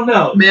Benny? I don't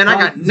know. Man, I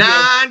got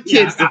 9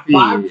 kids I got to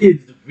 5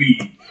 kids to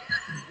feed.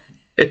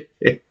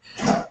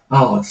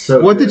 Oh, it's so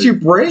What good. did you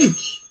break?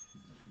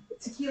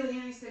 Tequila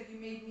Annie said you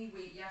made me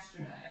wait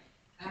yesterday,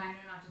 and I knew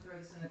not to throw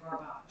this in the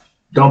garbage.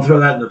 Don't throw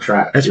that in the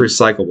trash. That's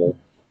recyclable.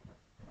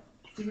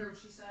 Did you hear what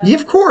she said? Yeah,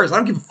 of course. I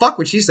don't give a fuck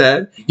what she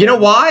said. You know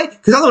why?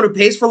 Because I'm the one who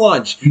pays for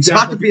lunch. You It's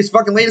not to be as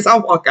fucking late as I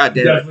want, I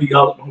goddammit. definitely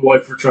yelled at my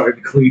wife for trying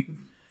to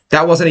clean.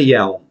 That wasn't a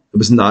yell. It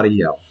was not a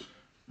yell.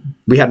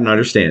 We had an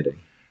understanding.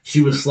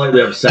 She was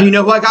slightly upset. Do you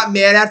know who I got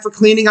mad at for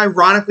cleaning,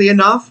 ironically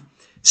enough?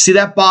 See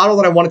that bottle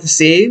that I wanted to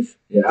save?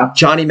 Yeah.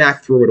 Johnny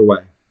Mac threw it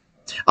away.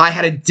 I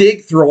had to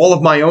dig through all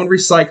of my own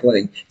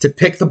recycling to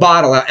pick the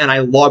bottle out, and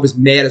I was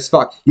mad as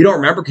fuck. You don't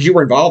remember because you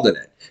were involved in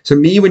it. So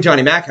me, you, and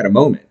Johnny Mac had a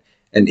moment.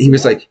 And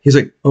he's like,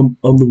 I'm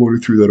the one who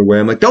threw that away.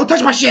 I'm like, don't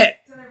touch my shit.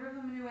 Did I rip him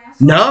a new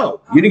asshole?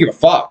 No, you didn't give a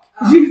fuck.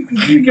 You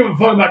didn't give a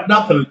fuck about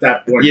nothing at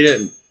that point. You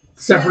didn't.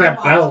 Except for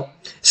that bell.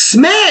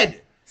 Smed,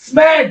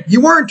 Smed!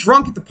 you weren't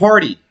drunk at the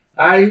party.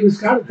 He was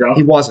kind of drunk.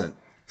 He wasn't.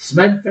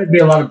 Smed fed me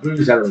a lot of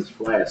booze out of his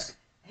flask.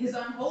 His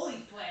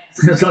unholy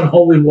flask. His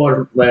unholy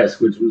water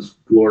flask, which was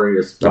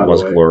glorious. That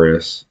was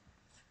glorious.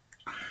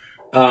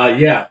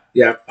 Yeah.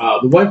 The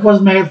wife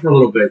was mad for a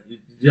little bit.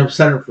 You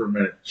upset her for a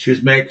minute. She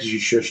was mad because you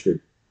shushed her.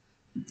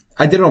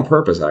 I did it on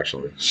purpose,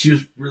 actually. She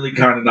was really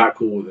kind of not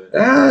cool with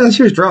it.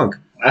 She was drunk.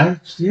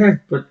 Yeah,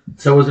 but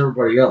so was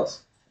everybody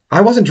else.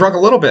 I wasn't drunk a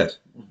little bit.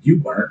 You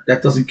weren't.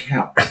 That doesn't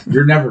count.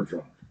 You're never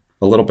drunk.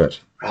 A little bit.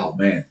 Oh,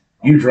 man.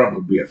 You drunk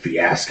would be a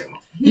fiasco.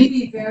 He'd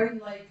be very,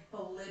 like,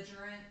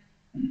 belligerent,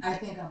 I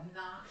think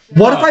obnoxious.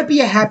 What if I be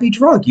a happy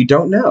drunk? You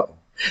don't know.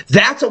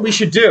 That's what we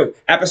should do.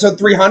 Episode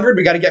 300,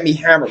 we got to get me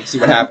hammered and see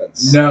what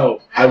happens.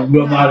 No, I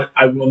will not.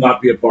 I will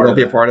not be a part Won't of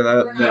be that. a part of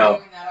We're that? not No.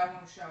 doing that. I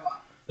won't show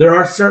up. There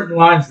are certain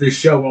lines this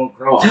show won't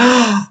cross,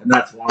 and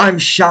that's one. I'm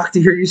shocked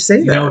to hear you say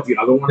You know that. what the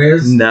other one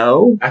is?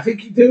 No. I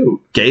think you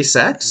do. Gay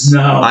sex?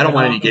 No, I don't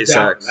want any gay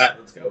down for sex. that.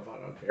 Let's go. I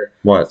don't care.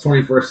 What? It's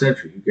 21st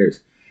century. Who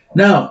cares?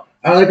 No,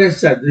 like I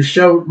said, this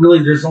show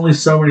really. There's only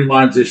so many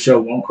lines this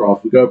show won't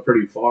cross. We go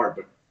pretty far,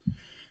 but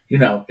you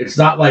know, it's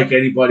not like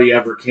anybody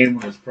ever came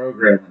on this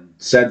program and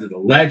said that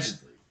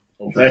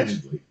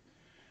allegedly,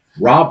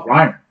 Rob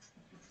Reiner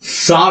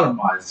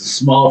sodomized a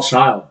small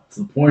child to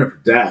the point of her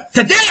death.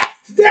 To death!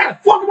 To death!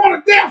 Fuck him on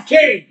a death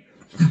king!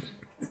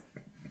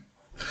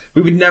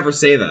 We would never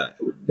say that.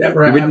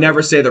 Never We happened. would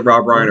never say that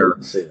Rob I Reiner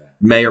wouldn't say that.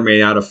 may or may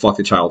not have fucked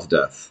a child to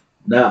death.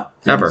 No,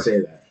 didn't Never. say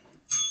that.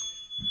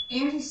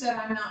 Angie said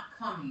I'm not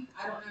coming.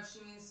 I don't know if she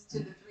means to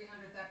the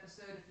 300th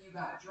episode if you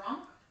got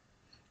drunk.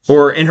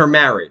 Or in her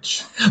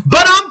marriage.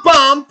 But I'm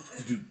bump!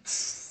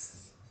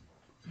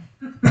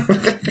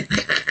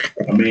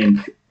 I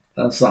mean,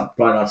 that's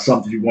probably not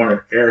something you want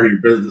to air your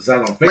business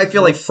out on Facebook. I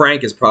feel like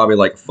Frank is probably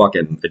like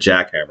fucking a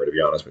jackhammer, to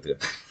be honest with you.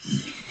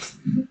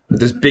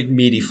 With his big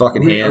meaty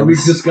fucking Are we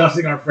hands.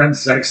 discussing our friends'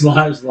 sex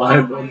lives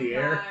live on the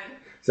air?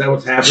 Is that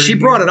what's happening? She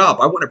brought it up.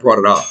 I wouldn't have brought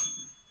it up.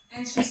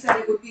 And she said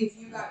it would be if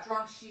you got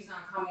drunk, she's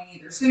not coming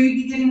either. So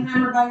you'd be getting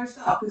hammered by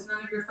yourself because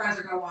none of your friends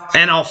are going to watch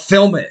And I'll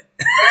film it.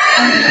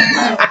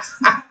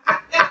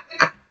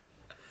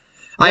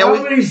 I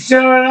always Nobody's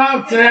showing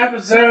up to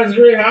episode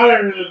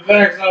 300 of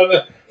Vex On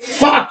Vex.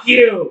 Fuck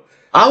you!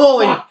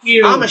 Fuck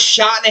you! I'm a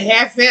shot and a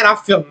half in. I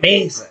feel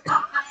amazing.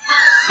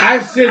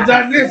 I should have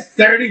done this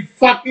 30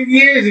 fucking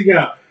years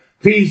ago.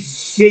 Piece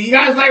of shit. You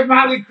guys like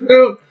Motley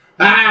Crue?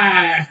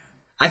 Ah.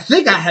 I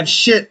think I have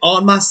shit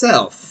on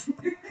myself.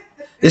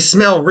 It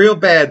smelled real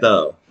bad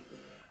though.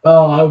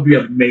 Oh, that would be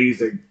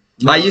amazing.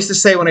 I used to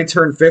say when I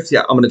turned 50,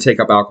 I'm going to take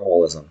up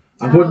alcoholism.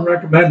 I wouldn't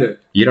recommend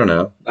it. You don't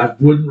know. I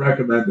wouldn't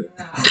recommend it.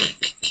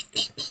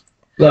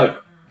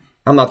 Look,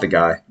 I'm not the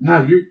guy.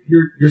 no,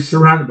 you're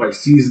surrounded by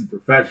seasoned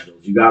professionals.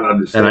 You gotta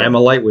understand. And I am a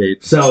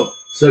lightweight. So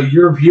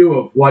your view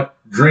of what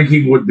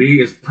drinking would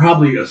be is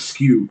probably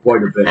askew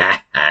quite a bit.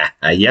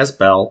 Yes,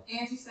 Belle.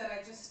 Angie said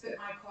I just spit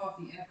my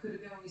coffee, and it could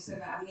have been when you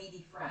said that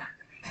meaty friend.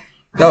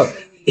 No,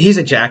 he's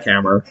a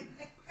jackhammer.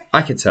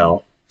 I could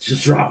tell.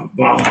 Just dropping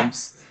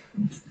bombs.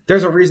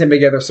 There's a reason they've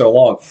been together so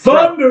long.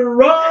 Thunder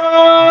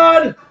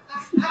Rod!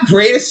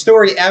 Greatest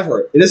story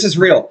ever. This is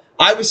real.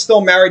 I was still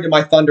married to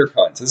my thunder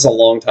cunt. This is a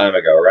long time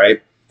ago,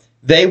 right?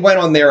 They went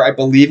on there, I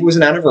believe it was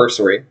an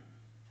anniversary.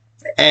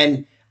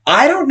 And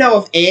I don't know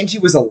if Angie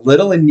was a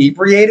little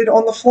inebriated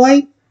on the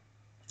flight.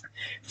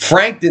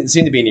 Frank didn't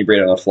seem to be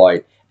inebriated on the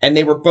flight. And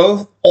they were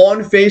both on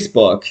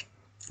Facebook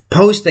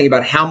posting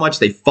about how much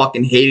they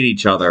fucking hated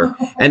each other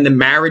and the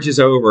marriage is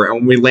over, and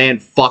when we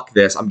land, fuck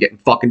this, I'm getting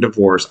fucking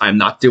divorced, I'm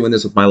not doing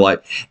this with my life.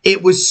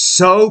 It was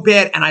so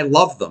bad, and I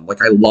love them.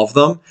 I love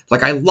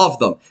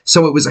them.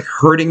 So it was like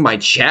hurting my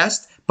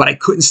chest, but I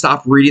couldn't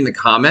stop reading the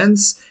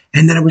comments,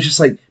 and then I was just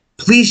like,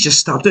 please just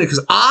stop doing it,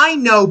 because I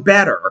know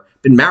better,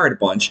 been married a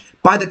bunch,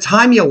 by the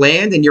time you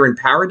land and you're in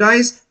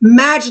paradise,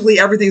 magically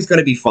everything's going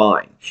to be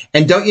fine.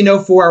 And don't you know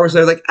 4 hours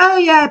later, like, oh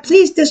yeah,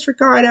 please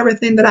disregard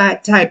everything that I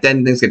typed,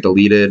 then things get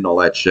deleted and all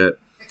that shit.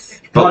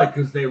 Probably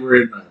because they were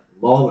in a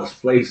lawless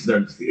place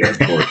known as the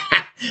airport.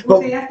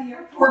 Were they at the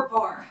airport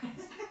bar?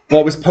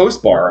 Well, it was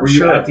post-bar, I'm Were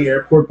sure. you at the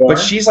airport bar? But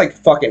she's like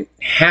fucking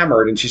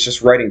hammered, and she's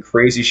just writing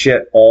crazy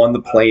shit on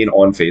the plane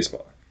on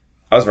Facebook.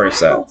 I was very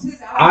sad. Frank holds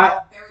his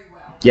alcohol very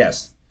well.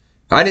 Yes.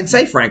 I didn't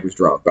say Frank was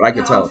drunk, but I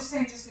could I'm tell. just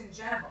saying, just in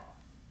general.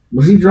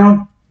 Was he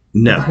drunk? At the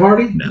No.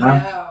 party? No.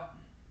 No.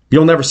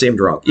 You'll never see him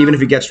drunk. Even if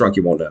he gets drunk,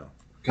 you won't know.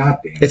 God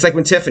damn. It's like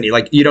when Tiffany,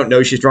 like, you don't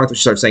know she's drunk until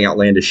she starts saying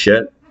outlandish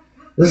shit.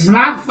 This is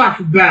my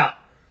fucking belt.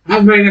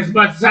 I've made as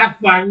much as I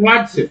fucking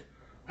want to.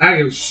 I don't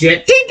give a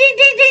shit. Ding, ding,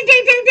 ding, ding,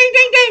 ding, ding, ding,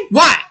 ding, ding.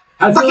 What?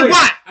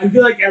 I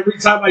feel like every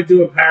time I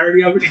do a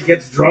parody of it, it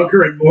gets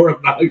drunker and more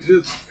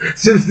obnoxious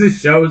since the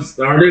show has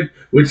started,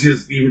 which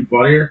is even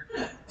funnier.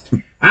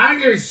 I don't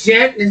give a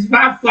shit. It's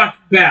my fucking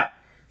belt.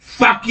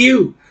 Fuck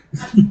you.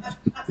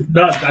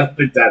 No, I don't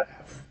think that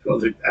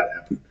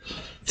happened.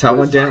 Tell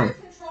one down. To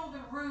control the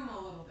room a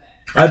little bit.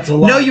 That's a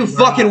lot. No, you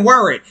fucking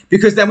weren't.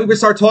 Because then we would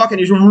start talking.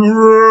 And But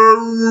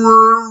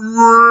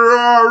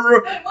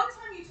one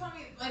time you told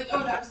me, like,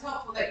 oh, that was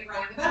helpful that you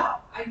rang the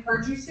bell. I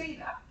heard you say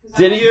that.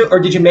 Did you? Or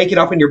did you make it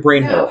up in your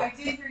brain No, hole? I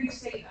did hear you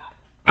say that.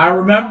 I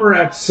remember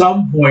at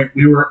some point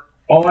we were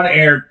on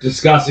air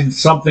discussing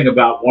something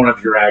about one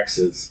of your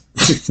exes.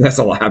 That's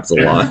a lot. That's a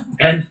lot.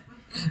 And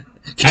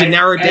Could you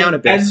narrow it down a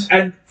bit?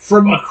 And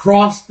from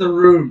across the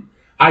room,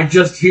 I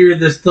just hear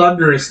this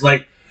thunderous,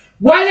 like,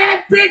 what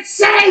that bitch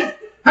say?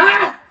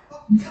 Huh?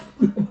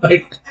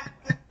 Like,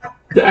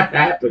 that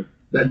happened.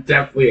 That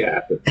definitely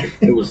happened.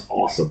 It was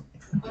awesome.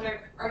 But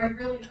are you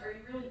really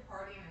partying if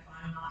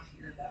I'm not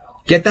here,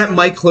 though? Get that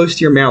mic close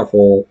to your mouth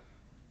hole.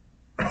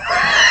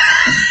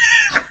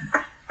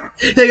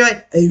 They're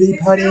like, are you really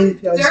It's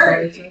partying? so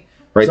dirty.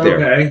 Right It's there.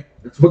 okay.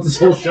 That's what this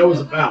whole show is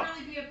about. It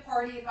wouldn't really be a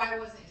party if I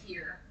wasn't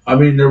here. I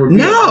mean, there would be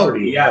No! a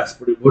party, yes,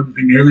 but it wouldn't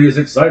be nearly as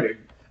exciting.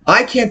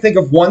 I can't think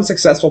of one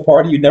successful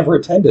party you never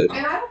attended.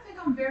 And I don't think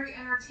I'm very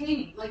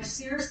entertaining. Like,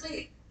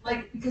 seriously,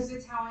 like, because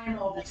it's how I am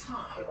all the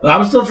time.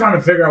 I'm still trying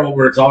to figure out what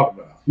we were talking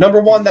about.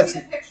 Number one, that's... See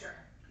the picture.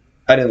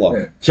 I didn't look.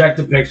 Yeah, check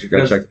the picture.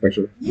 Gotta 'cause check the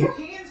picture. Your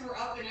hands were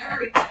up and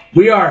everything.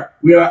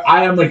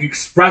 I am like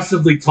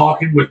expressively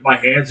talking with my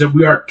hands and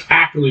we are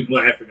cackling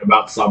laughing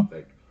about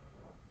something.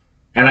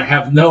 And I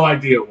have no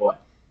idea what.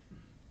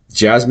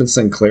 Jasmine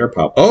Sinclair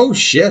pop. Oh,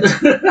 shit.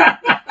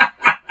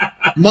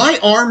 My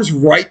arm's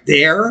right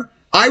there.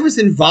 I was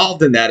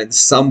involved in that in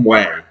some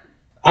way.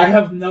 I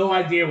have no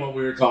idea what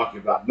we were talking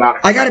about. Not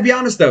a I gotta be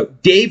honest, though.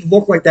 Dave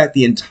looked like that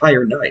the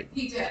entire night.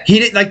 He did. He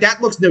didn't, like,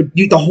 that looks, no,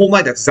 the whole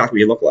night, that's exactly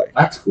what he looked like.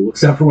 That's cool,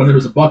 except for when there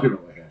was a bucket on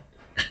my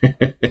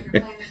head. When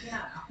you're playing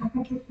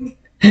the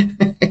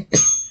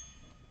piano.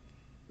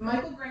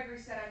 Michael Gregory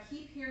said, I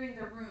keep hearing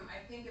the room.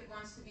 I think it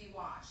wants to be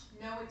watched.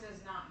 No, it does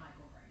not,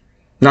 Michael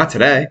Gregory. Not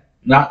today.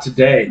 Not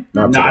today.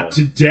 Not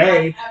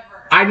today. Not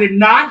ever. I did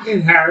not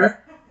hit her.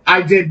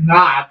 I did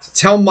not.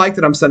 Tell Mike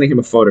that I'm sending him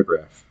a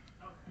photograph.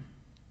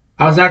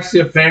 I was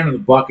actually a fan of the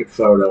bucket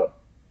photo.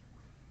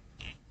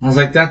 I was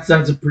like, that's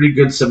a pretty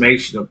good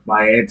summation of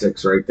my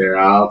antics right there.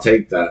 I'll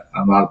take that.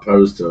 I'm not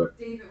opposed to it.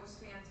 David was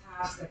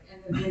fantastic.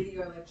 And the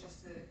video, like,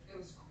 just, it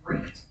was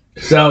great.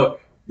 So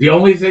the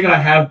only thing I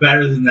have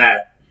better than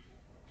that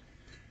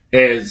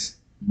is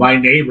my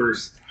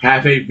neighbors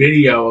have a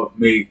video of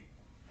me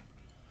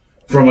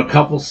from a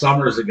couple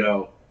summers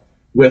ago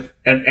with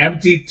an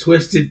empty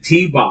twisted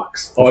tea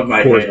box on my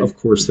head Of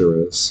course there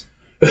is.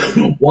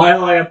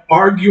 while I am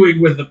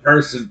arguing with the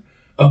person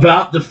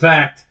about the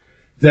fact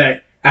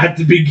that at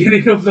the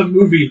beginning of the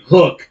movie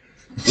Hook,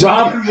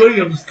 Robin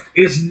Williams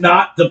is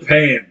not the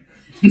Pan.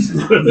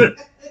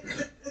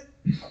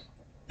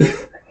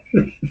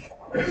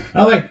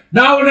 I'm like,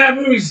 now when that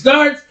movie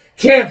starts,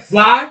 can't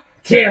fly,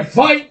 can't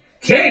fight,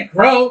 can't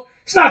grow.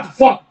 It's not the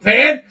fucking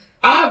Pan.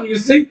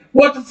 Obviously,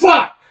 what the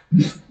fuck?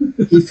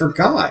 He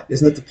forgot.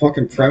 Isn't that the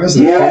fucking premise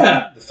of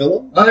Yeah. the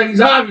film? I think he's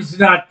obviously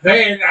not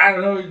Pan. I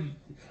don't know.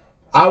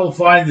 I will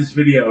find this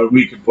video and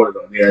we can put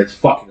it on the air. It's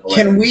fucking hilarious.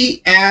 Can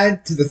we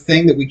add to the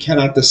thing that we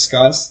cannot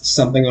discuss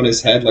something on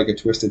his head like a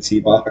twisted tea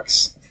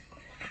box?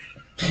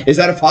 Is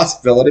that a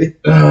possibility? Is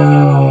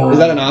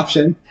that an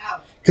option?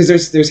 Ouch.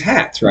 Because there's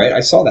hats, right?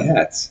 I saw the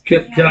hats.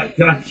 Can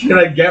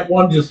I get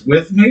one just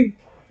with me?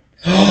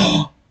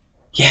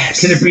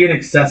 Yes. Can it be an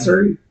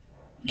accessory?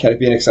 Can it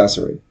be an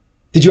accessory?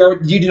 You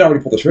did already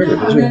pull the trigger,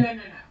 No, did you? no.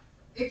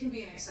 It can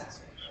be an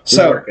accessory.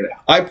 So work it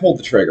out. I pulled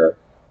the trigger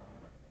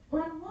On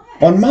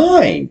what? on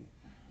mine.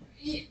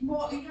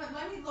 Well,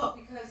 let me look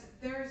because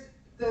there's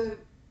the.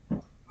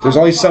 There's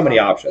only so many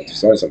options.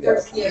 There's only so many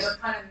options. Yeah, they're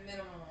kind of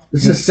minimal.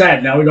 This is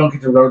sad. Now we don't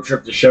get to road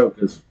trip the show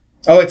because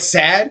Oh, it's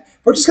sad.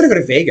 We're just gonna go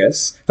to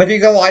Vegas. Like you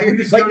go lie to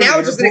Just like go to now the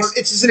it's just airport.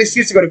 it's just an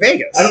excuse to go to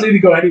Vegas. I don't need to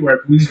go anywhere.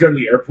 Can we just go to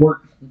the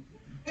airport?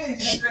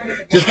 Just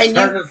Can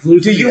turn us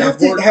loose Do at the you have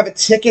to airport? have a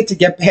ticket to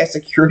get past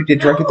security to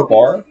drink at the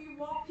bar? If you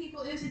walk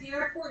people into the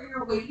airport and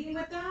you're waiting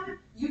with them,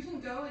 you can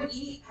go and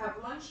eat, have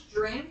lunch,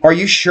 drink. Are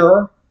you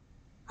sure?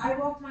 I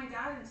walked my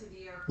dad into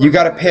the airport. You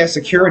got to pass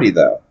security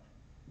though.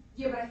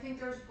 Yeah, but I think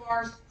there's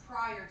bars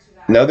prior to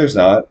that. No, there's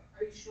not.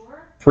 Are you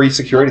sure?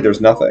 Pre-security,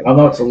 there's nothing.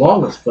 Although it's a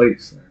lawless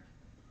place.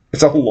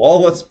 It's a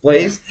lawless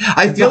place.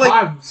 I feel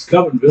like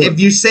if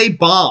you say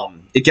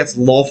bomb, it gets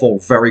lawful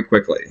very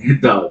quickly. It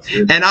does.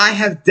 And I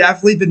have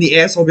definitely been the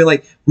asshole being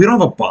like, we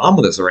don't have a bomb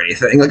with us or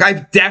anything. Like,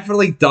 I've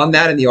definitely done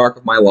that in the arc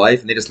of my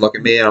life, and they just look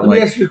at me and I'm Let me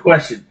like, ask you a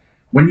question.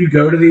 When you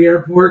go to the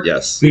airport,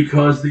 yes.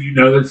 because you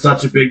know that's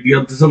such a big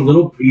deal, does a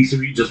little piece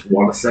of you just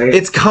want to say it?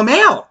 It's come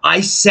out.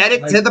 I said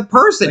it to the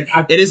person.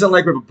 Like, it isn't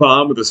like we have a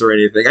bomb with us or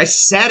anything. I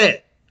said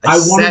it. I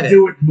want to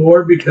do it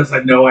more because I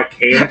know I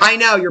can't. I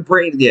know, your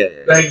brain, yeah.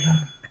 Like,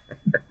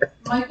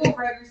 Michael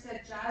Greger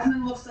said,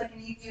 Jasmine looks like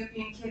an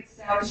Ethiopian kid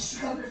Sally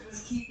Struthers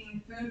was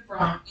keeping food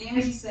from.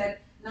 Angie said,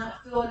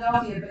 not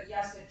Philadelphia, but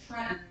yes, at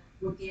Trenton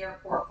with the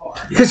airport bar.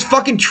 Because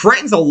fucking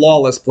Trenton's a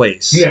lawless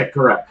place. yeah,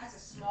 correct. That's a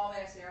small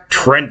ass airport.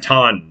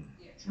 Trenton.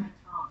 Yeah, Trenton.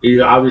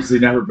 You obviously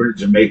never been to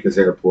Jamaica's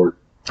airport.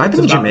 I've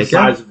been It's to about the Jamaica.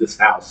 size of this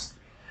house.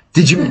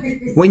 Did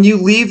you, when you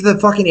leave the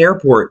fucking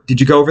airport, did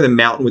you go over the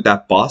mountain with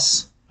that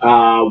bus?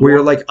 Where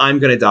you're like, I'm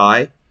gonna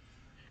die?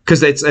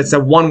 Because it's a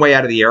one way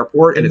out of the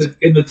airport, and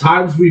in the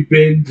times we've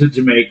been to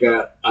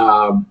Jamaica,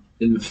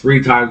 in the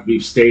 3 times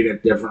we've stayed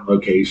at different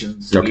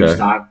locations each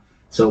time.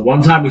 So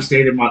one time we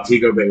stayed in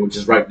Montego Bay, which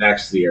is right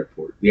next to the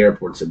airport. The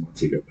airport's in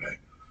Montego Bay.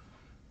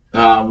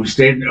 We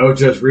stayed in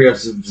Ocho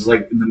Rios, which is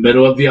like in the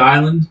middle of the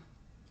island,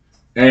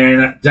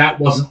 and that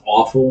wasn't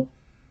awful.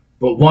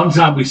 But one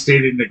time we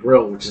stayed in the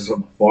Grill, which is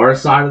on the far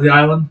side of the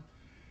island,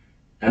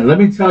 and let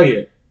me tell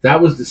you, that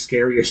was the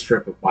scariest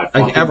trip of my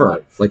fucking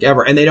life. Like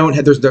ever. And they don't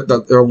have,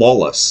 they're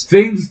lawless.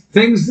 Things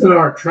that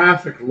are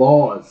traffic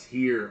laws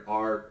here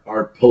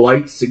are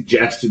polite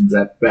suggestions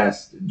at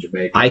best in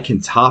Jamaica. I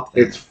can top that.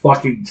 It's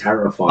fucking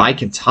terrifying. I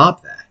can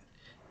top that.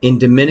 In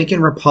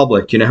Dominican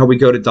Republic, you know how we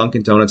go to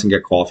Dunkin' Donuts and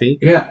get coffee?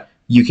 Yeah.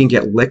 You can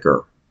get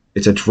liquor.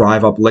 It's a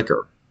drive-up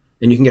liquor.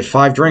 And you can get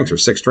 5 drinks or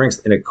 6 drinks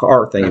in a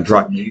car thing and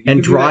drive.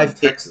 And drive.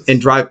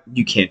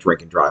 You can't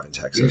drink and drive in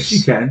Texas. Yes,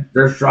 you can.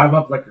 There's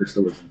drive-up liquor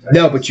stores in Texas.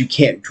 No, but you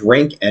can't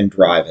drink and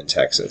drive in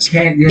Texas.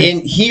 Can't. Yeah.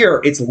 In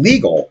here, it's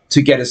legal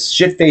to get as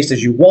shit-faced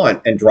as you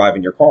want and drive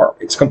in your car.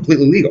 It's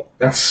completely legal.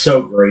 That's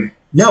so great.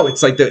 No,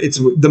 it's like it's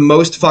the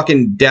most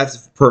fucking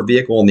deaths per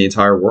vehicle in the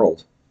entire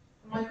world.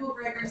 Michael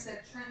Greger said,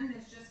 Trenton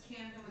is just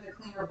Camden with a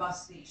cleaner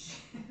bus station.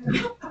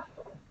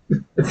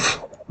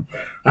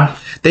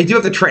 They do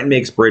have the Trenton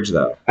Makes Bridge,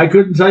 though. I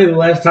couldn't tell you the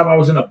last time I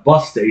was in a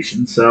bus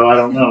station, so I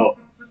don't know.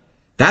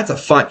 That's a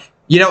fun.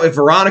 You know, if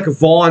Veronica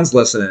Vaughn's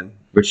listening,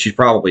 which she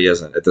probably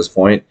isn't at this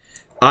point,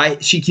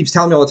 she keeps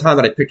telling me all the time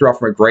that I picked her up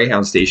from a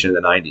Greyhound station in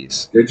the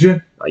 90s. Did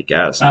you? I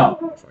guess.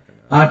 Oh.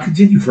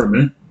 Continue for a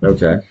minute.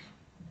 Okay.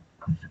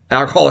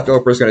 Alcoholic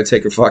Oprah's going to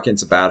take a fucking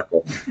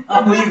sabbatical.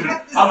 I'm leaving.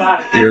 I'm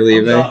out of here. You're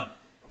leaving? Get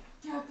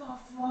the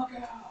fuck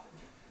out.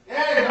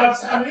 Hey,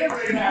 I'm here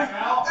right now,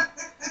 pal.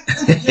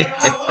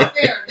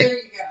 There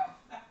you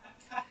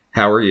go.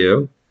 How are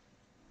you?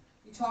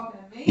 You talking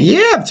to me?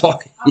 Yeah, I'm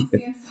talking to I'm you.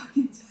 being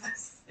fucking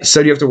tested.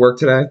 So do you have to work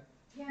today?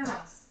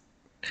 Yes.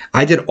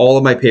 I did all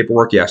of my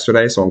paperwork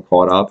yesterday, so I'm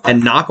caught up.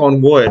 And knock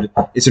on wood,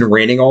 it's been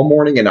raining all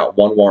morning and not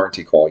one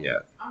warranty call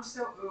yet. I'm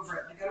so over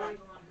it. Like, I don't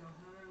even want to go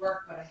home and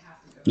work, but I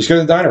have to go. Just go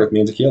to the diner with me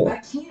and I Tequila.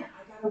 can't.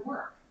 I gotta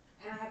work.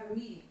 And I have a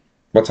meeting.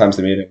 What time's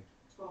the meeting?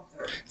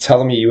 12:30.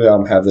 Tell me you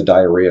have the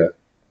diarrhea.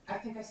 I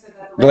think I said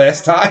that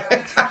Last time?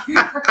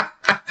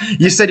 Yeah,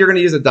 You said you're going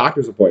to use a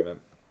doctor's appointment.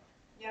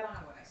 I don't know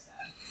what I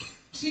said.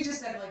 She just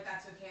said, like,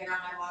 that's okay. Not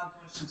my log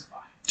one. She's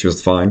fine. She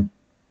was fine.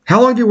 How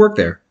long have you worked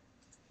there?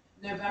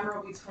 November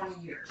will be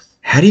 20 years.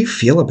 How do you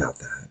feel about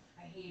that?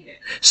 I hate it.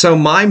 So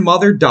my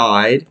mother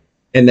died,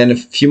 and then a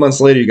few months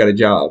later you got a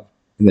job,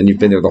 and then you've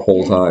been there the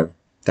whole time.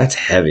 That's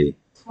heavy.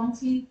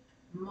 20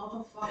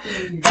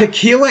 motherfucking years.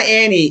 Tequila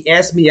Annie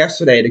asked me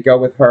yesterday to go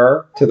with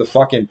her to the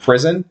fucking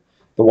prison,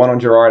 the one on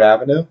Girard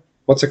Avenue.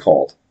 What's it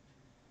called?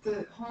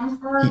 The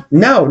Holmesburg?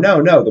 No,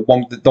 the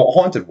one, the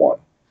haunted one.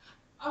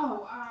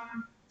 Oh,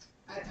 I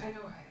know which one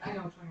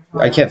you're talking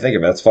I about. can't think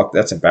of it.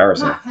 That's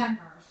embarrassing. Not Penhurst.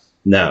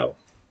 No.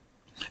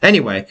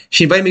 Anyway,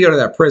 she invited me to go to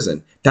that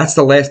prison. That's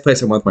the last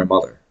place I went with my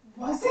mother.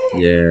 Was it?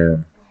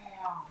 Yeah.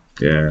 Wow.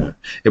 Yeah.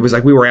 It was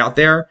like we were out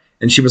there,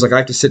 and she was like, I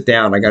have to sit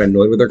down. I got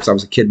annoyed with her because I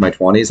was a kid in my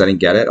 20s. I didn't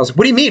get it. I was like,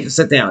 what do you mean to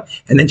sit down?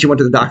 And then she went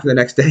to the doctor the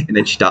next day, and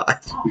then she died.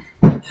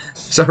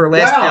 So her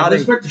last outing,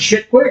 this went to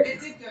shit quick. It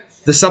did go to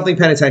shit. the something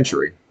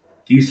penitentiary.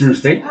 Eastern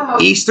State? Oh,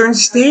 Eastern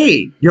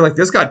State. You're like,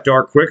 this got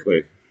dark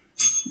quickly.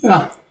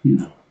 Yeah. You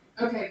know.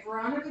 Okay,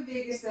 Veronica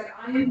Vega said,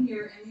 I am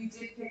here and you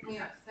did pick me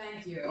up.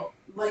 Thank you.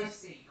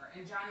 Lifesaver.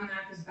 And Johnny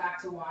Mac is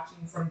back to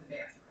watching from the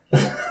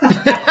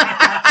bathroom.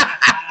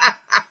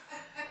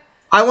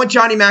 I want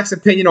Johnny Mac's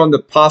opinion on the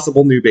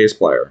possible new bass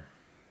player.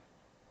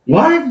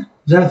 What? Is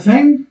that a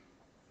thing?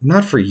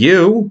 Not for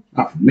you.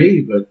 Not for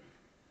me, but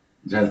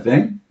is that a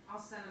thing? I'll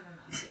send him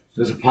a message.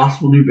 There's a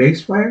possible new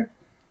bass player?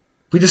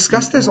 We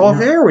discussed this off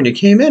air when you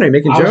came in. Are you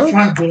making I was jokes?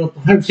 trying to build up the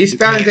hype. He's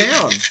bowing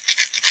down.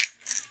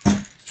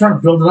 Trying to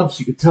build it up so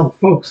you could tell the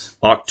folks.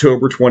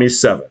 October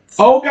 27th.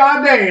 Oh,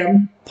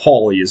 goddamn.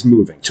 Paulie is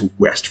moving to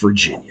West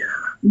Virginia.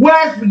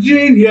 West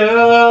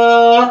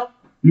Virginia,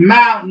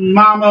 Mountain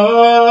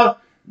Mama,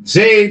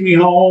 take me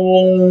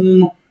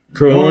home.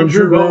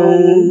 Country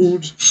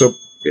roads. So,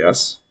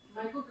 yes.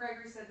 Michael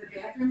Gregory said the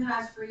bathroom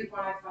has free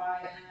Wi-Fi,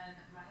 and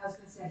my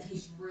husband said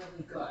he's really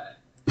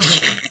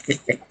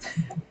good.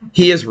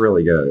 He is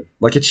really good.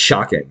 Like, it's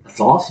shocking. That's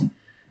awesome.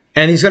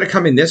 And he's going to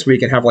come in this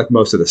week and have, like,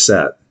 most of the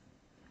set,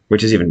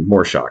 which is even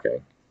more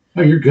shocking.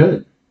 Oh, you're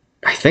good.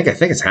 I think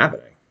it's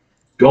happening.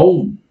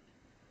 Golden.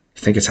 I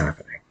think it's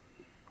happening.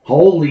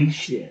 Holy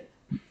shit.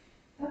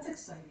 That's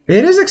exciting.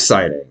 It is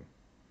exciting.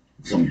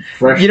 Some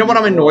fresh. You know what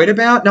I'm annoyed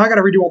about? Now I got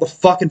to redo all the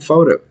fucking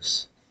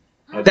photos.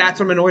 That's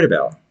what I'm annoyed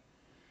about.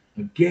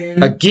 Again.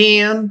 But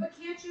can't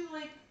you,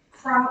 like,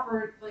 crop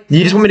or, like...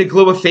 You just want me to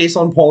glue a face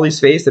on Paulie's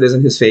face that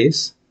isn't his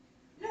face?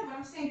 No, but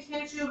I'm saying,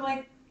 can't you,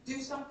 like, do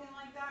something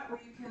like that where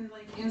you can,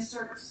 like,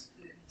 insert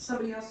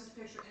somebody else's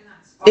picture in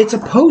that spot? It's a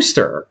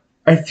poster.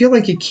 I feel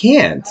like you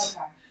can't.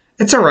 Okay.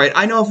 It's all right.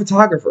 I know a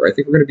photographer. I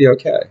think we're going to be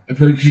okay. I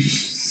feel like you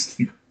just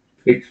take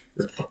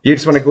a picture. You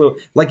just want to glue,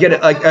 like, get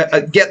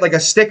a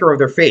sticker of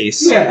their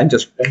face, Yeah. and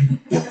just.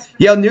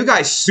 Yeah, new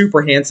guy's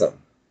super handsome.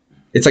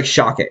 It's like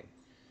shocking.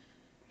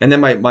 And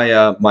then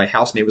my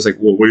housemate was like,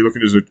 "Well, what are you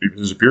looking at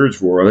his appearance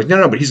for?" I'm like,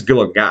 "No, but he's a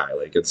good-looking guy.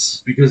 Like, it's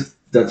Because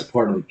that's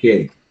part of the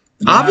gig.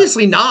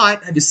 obviously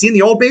not. Have you seen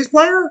the old bass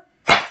player?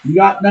 You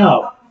got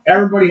no.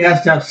 Everybody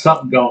has to have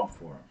something going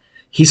for him.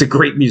 He's a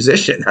great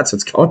musician. That's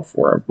what's going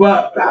for him.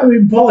 Well, I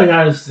mean, Paulie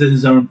has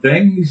his own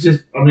thing. He's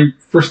just, I mean,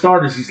 for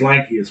starters, he's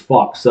lanky as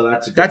fuck. So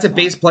that's a good That's a sign.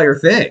 bass player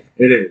thing.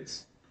 It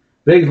is.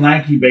 Big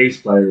lanky bass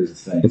player is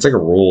a thing. It's like a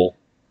rule.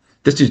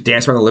 This dude's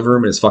dancing around the living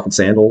room in his fucking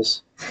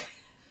sandals.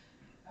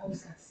 Oh,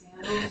 he's got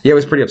sandals. Yeah, it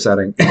was pretty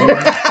upsetting. Jesus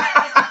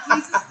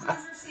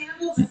Cruiser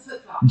sandals or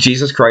flip-flops?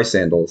 Jesus Christ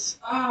sandals.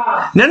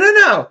 Ah.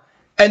 No.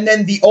 And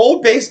then the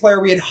old bass player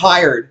we had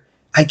hired,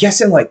 I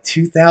guess in like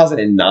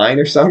 2009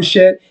 or some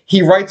shit,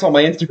 he writes on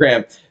my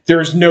Instagram,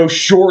 "There's no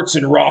shorts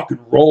in rock and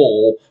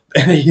roll."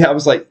 And I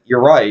was like,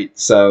 "You're right."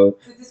 So,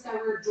 Did this guy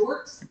wear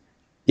jorts?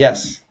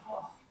 yes.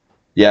 Oh.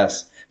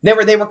 Yes. They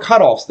were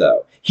cutoffs,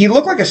 though. He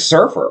looked like a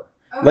surfer.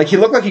 Okay. Like, he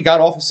looked like he got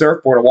off a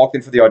surfboard and walked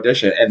in for the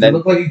audition, and Does it then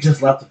look like he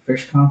just left a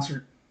Fish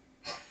concert?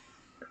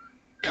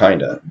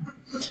 Kinda.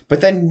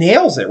 But then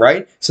nails it,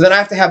 right? So then I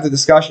have to have the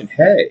discussion,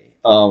 hey,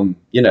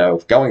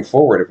 going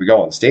forward, if we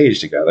go on stage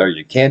together,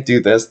 you can't do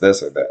this,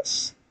 this, or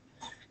this.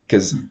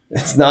 Because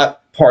it's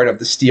not part of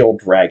the Steel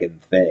Dragon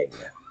thing.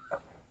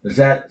 Is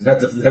that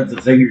the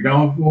thing you're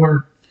going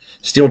for?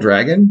 Steel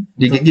Dragon?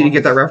 Did you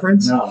get that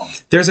reference? No.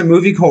 There's a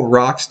movie called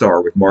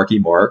Rockstar with Marky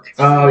Mark,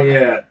 Oh,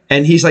 yeah.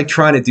 and he's like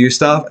trying to do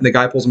stuff, and the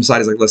guy pulls him aside.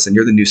 He's like, "Listen,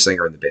 you're the new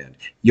singer in the band.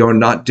 You're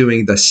not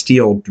doing the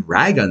Steel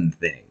Dragon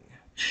thing.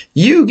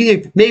 You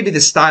give maybe the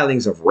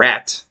stylings of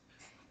Rat,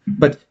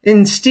 but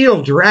in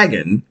Steel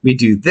Dragon, we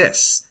do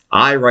this.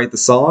 I write the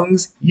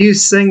songs, you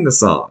sing the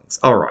songs.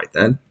 All right,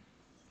 then."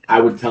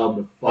 I would tell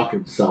him to fuck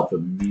himself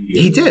immediately.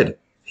 He did.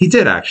 He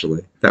did,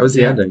 actually. That was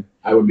the ending.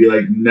 I would be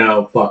like,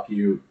 no, fuck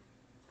you.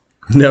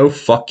 No,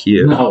 fuck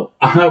you. No,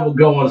 I will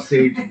go on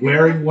stage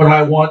wearing what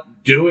I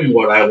want, doing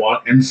what I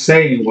want, and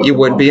saying what You the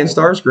would fuck be I in want.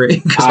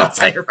 Starscream, because I'll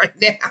tell you right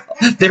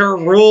now, there are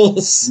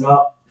rules.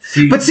 Well,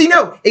 see, But see,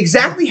 no,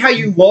 exactly how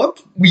you look,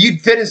 you'd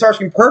fit in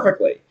Starscream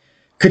perfectly.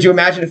 Could you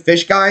imagine a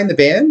fish guy in the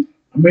band?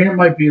 I mean, it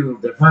might be a little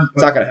different, It's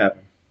but not going to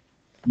happen.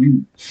 I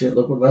mean, shit,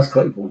 look what Les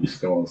Claypool used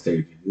to go on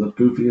stage. He looked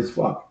goofy as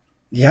fuck.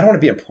 Yeah, I don't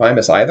want to be in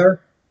Primus either.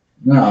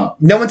 No,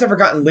 No one's ever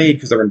gotten laid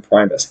because they're in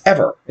Primus,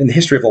 ever, in the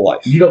history of the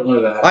life. you don't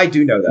know that. I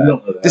do know You that.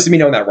 don't know that. This is me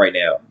knowing that right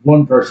now.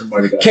 One person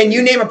might have got Can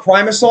you name a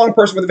Primus song,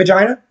 Person with a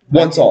Vagina?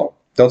 One song.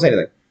 Don't say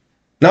anything.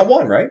 Not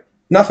one, right?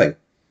 Nothing.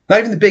 Not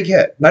even the big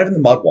hit. Not even the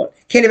mug one.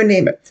 Can't even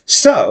name it.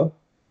 So,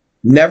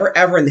 never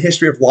ever in the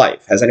history of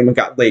life has anyone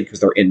gotten laid because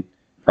they're in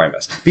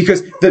Primus.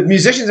 Because the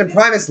musicians in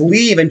Primus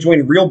leave and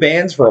join real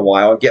bands for a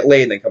while and get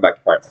laid and then come back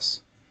to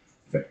Primus.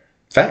 Fair.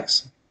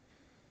 Facts.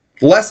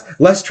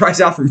 Les tries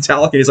out for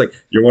Metallica and he's like,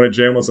 "You want to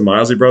jam on some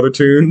Isley Brother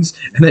tunes?"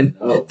 And then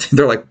Oh.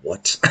 they're like,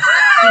 "What?"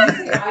 Did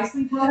you say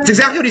Isley Brothers? That's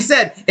exactly what he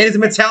said in his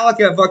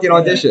Metallica fucking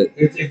audition.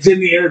 It's in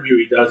the interview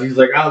he does. He's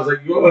like, I was like,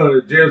 you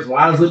want to jam some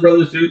Isley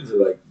Brothers students? They're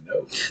like,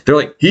 no. They're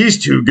like, "He's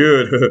too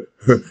good.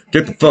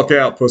 Get the fuck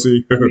out,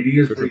 pussy." I mean, he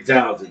is pretty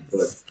talented,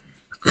 but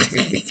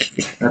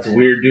that's a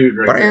weird dude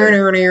right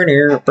there.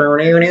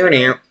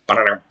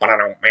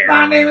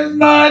 My name is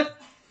Mud.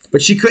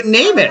 But she couldn't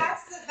name it.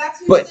 That's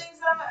who But- sings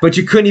but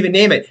you couldn't even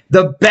name it.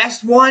 The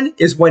best one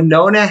is when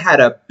Nona had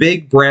a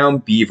big brown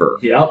beaver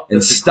Yep.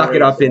 and stuck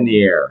it up in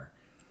the air.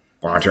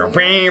 Well, I know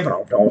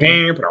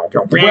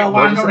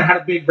had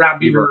a big brown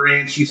beaver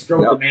and she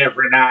stroked him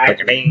every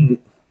night.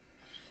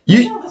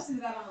 You, Listen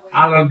to that on the way.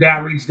 I looked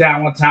down, reached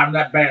down one time,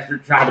 that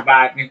bastard tried to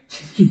bite me.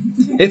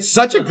 it's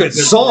such a good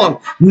song.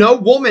 No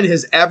woman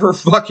has ever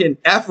fucking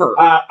ever.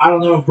 I don't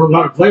know if we're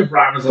going to play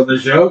Promise on the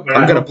show, but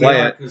I'm gonna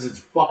play it because it's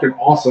fucking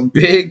awesome.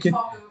 Big.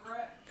 Talk over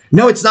it.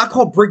 No, it's not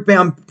called Big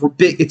Brown.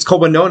 Big. It's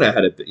called Winona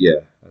had it. Yeah,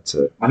 that's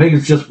it. I think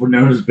it's just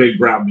Winona's Big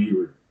Brown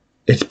Beaver.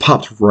 It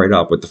pops right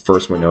up with the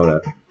first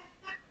Winona.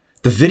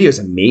 The video's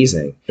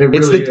amazing. It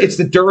really It's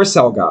the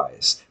Duracell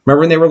guys.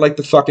 Remember when they were like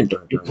the fucking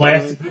The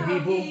plastic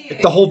people.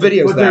 The whole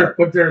video's But there.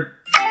 they're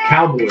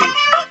cowboys.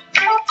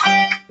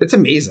 It's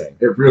amazing.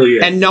 It really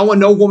is. And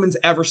no woman's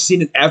ever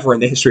seen it ever in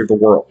the history of the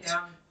world.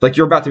 Yeah. Like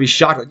you're about to be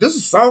shocked. Like this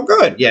is so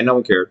good. Yeah, no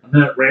one cared. And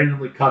then it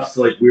randomly cuts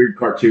to like weird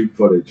cartoon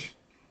footage.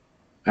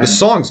 The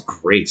song's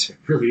great. It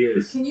really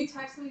is. Can you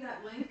text me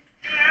that link?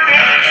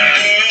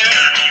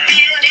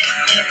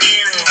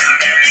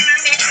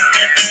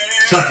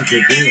 Such a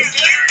good game.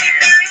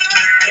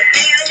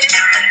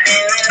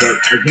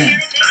 But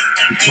again,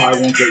 you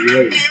probably won't get you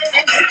later.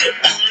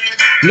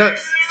 No.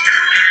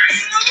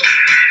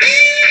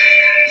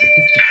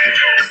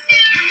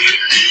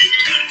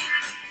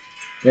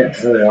 Yeah,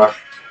 there they are.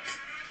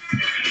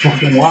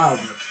 Fucking wild.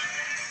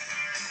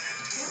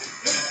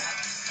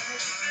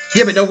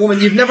 Yeah, but no woman,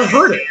 you've never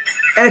heard it.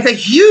 And it's a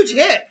huge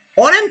hit.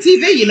 On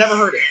MTV, you never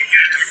heard it.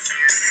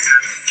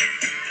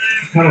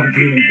 Kind of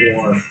being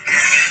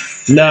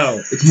Guar.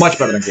 No, it's much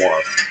better than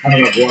Guar. I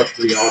don't know, Guar's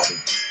pretty awesome.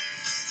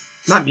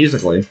 Not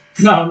musically.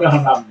 No,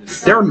 not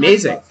this. They're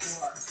amazing.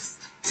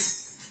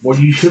 Well,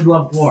 you should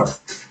love Guar.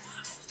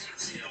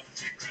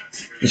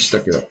 You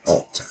stuck it up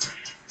all the time.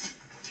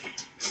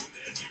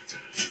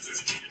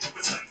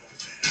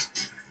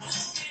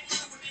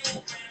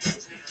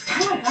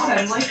 Oh my god,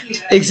 I'm liking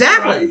that.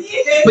 Exactly.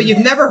 But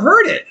you've never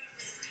heard it.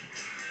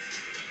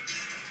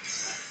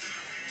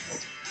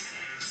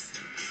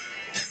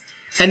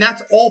 And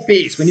that's all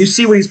bass. When you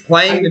see what he's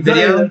playing in the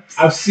video,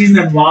 I've seen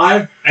them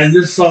live, and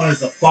this song is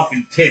the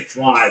fucking tits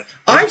live.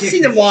 I've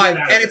seen them live,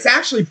 and it's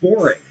actually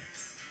boring.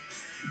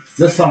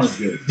 This song is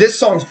good. This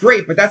song's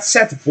great, but that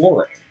set's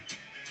boring.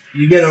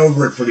 You get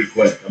over it pretty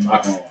quick. I'm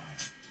not gonna lie.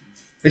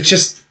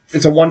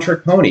 It's a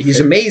one-trick pony. He's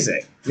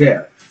amazing.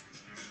 Yeah.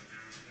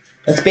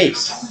 That's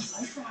bass.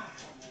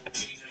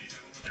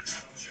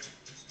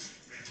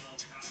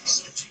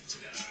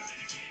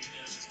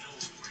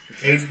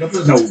 There's no.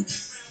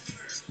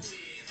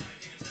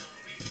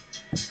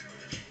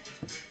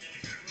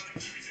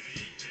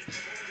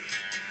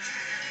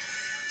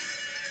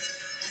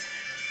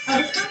 Oh,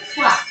 it's kind of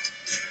flat.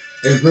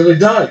 It really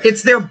does.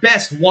 It's their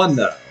best one,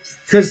 though.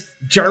 Because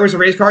Jerry was a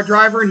race car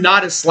driver,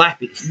 not as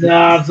slappy.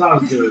 No, it's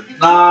not as good.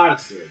 Not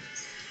as good.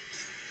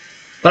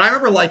 But I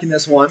remember liking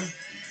this one.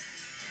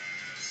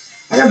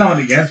 I got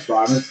nothing against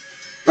Promise.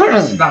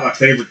 It's not my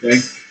favorite thing.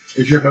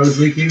 Is your hose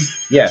leaking?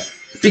 Yeah.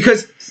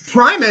 Because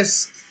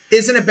Primus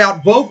isn't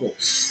about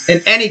vocals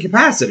in any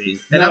capacity,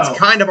 and that's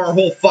kind of our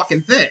whole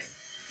fucking thing.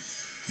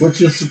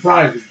 Which is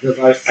surprising,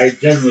 because I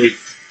generally,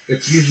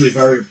 it's usually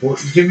very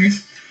important to me.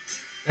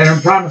 And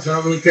in Promise, I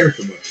don't really care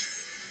so much.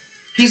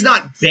 He's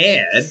not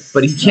bad,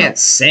 but he can't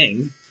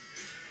sing.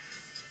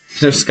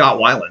 There's Scott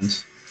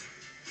Weiland.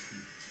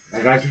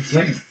 That guy can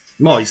sing.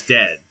 Well, he's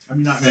dead. I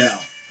mean, not now.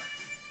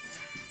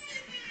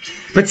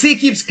 But see, it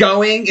keeps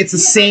going. It's the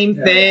same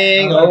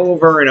thing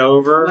over and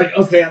over. Like,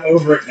 okay, I'm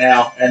over it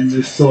now, and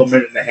there's still a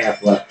minute and a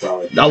half left,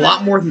 probably. A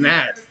lot more than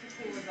that.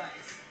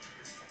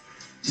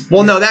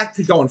 Well, no, that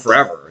could go on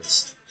forever.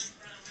 It's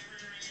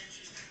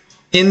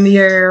in the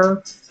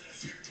air.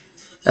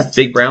 That's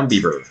Big Brown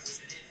Beaver.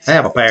 I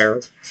have a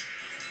pair.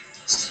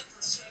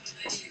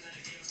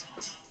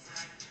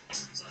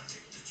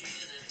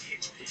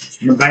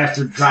 The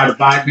bastard tried to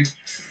bite me.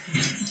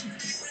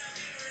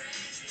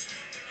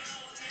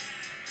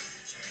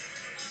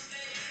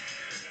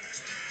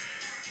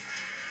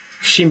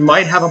 She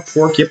might have a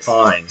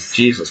porcupine.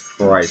 Jesus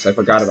Christ, I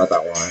forgot about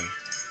that line.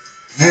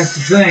 That's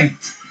the thing.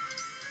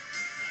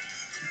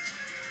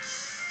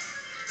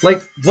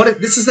 Like, what? If,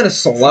 this isn't a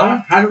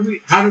solo? How do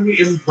we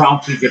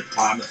impromptu get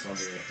Primus on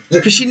there?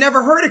 Because she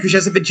never heard it because she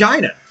has a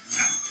vagina.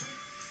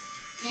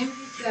 Andrew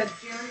said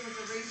Jerry was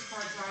a race car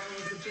driver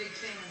was a big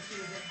thing when she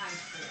was in high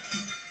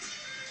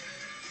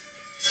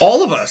school.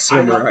 All of us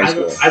when we were in high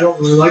school. I don't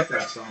really like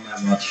that song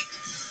that much.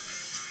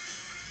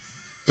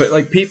 But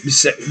like people,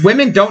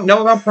 women don't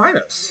know about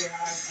Primus.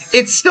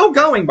 It's still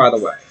going, by the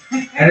way.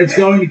 And it's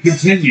going to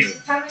continue.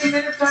 How many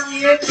minutes are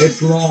we in?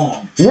 It's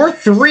long. We're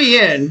 3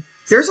 in.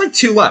 There's like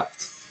 2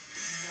 left.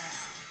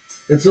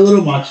 It's a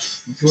little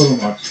much. It's a little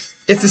much.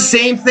 It's the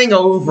same thing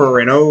over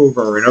and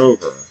over and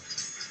over.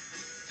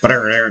 But I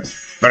don't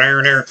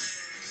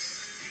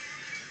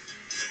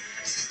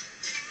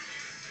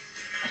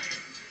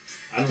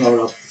know what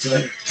else to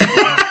say. Turn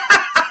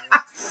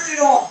it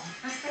off.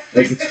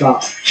 They can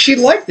stop. she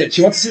liked it.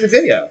 She wants to see the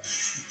video.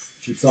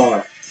 She saw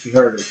it. She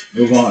heard it.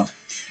 Move on.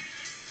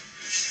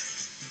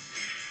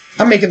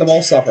 I'm making them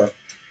all suffer.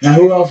 Now,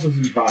 who else was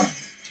in Prime?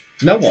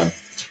 No one.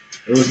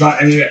 There was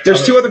not any.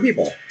 There's two other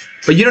people,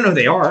 but you don't know who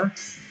they are.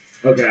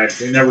 Okay,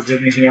 they never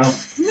did anything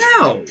else?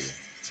 No.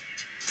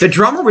 The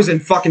drummer was in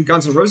fucking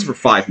Guns N' Roses for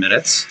 5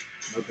 minutes.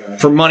 Okay.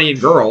 For Money and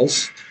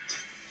Girls.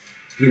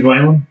 Do you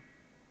blame him?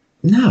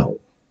 No.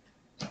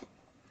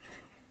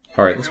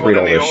 All right, let's read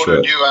all this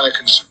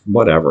shit.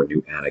 Whatever,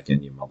 new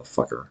Anakin, you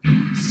motherfucker.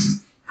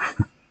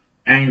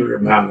 Angry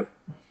about it.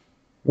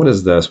 What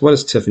is this? What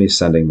is Tiffany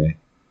sending me?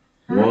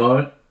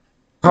 What?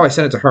 Oh, I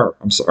sent it to her.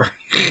 I'm sorry.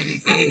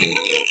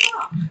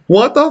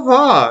 What the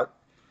fuck?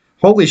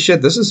 Holy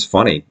shit, this is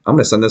funny. I'm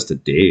gonna send this to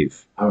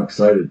Dave. I'm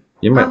excited.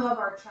 You I might. love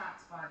our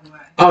chats, by the way.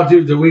 Oh,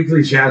 dude, the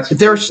weekly chats.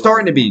 They're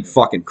starting to be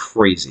fucking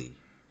crazy.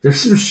 There's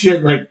some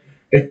shit like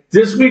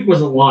this week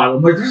was a lot.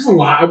 I'm like, there's a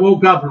lot. I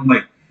woke up and I'm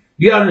like,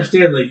 you gotta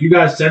understand, like, you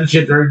guys send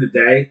shit during the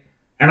day,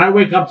 and I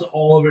wake up to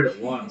all of it at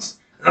once.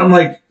 And I'm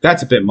like,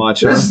 That's a bit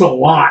much. this Huh? is a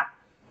lot.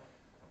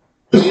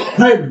 I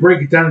had to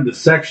break it down into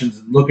sections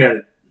and look at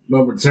it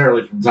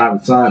momentarily from time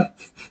to time.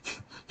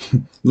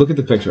 Look at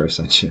the picture I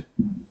sent you.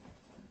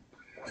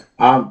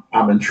 I'm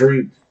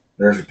intrigued.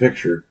 There's a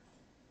picture.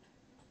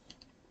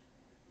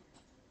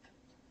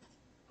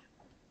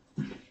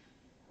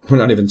 We're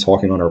not even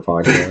talking on our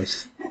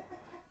podcast.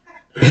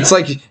 It's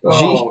like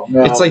Oh,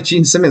 no. It's like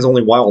Gene Simmons,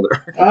 only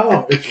wilder.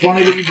 Oh, it's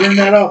funny that you bring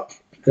that up.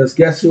 Because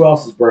guess who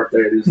else's birthday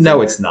it is? No,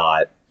 today? it's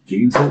not.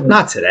 Gene Simmons.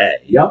 Not today.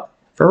 Yep.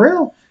 For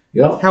real?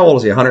 Yep. How old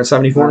is he?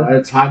 174?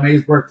 It's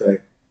Jaime's birthday.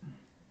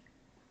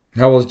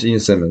 How old is Gene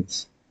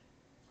Simmons?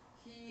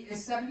 He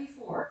is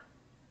 74.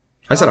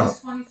 I said,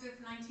 August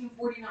 25th,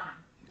 1949.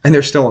 and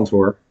they're still on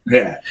tour.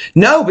 Yeah.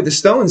 No, but the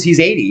Stones, he's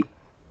 80.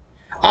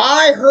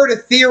 I heard a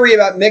theory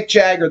about Mick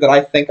Jagger that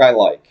I think I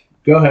like.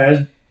 Go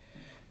ahead.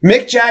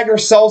 Mick Jagger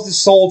sells his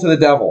soul to the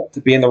devil to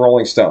be in the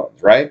Rolling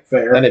Stones, right?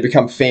 Fair. And they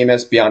become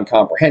famous beyond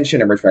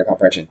comprehension and rich beyond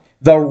comprehension.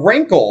 The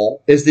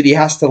wrinkle is that he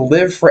has to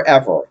live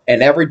forever.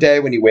 And every day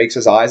when he wakes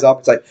his eyes up,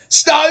 it's like,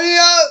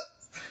 Stadia!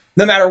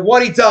 No matter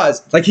what he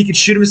does. Like he could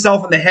shoot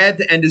himself in the head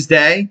to end his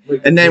day.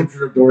 Like and then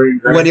when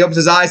when he opens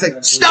his eyes,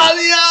 like,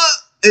 Stadia!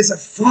 It's like,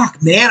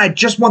 fuck, man, I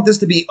just want this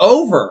to be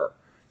over.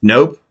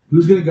 Nope.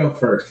 Who's going to go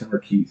first, him or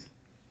Keith?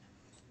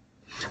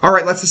 All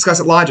right, let's discuss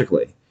it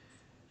logically.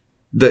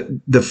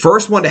 The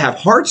first one to have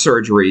heart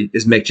surgery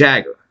is Mick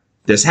Jagger.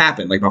 This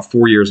happened like about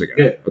 4 years ago.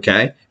 Yeah.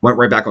 Okay? Went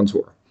right back on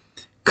tour.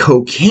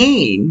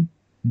 Cocaine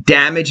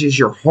damages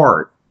your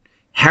heart.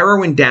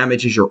 Heroin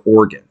damages your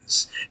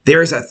organs.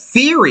 There's a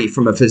theory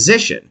from a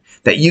physician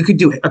that you could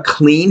do a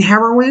clean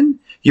heroin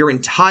your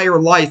entire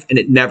life and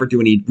it never do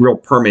any real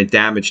permanent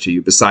damage to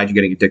you besides you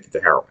getting addicted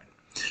to heroin.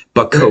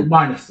 But,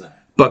 Minus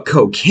that. but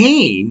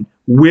cocaine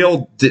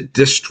will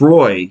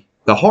destroy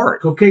the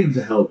heart. Cocaine's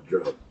a hell of a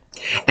drug.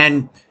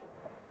 And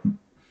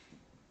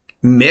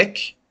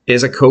Mick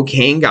is a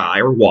cocaine guy,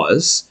 or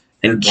was,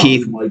 and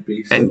Keith might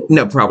be. and So.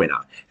 no, probably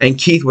not. And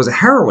Keith was a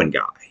heroin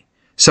guy.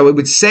 So it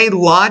would say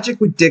logic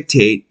would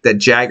dictate that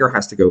Jagger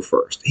has to go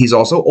first. He's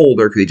also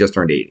older because he just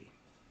turned 80.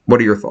 What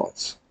are your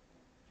thoughts?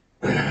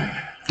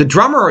 The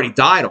drummer already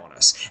died on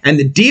us. And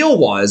the deal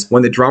was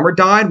when the drummer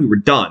died, we were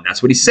done.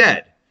 That's what he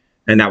said.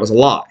 And that was a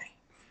lie.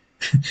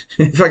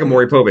 It's like a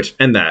Maury Povich.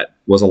 And that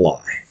was a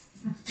lie.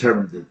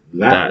 Determined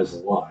that was a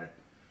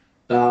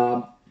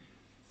lie.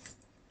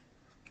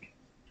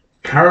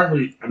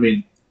 Currently, I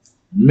mean,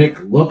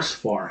 Mick looks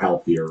far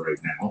healthier right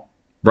now.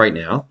 Right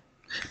now.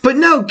 But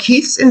no,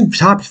 Keith's in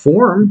top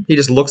form. He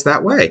just looks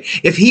that way.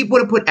 If he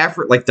would have put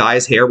effort, like dye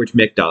his hair, which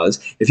Mick does,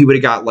 if he would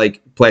have got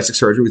like plastic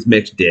surgery, which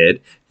Mick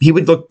did, he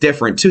would look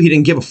different too. He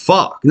didn't give a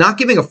fuck. Not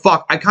giving a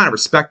fuck. I kind of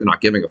respect the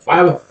not giving a fuck. I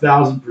have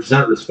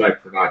 1,000%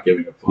 respect for not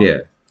giving a fuck.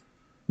 Yeah.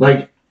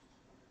 Like,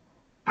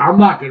 I'm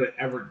not going to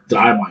ever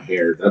dye my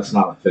hair. That's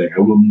not a thing. I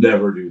will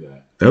never do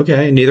that.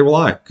 Okay, neither will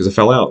I, because it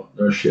fell out.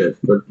 No shit.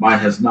 But mine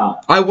has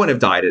not. I wouldn't have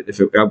dyed it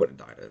if I wouldn't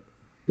have dyed it.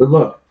 But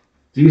look,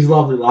 these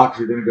lovely locks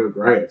are going to go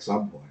gray at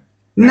some point.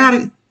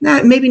 Not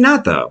maybe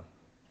not though.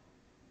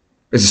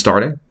 Is it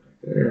starting?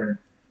 There.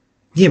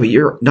 Yeah, but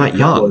you're not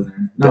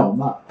young. No, I'm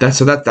not.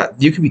 That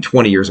you could be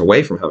 20 years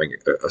away from having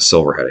a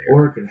silver head of hair.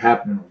 Or it could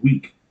happen in a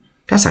week.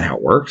 That's not how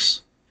it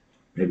works.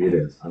 Maybe it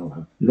is. I don't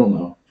know. You don't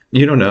know.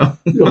 You don't know.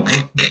 You don't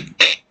know.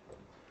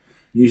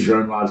 Use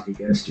your own logic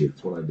against you.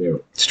 That's what I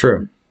do. It's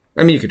true.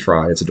 I mean, you could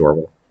try. It's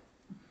adorable.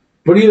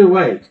 But either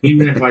way,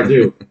 even if I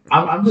do,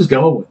 I'm just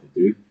going with it,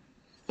 dude.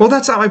 Well,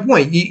 that's not my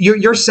point.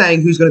 You're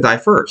saying who's going to die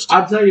first.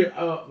 I'll tell you,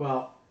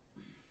 well,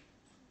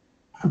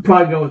 I'd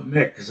probably go with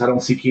Mick because I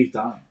don't see Keith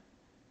dying.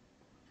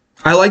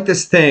 I like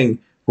this thing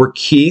where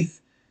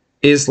Keith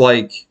is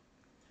like,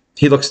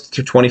 he looks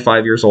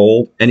 25 years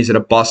old and he's at a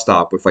bus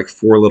stop with like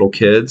 4 little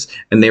kids.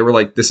 And they were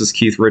like, this is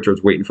Keith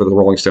Richards waiting for the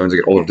Rolling Stones to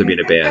get old enough to be in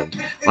a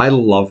band. I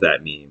love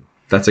that meme.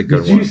 That's a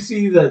good Did one. you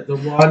see the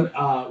one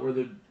where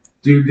the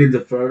dude did the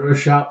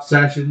Photoshop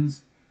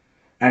sessions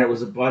and it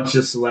was a bunch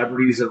of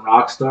celebrities and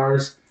rock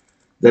stars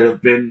that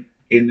have been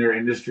in their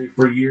industry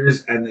for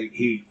years and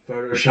he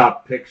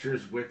Photoshopped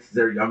pictures with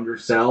their younger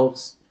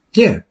selves?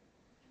 Yeah.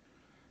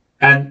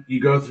 And you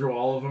go through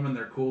all of them, and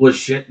they're cool as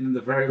shit. And the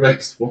very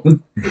next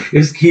one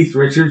is Keith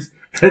Richards,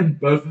 and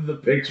both of the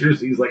pictures,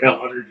 he's like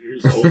 100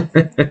 years old.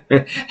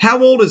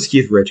 How old is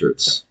Keith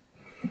Richards?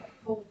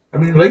 I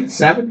mean, late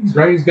 70s,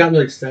 right? He's got to be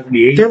like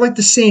 78. They're like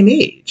the same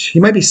age. He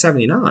might be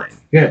 79.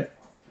 Yeah.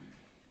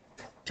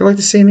 They're like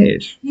the same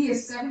age. He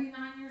is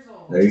 79 years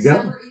old. There you go.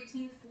 December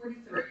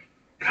 1843.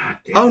 God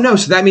damn. Oh, no.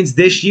 So that means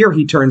this year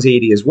he turns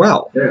 80 as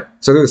well. Yeah.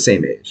 So they're the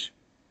same age.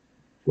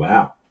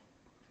 Wow.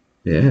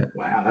 Yeah.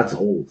 Wow, that's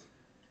old.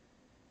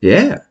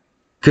 Yeah.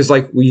 Because,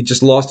 like, we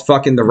just lost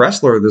fucking the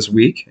wrestler this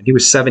week, and he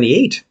was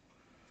 78.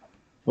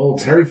 Old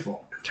Terry Funk.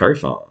 Terry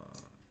Funk.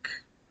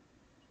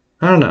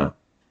 I don't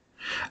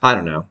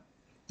know.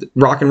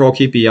 Rock and roll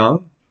keep you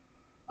young.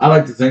 I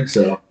like to think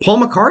so. Paul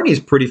McCartney's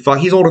pretty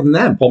he's older than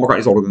them. Paul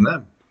McCartney's older than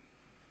them.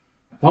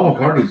 Paul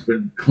McCartney's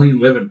been clean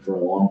living for a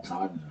long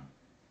time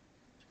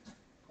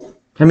now.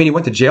 I mean, he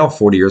went to jail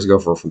 40 years ago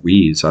for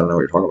weed, so I don't know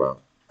what you're talking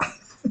about.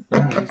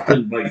 Yeah, he's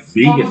been like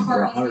vegan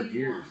for 100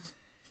 years.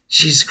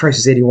 Jesus Christ,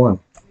 he's 81.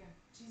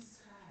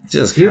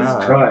 Jesus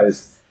Jesus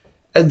Christ.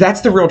 And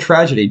that's the real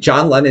tragedy.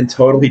 John Lennon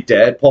totally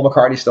dead. Paul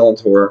McCartney's still on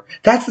tour.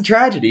 That's the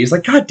tragedy. He's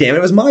like, God damn it,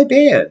 it was my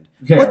band.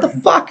 Yeah. What the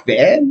fuck,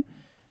 man?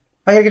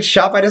 I gotta get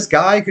shot by this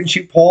guy who couldn't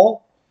shoot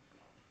Paul.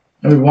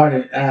 I mean, why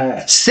did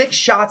 6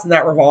 shots in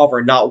that revolver,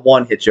 and not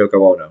one hit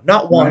Yoko Ono.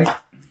 Not one. Right?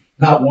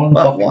 Not one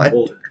Not fucking one.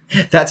 bullet.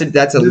 That's a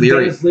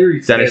Leary. Dennis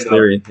Leary. Dennis stand-up.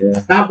 Leary.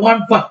 Yeah. Not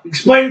one fuck.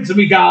 Explain it to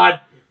me, God.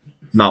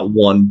 Not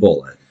one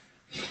bullet.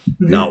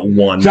 Not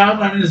one. John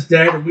Lennon is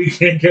dead, and we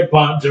can't get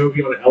Bon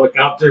Jovi on a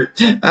helicopter.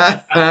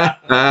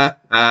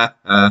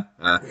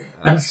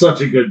 That's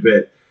such a good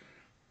bit.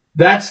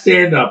 That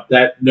stand-up,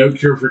 that No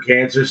Cure for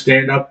Cancer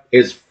stand-up,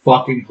 is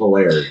fucking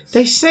hilarious.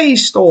 They say he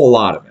stole a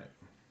lot of it.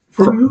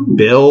 From who?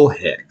 Bill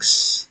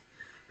Hicks,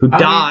 who I mean,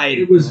 died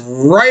it was-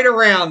 right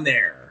around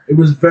there. It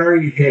was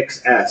very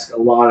Hicks-esque. A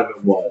lot of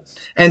it was.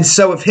 And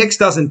so if Hicks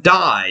doesn't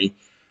die,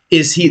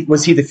 was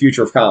he the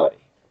future of comedy?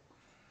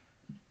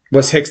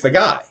 Was Hicks the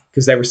guy?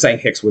 Because they were saying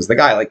Hicks was the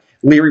guy. Like,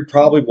 Leary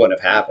probably wouldn't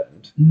have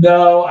happened.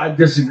 No, I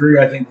disagree.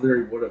 I think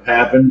Leary would have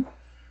happened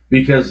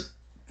because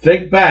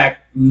think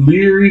back,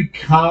 Leary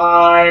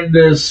kind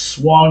of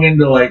swung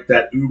into like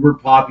that uber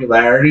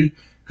popularity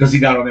because he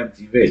got on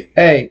MTV.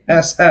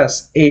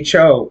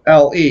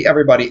 A-S-S-H-O-L-E.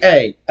 Everybody,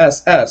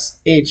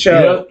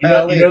 A-S-S-H-O-L-E.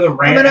 You know the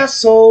rant. I'm an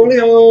asshole. You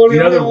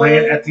know the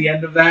rant at the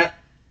end of that?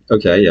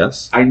 Okay,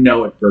 yes. I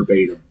know it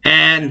verbatim.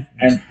 And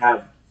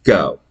Have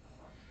go.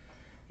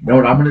 you know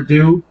what I'm gonna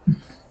do?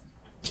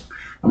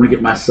 I'm gonna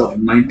get myself a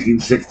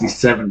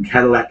 1967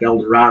 Cadillac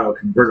Eldorado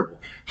convertible,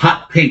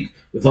 hot pink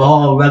with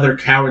all leather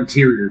cow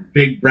interior,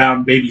 big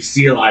brown baby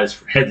seal eyes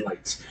for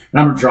headlights. And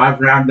I'm gonna drive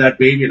around that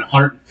baby at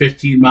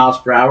 115 miles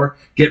per hour,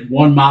 get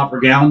 1 mile per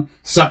gallon,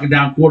 sucking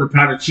down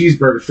quarter-pounder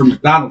cheeseburgers from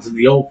McDonald's in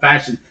the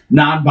old-fashioned,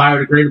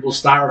 non-biodegradable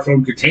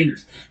styrofoam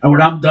containers. And when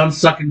I'm done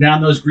sucking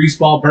down those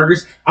greaseball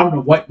burgers, I'm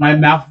gonna wipe my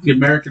mouth with the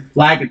American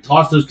flag and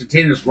toss those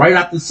containers right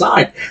out the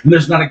side. And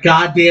there's not a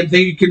goddamn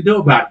thing you can do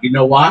about it. You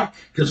know why?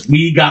 Because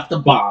we got the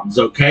bombs,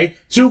 okay?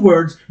 2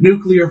 words,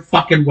 nuclear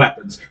fucking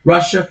weapons.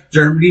 Russia,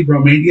 Germany,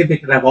 Romania, they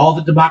could have all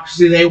the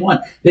democracy they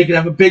want. They could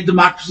have a big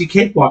democracy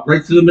cakewalk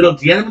right through the middle of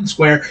Tiananmen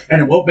Square,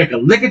 and it won't make a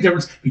lick of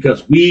difference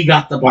because we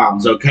got the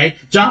bombs, okay?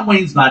 John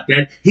Wayne's not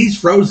dead. He's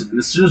frozen. And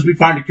as soon as we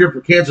find a cure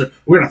for cancer,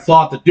 we're going to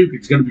thaw out the Duke.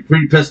 It's going to be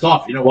pretty pissed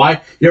off. You know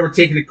why? You ever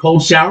taken a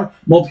cold shower?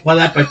 Multiply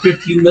that by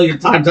 15 million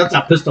times. That's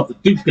how pissed off the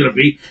Duke's going to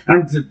be.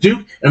 And the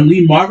Duke and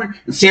Lee Marvin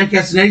and Sam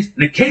Castaneda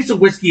and a case of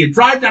whiskey and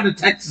drive down to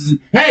Texas and,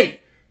 hey,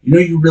 you know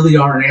you really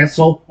are an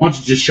asshole? Why don't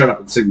you just shut up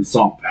and sing the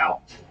song,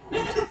 pal?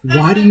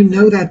 Why do you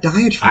know that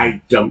diatribe?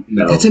 I don't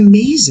know. That's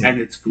amazing.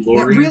 And it's That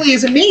glorious. really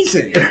is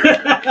amazing.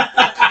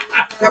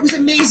 That was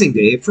amazing,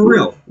 Dave, for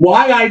real.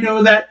 Why I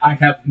know that, I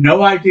have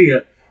no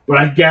idea, but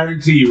I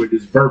guarantee you it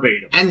is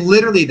verbatim. And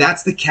literally,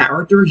 that's the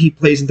character he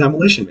plays in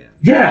Demolition Man.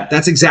 Yeah.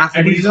 That's exactly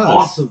And what he he's does.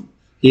 awesome.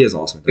 He is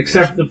awesome.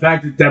 Except for the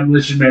fact that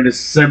Demolition Man is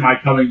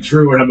semi-coming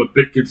true, and I'm a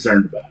bit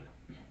concerned about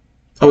it.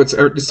 Oh, it's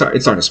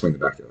starting to swing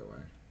back the other way.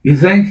 You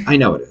think? I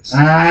know it is. Uh,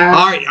 All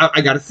right,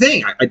 I got a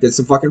thing. I did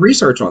some fucking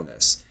research on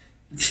this.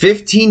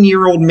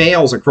 15-year-old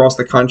males across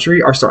the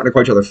country are starting to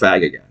call each other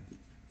fag again.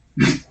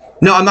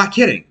 No, I'm not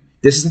kidding.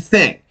 This is the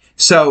thing.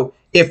 So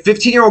if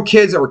 15-year-old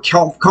kids are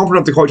comfortable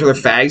enough to call each other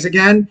fags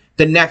again,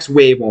 the next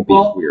wave won't be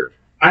as weird.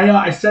 I know.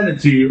 I sent it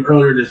to you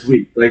earlier this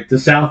week, like the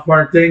South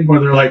Park thing, where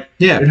they're like,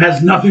 Yeah. it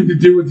has nothing to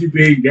do with you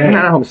being gay. I'm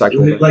not a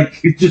homosexual. Like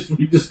we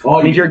just call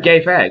It means you. you're a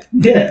gay fag.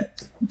 Yeah.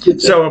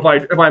 So if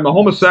I'm a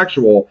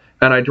homosexual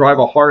and I drive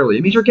a Harley,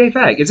 it means you're a gay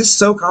fag. Is this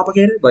so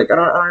complicated? Like I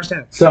don't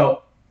understand.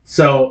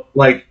 So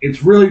like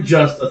it's really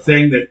just a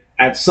thing that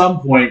at some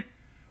point,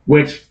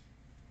 which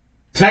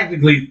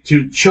technically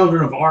to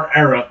children of our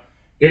era,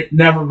 it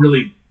never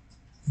really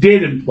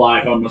did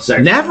imply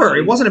homosexuality. Never.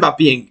 It wasn't about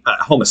being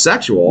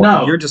homosexual.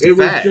 No, You're just a it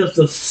was fag. just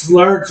a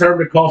slur term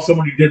to call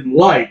someone you didn't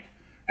like,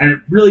 and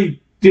it really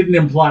didn't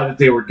imply that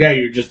they were gay.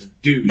 You're just a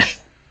douche,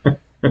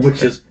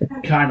 which is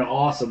kind of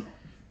awesome.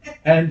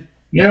 And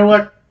you know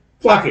what?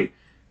 Fuck it.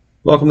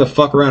 Welcome to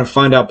Fuck Around and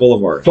Find Out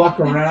Boulevard. Fuck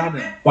around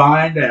and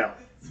find out.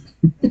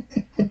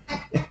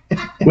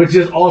 Which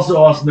is also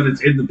awesome that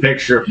it's in the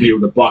picture of me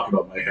with a bucket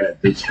on my head.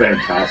 It's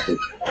fantastic.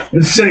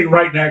 It's sitting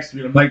right next to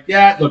me. And I'm like,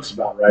 yeah, it looks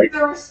about right.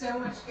 There was so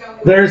much going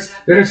on.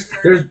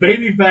 There's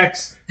Baby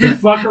Vex and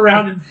Fuck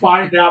Around and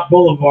Find Out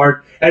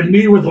Boulevard, and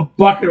me with a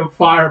bucket of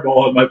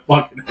Fireball on my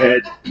fucking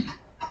head.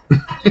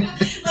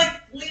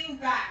 Like, lean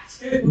back,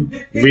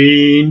 too.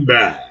 Lean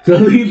back. So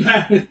leave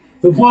that.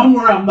 The one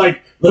where I'm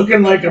like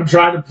looking like I'm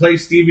trying to play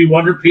Stevie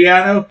Wonder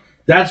piano.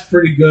 That's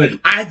pretty good.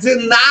 I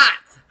did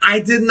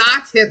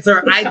not hit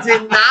her. I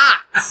did not.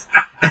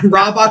 And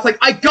Robot's like,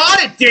 I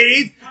got it,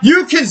 Dave.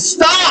 You can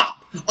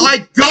stop.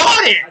 I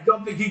got it. I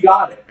don't think he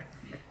got it.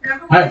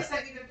 Remember when I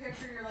sent you the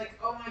picture? You're like,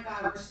 oh my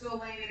god, we're still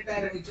laying in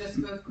bed and we just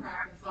both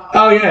cracked and thought.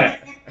 Oh, yeah.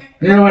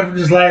 You know, I'm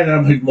just laying there.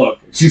 I'm like, look.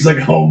 She's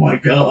like, oh my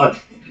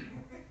god.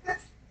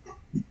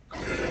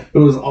 It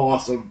was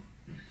awesome.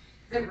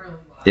 It really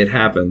was. It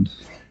happened.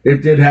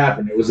 It did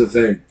happen. It was a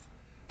thing.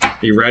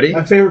 You ready?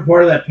 My favorite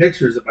part of that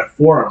picture is that my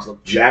forearms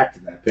look jacked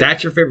in that picture.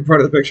 That's your favorite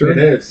part of the picture? It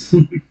is.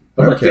 I'm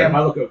like, Okay. damn,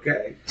 I look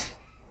okay.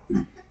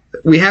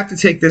 We have to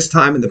take this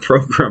time in the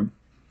program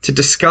to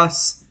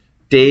discuss,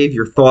 Dave,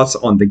 your thoughts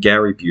on the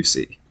Gary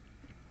Busey.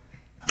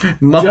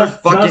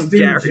 Motherfucking just in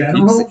Gary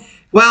general? Busey.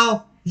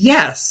 Well,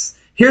 yes.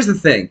 Here's the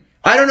thing.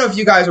 I don't know if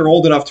you guys are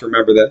old enough to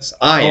remember this.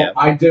 I am.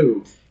 I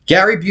do.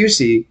 Gary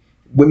Busey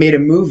made a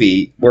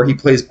movie where he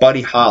plays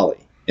Buddy Holly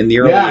in the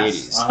early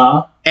 80s.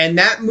 Uh-huh. And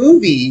that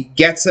movie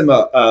gets him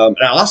an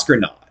Oscar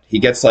nod. He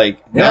gets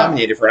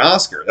nominated for an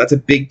Oscar. That's a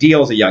big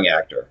deal as a young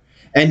actor.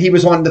 And he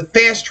was on the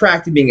fast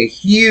track to being a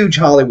huge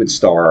Hollywood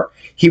star.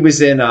 He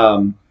was in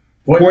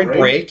Point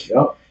Break.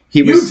 Yep.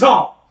 He was.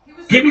 Utah. He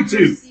was Give me under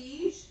two.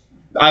 siege.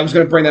 I was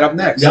going to bring that up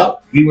next.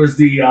 Yep. He was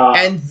the.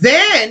 And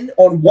then,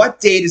 on what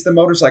date is the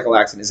motorcycle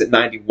accident? Is it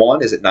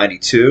 91? Is it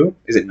 92?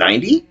 Is it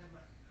 90?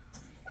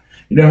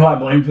 You know who I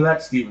blame for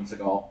that? Steven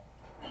Seagal.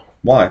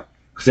 Why?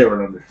 Because they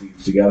were under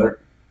siege together.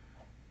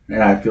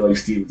 And I feel like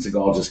Steven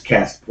Seagal just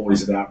cast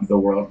poison out into the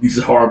world. He's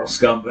a horrible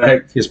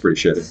scumbag. He's pretty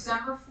shitty.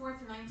 December 4th,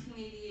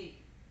 1988.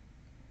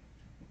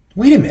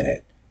 Wait a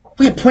minute.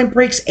 Wait, Point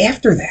Break's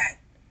after that.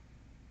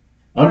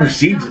 Under Right,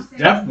 siege you know is what I'm saying?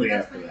 definitely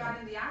That's after when he that. got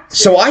in the accident.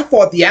 So I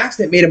thought the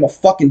accident made him a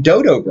fucking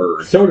dodo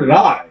bird. So did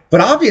I.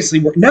 But obviously,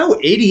 no,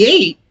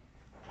 88.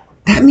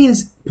 That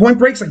means Point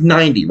Break's like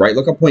 90, right?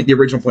 Look up the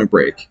original Point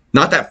Break.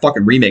 Not that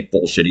fucking remake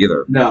bullshit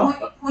either. No.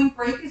 Point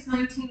Break is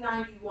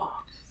 1991.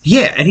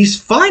 Yeah, and he's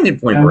fine in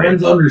Point And Break.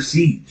 when's Under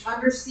Siege?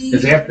 Under siege.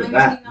 It's after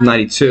that.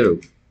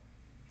 92.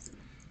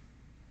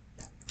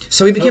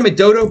 So he became a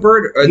dodo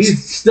bird,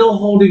 He's still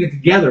holding it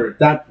together at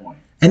that point.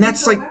 and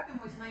that's like Weapon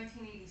was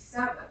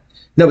 1987.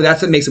 no, but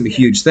that's what makes him a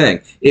huge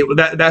thing.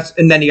 That's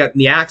and then he got in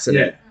the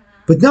accident. Yeah.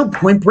 But no,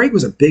 Point Break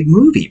was a big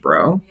movie,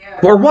 bro. Yeah.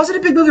 Or was it a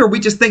big movie, or we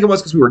just think it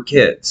was because we were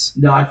kids?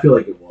 No, I feel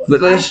like it was.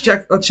 Let's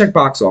check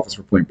box office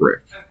for Point Break.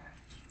 Okay.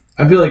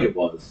 I feel like it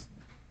was.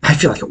 I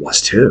feel like it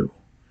was too.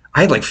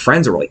 I had like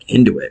friends that were like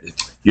into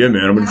it. Yeah,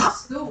 man. I'm And gonna... I'll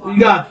still watch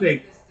You gotta it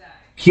think. to this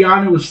day.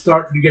 Keanu was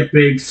starting to get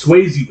big.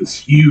 Swayze was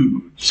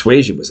huge.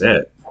 Swayze was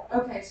it.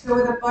 Okay, so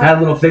with a budget. Had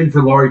a little thing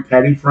for Laurie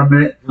Petty for a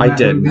minute. I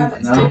did. Oh, the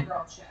No? Tank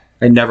Girl chick.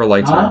 I never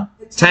liked Huh?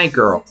 her. Tank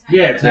Girl.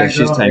 Yeah, Yeah,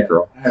 she's Tank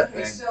Girl. I had a Okay,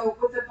 thing. so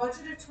with a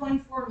budget of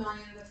 $24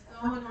 million, the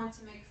film went on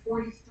to make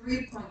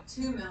 $43.2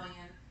 million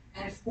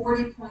and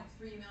 $40.3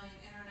 million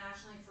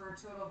internationally for a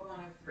total of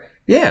 103.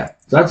 Yeah,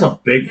 So that's a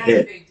big That's a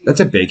hit. big deal. that's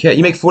a big hit.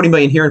 You make 40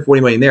 million here and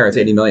 40 million there. It's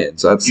 80 million.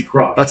 So You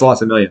crushed. that's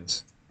lots of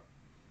millions.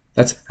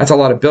 That's a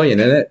lot of billion,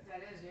 isn't it?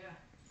 That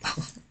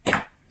is,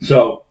 yeah.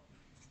 So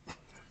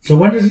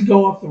when does he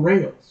go off the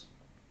rails?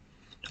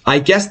 I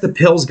guess the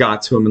pills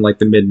got to him in like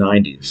the mid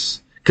 90s.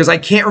 Because I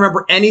can't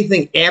remember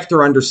anything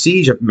after Under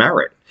Siege of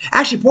merit.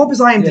 Actually, pull up his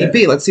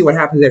IMDb. Yeah. Let's see what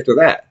happens after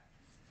that.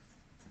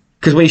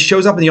 Because when he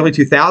shows up in the early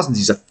 2000s,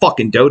 he's a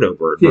fucking dodo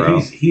bird, bro.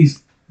 Yeah,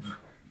 he's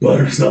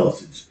butter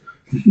sausage.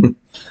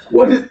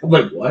 What is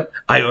like what?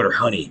 I order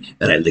honey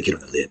and I lick it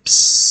on the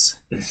lips.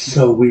 It's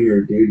so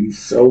weird, dude. He's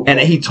so And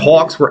he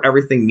talks where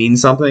everything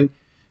means something.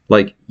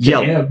 Like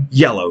yellow. him.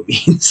 Yellow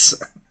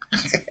means.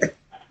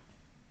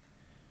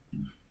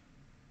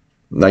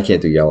 I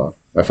can't do yellow.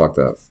 I fucked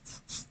up.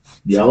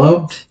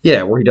 yellow.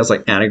 Yeah, where he does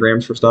like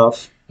anagrams for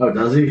stuff. Oh,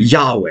 does he?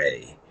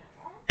 Yahweh.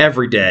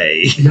 Every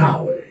day.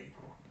 Yahweh.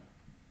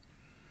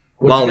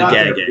 What you got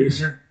there, Lollygagging.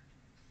 producer?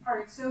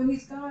 Alright, so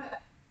he's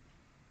got.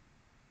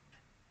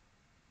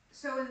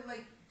 So in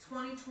like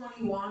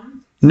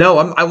 2021. No,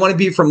 I want to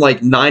be from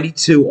like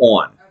 92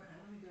 on. Okay,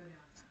 let me go down.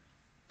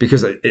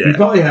 Because He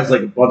probably has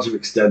like a bunch of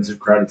extensive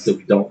credits that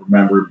we don't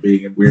remember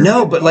being in weird.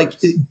 no, but like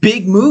parts.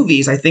 big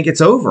movies, I think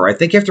it's over. I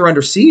think after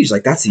Under Siege,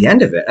 like that's the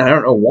end of it. And I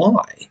don't know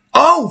why.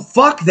 Oh,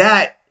 fuck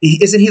that.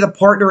 Isn't he the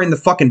partner in the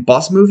fucking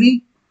Bus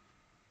movie?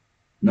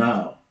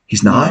 No.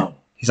 He's not? No.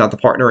 He's not the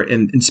partner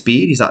in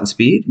Speed? He's not in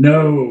Speed?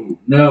 No,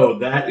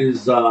 that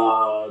is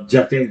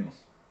Jeff Daniels.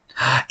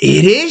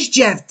 It is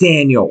Jeff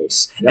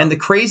Daniels. Yep. And the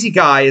crazy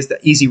guy is the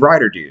Easy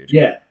Rider dude.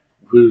 Yeah,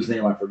 whose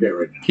name I forget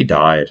right now. He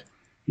died.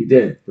 He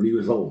did, but he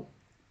was old.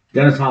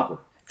 Dennis Hopper.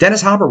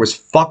 Dennis Hopper was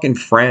fucking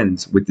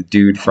friends with the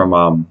dude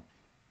from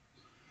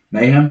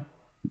Mayhem.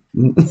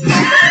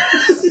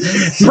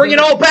 Bring it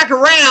all back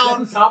around.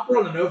 Dennis Hopper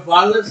on the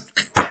no-fly list.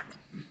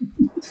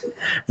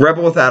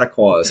 Rebel Without a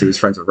Cause. He was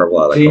friends with Rebel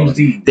Without a James Cause.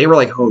 Dean. They were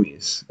like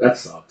homies. That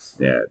sucks.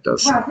 Yeah, it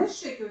does. Wow, this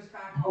shit goes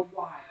back a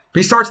while. But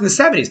he starts in the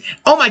 70s.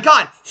 Oh my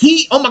God,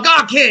 King.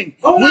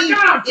 Oh my He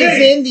God, King. is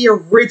in the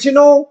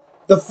original,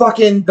 the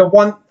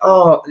one,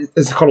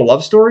 is it called A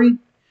Love Story?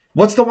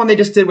 What's the one they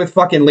just did with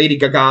fucking Lady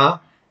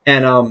Gaga?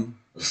 And, A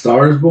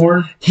Star is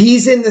Born?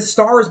 he's in the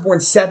Star is Born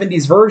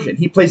 70s version.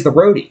 He plays the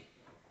roadie.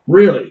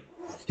 Really?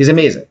 He's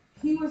amazing.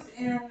 He was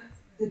in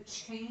The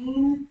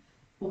Chain,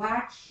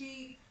 Black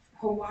Sheep,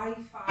 Hawaii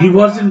Five. He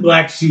was in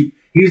Black Sheep.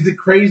 He's the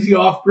crazy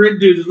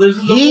off-grid dude that lives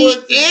in the He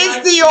woods.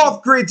 is the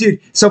off-grid dude.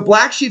 So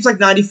Black Sheep's like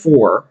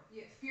 94.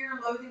 Yeah, Fear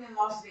and Loathing in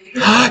Las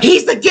Vegas.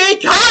 He's the gay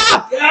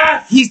cop!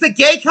 Yes! He's the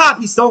gay cop.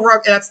 He's still,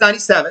 that's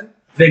 97.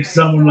 Think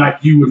someone like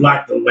you would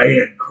like the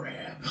land crab.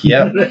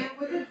 Yep. Man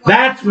with a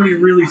That's when he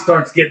really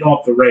starts getting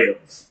off the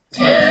rails.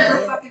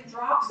 fucking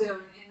drop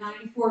zone in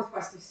 94th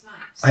Wesley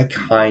Snipes. I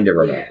kind of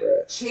remember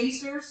it.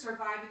 Chaser,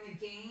 Surviving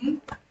the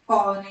Game,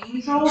 Fallen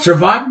Angel.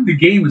 Surviving the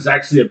Game is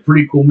actually a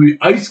pretty cool movie.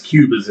 Ice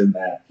Cube is in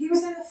that. He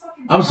was in the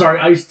fucking. I'm sorry,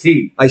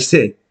 Ice-T. I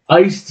see.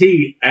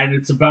 Ice-T, and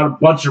it's about a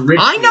bunch of rich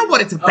I know people.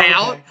 what it's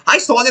about. Okay. I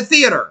saw it in the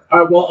theater. All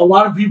right, well, a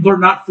lot of people are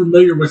not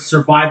familiar with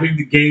Surviving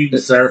the Game,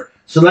 sir.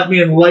 So let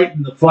me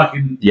enlighten the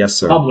fucking Yes,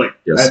 sir. public.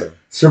 Yes, sir.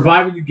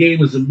 Surviving the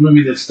Game is a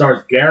movie that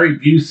stars Gary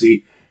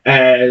Busey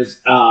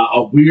as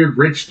a weird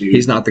rich dude.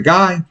 He's not the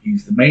guy.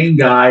 He's the main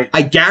guy.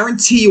 I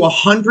guarantee you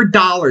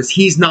 $100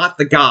 he's not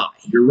the guy.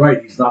 You're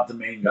right. He's not the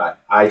main guy.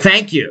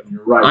 Thank you.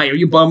 You're right.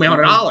 You blow me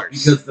 $100.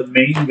 Because the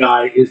main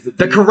guy is the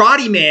The dude-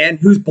 karate man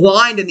who's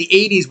blind in the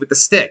 80s with the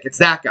stick. It's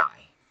that guy.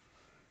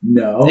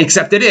 No,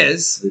 Except it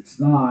is. it's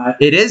not.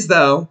 It is,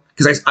 though.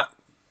 Because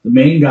The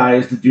main guy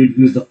is the dude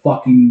who's the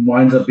fucking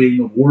winds up being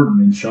a warden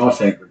in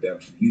Shawshank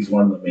Redemption. He's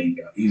one of the main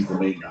guys. He's the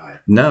main guy.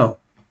 no.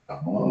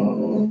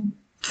 Oh.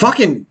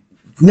 Fucking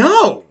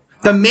no.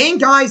 The main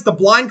guy's the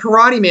blind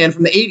karate man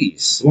from the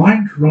 80s.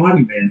 Blind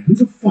Karate Man. Who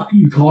the fuck are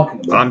you talking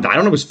about? I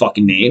don't know his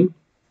fucking name.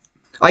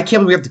 I can't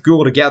believe we have to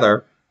Google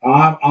together.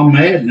 I'm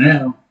mad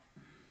now.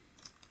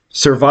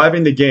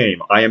 Surviving the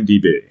Game,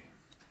 IMDb.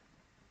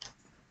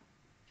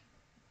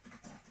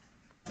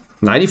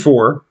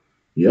 94.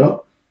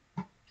 Yep.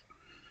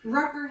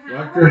 Rucker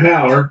Howard. Dr.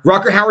 Howard.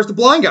 Rucker Howard's the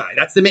blind guy.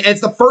 That's the.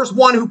 It's the first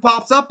one who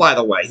pops up, by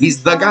the way.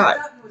 He's the Charles guy.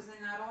 Dutton was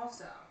in that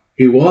also.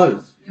 He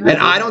was. And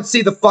I don't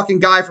see the fucking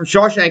guy from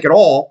Shawshank at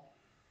all.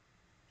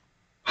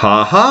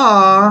 Ha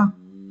ha.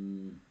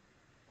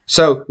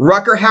 So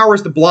Rucker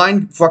Howard's the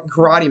blind fucking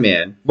karate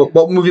man.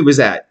 What movie was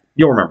that?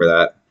 You'll remember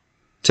that.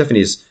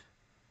 Tiffany's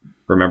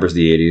remembers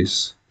the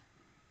 80s.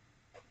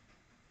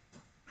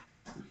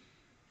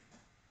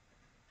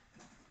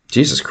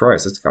 Jesus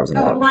Christ, this guy was in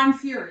a Oh, lot. Blind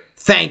Fury.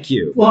 Thank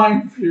you.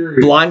 Blind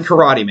Fury. Blind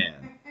karate man.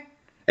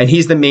 And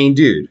he's the main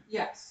dude.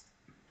 Yes.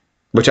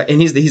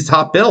 And he's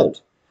top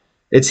billed.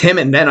 It's him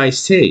and then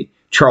Ice-T,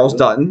 Charles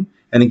Dutton,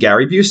 and then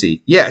Gary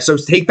Busey. Yeah, so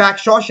take back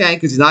Shawshank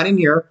because he's not in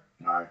here.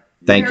 All right.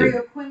 Thank Harry you.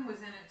 O'Quinn was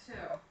in it too.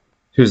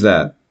 Who's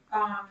that?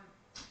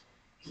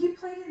 He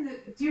played in the.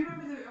 Do you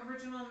remember the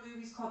original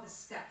movies called The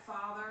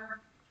Stepfather?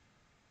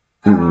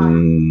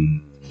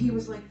 He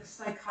was like the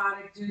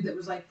psychotic dude that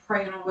was like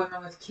preying on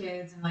women with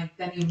kids, and like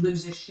then he'd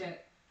lose his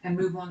shit and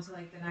move on to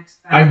like the next.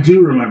 I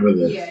do remember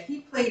this. Yeah, he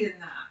played in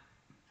that.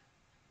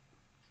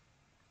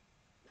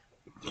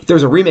 There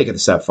was a remake of The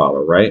Stepfather,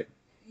 right?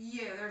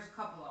 Yeah, there's a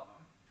couple of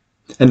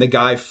them. And the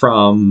guy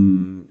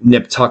from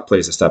Nip Tuck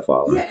plays the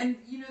stepfather. Yeah, and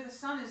you know the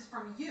son is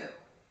from You,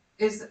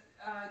 is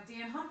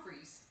Dan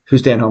Humphries.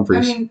 Who's Dan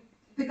Humphries? I mean,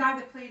 the guy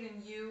that played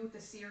in You, the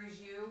series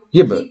You.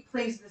 Yeah, but- he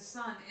plays the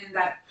son in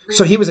that.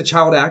 So he was a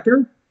child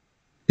actor?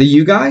 The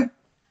You guy?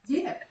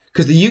 Yeah.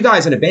 Because the You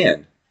guy's in a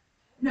band.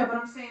 No, but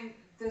I'm saying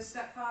the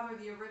stepfather,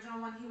 the original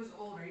one, he was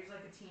older. He was like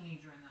a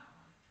teenager in that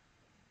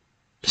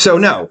one. So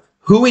no.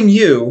 Who in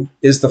You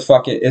is the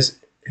fucking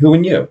who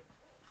in You?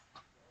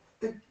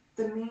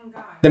 The main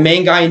guy. The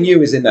main guy in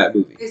You is in that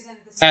movie. Is in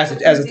the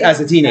As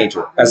a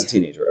teenager. As a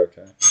teenager,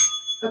 okay.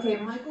 Okay,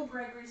 Michael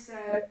Gregory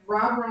said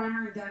Rob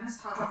Reiner and Dennis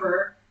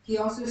Hopper. He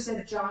also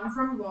said John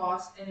from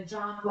Lost and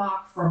John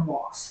Locke from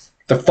Lost.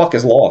 The fuck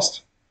is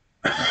Lost?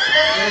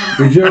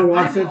 Did you ever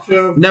watch that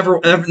show? Never,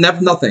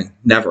 nothing.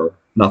 Never,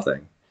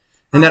 nothing.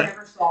 And I then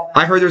never saw that.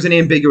 I heard there's an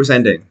ambiguous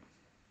ending.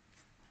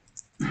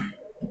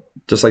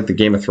 Just like the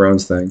Game of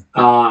Thrones thing.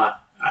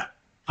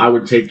 I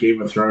would take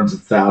Game of Thrones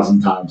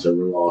 1,000 times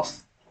over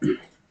Lost.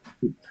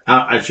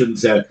 I shouldn't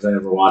say it because I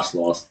never watched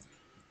Lost.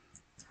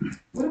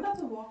 What about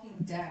The Walking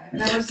Dead? I've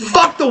never seen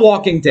Fuck The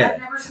Walking Dead. I've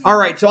never seen All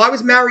right, so I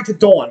was married to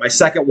Dawn, my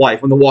second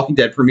wife, when The Walking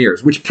Dead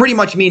premieres, which pretty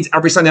much means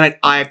every Sunday night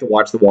I have to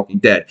watch The Walking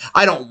Dead.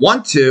 I don't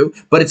want to,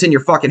 but it's in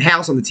your fucking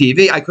house on the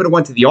TV. I could have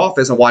went to the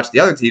office and watched the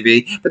other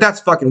TV, but that's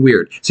fucking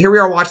weird. So here we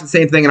are watching the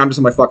same thing, and I'm just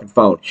on my fucking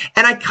phone.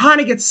 And I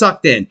kind of get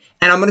sucked in,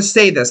 and I'm going to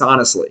say this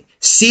honestly.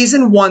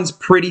 Season 1's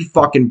pretty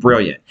fucking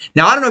brilliant.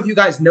 Now, I don't know if you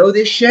guys know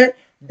this shit,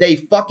 they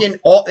fucking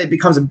all it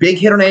becomes a big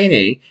hit on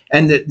A&E,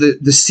 and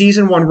the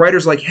season 1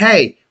 writer's like,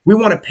 hey, we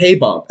want a pay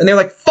bump, and they're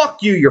like,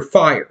 fuck you, you're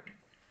fired,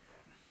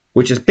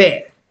 which is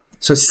bad.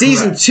 So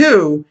season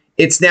 2,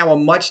 it's now a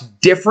much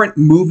different,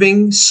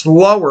 moving,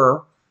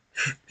 slower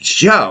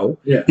show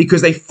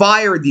because they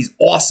fired these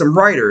awesome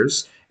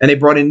writers and they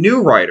brought in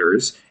new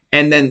writers.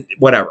 And then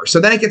whatever.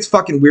 So then it gets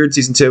fucking weird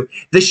season 2.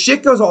 The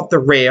shit goes off the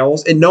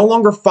rails. It no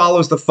longer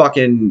follows the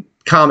fucking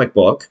comic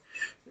book.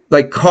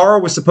 Like, Carl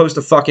was supposed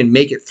to fucking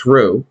make it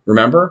through.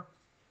 Remember?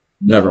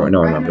 No one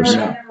remembers. I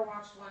never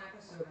watched one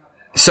episode of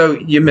it. So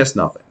you missed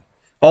nothing.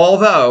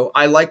 Although,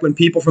 I like when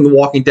people from The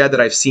Walking Dead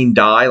that I've seen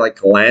die, like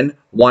Glenn,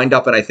 wind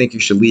up and I think you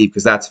should leave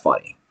because that's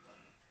funny.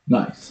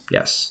 Nice.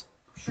 Yes.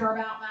 Sure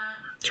about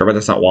that? Sure, but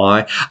that's not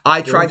why.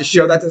 I tried to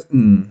show that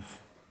to...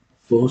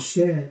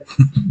 Bullshit.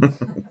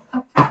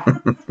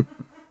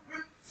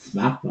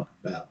 Smack my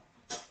bell.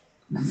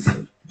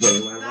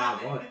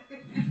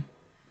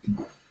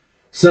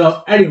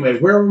 So, anyway,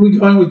 where were we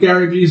going with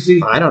Gary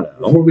Busey? I don't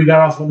know. Before we got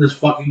off on this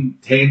fucking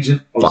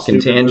tangent.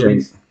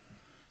 Movies.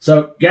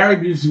 So, Gary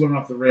Busey went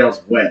off the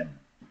rails when?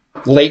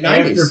 Late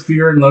 90s. After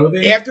Fear and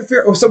Loathing? After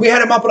Fear... Oh, so we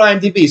had him up on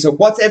IMDb. So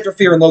what's after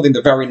Fear and Loathing,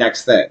 the very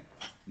next thing?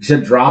 You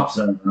said Drop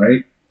Zone,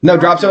 right? No,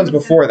 Drop Zone's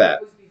before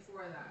that. It was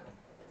before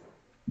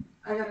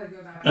that. I gotta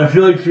go back. I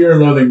feel like Fear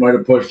and Loathing might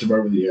have pushed him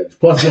over the edge.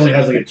 Plus, he only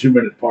has like a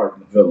 2-minute part in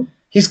the film.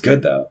 He's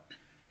good, though.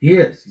 He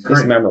is. He's He's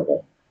great.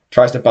 Memorable.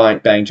 Tries to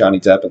bang Johnny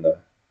Depp in the...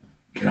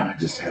 Can I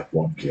just have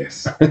one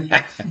kiss?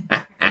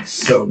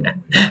 So lonely.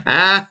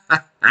 I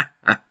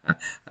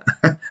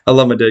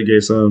love my dead gay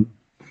son.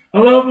 I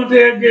love my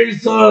damn gay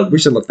son. We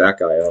should look that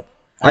guy up.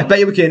 I bet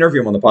you we can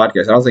interview him on the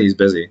podcast. I don't think he's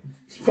busy.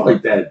 He's probably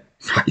dead.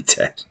 Probably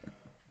dead.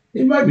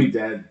 He might be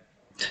dead.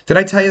 Did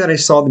I tell you that I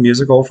saw the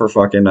musical for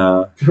fucking...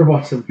 You ever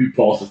watch some New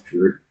Balls of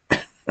Fury?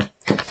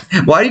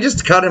 Why did you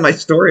just cut in my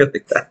story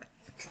like that?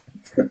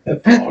 I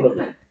thought of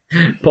it.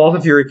 Paul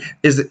the Fury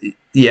is...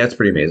 Yeah, it's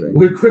pretty amazing.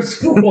 With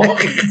Christopher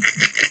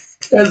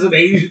Walken as an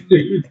Asian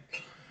dude.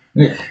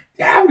 Do you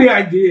have any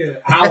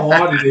idea how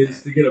hard it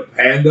is to get a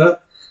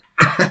panda?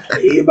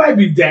 He might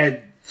be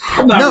dead.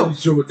 I'm not really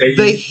sure what they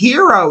The use.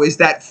 hero is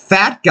that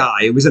fat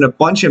guy who was in a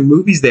bunch of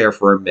movies there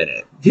for a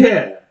minute.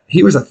 Yeah.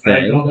 He was a I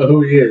thing. don't know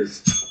who he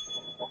is.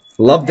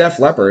 Love Def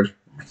Leppard,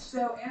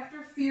 So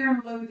after Fear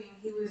and Loathing,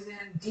 he was in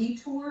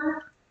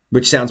Detour,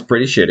 which sounds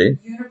pretty shitty.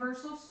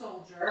 Universal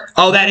Soldier.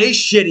 Oh, that is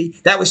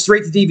shitty. That was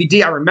straight to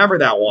DVD. I remember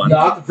that one.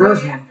 Not the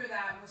first Right one. after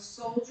that was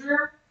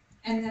Soldier,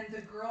 and then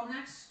the Girl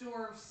Next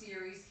Door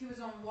series. He was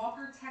on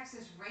Walker,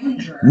 Texas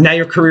Ranger. Now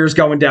your career's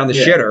going down the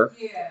Yeah. shitter.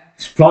 Yeah.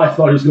 He probably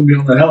thought he was going to be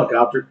on the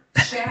helicopter.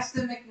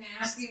 Shasta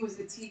McNasty was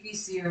a TV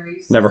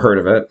series. Never heard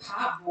of it.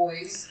 Hot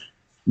Boys.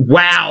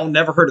 Wow,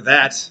 never heard of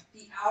that.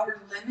 The Outer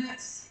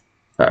Limits.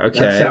 Okay.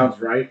 That sounds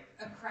right.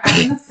 A Crack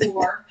in the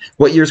Floor.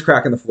 What year's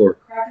Crack in the Floor?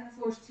 Crack in the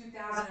Floor is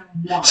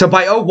 2001. So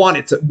by 01,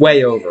 it's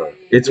way over.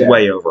 It's Yeah.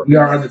 way over. We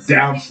are on the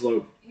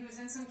downslope. He was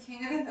in some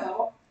King of the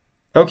Hill.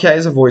 Okay,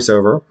 as a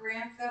voiceover.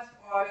 Grand Theft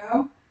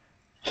Auto.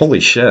 Holy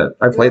shit,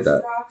 I played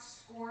that. Ghost Rock,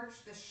 Scorch,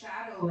 The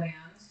Shadowlands.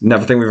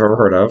 Never think we've ever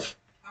heard of.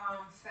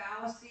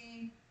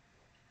 Fallacy.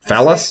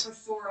 Phallus? For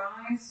Sore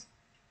Eyes.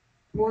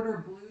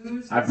 Border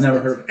Blues. I've never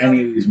heard of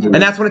any of these movies.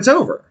 And that's when it's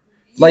over.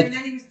 Yeah, like- and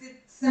then he was did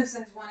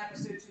Simpsons one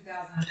episode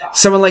 2005.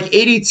 So in like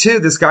 82,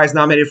 this guy's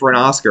nominated for an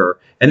Oscar.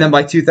 And then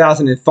by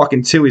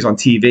 2002, he's on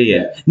TV.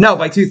 And, Yeah. no,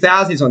 by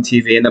 2000, he's on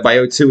TV. And then by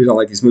 02, he's on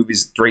like these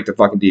movies straight to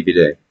fucking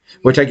DVD.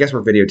 Which I guess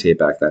were videotaped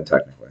back then,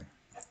 technically.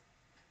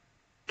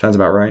 Sounds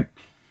about right.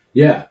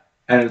 Yeah.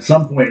 And at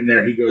some point in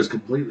there, he goes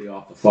completely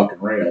off the fucking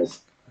rails.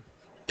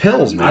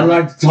 Pills, I'd man.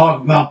 like to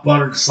talk about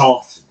buttered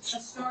sausage. A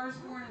Star is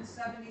Born in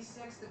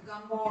 76, the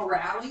Gumball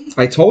Rally.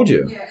 I told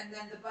you. Yeah, and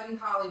then the Buddy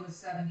Holly was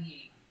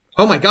 78.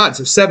 Oh my god,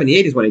 so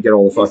 78 is when you get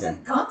all the He was fucking...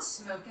 in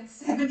Gunsmoke in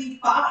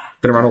 75.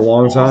 Been around a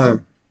long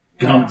time.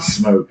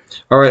 Gunsmoke.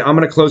 All right, I'm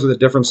going to close with a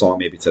different song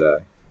maybe today.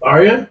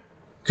 Are you?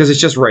 Because it's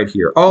just right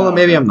here. Oh,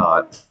 maybe I'm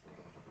not.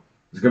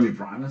 It's going to be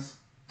Primus?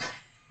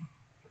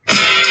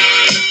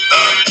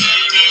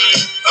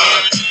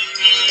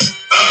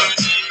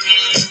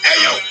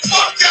 Hey yo,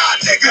 fuck y'all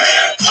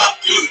niggas. Fuck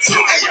you too.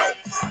 Hey yo,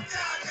 fuck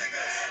y'all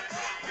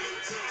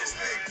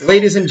niggas.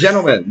 Ladies and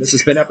gentlemen, this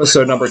has been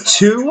episode number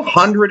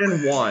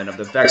 201 of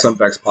the Vex on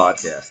Vex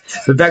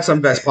podcast. The Vex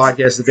on Vex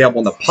podcast is available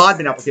in the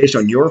Podbean application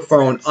on your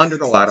phone under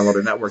the Loud and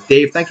Loaded Network.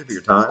 Dave, thank you for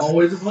your time.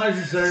 Always a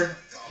pleasure, sir.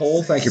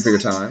 Cole, thank you for your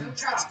time.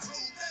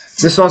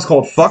 This song's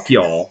called Fuck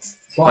Y'all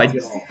by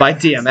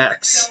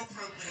DMX.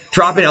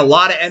 Dropping a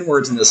lot of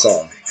N-words in this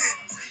song.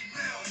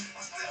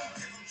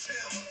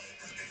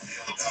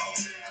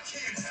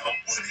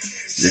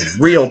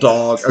 Real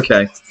dog.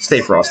 Okay,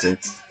 stay frosty.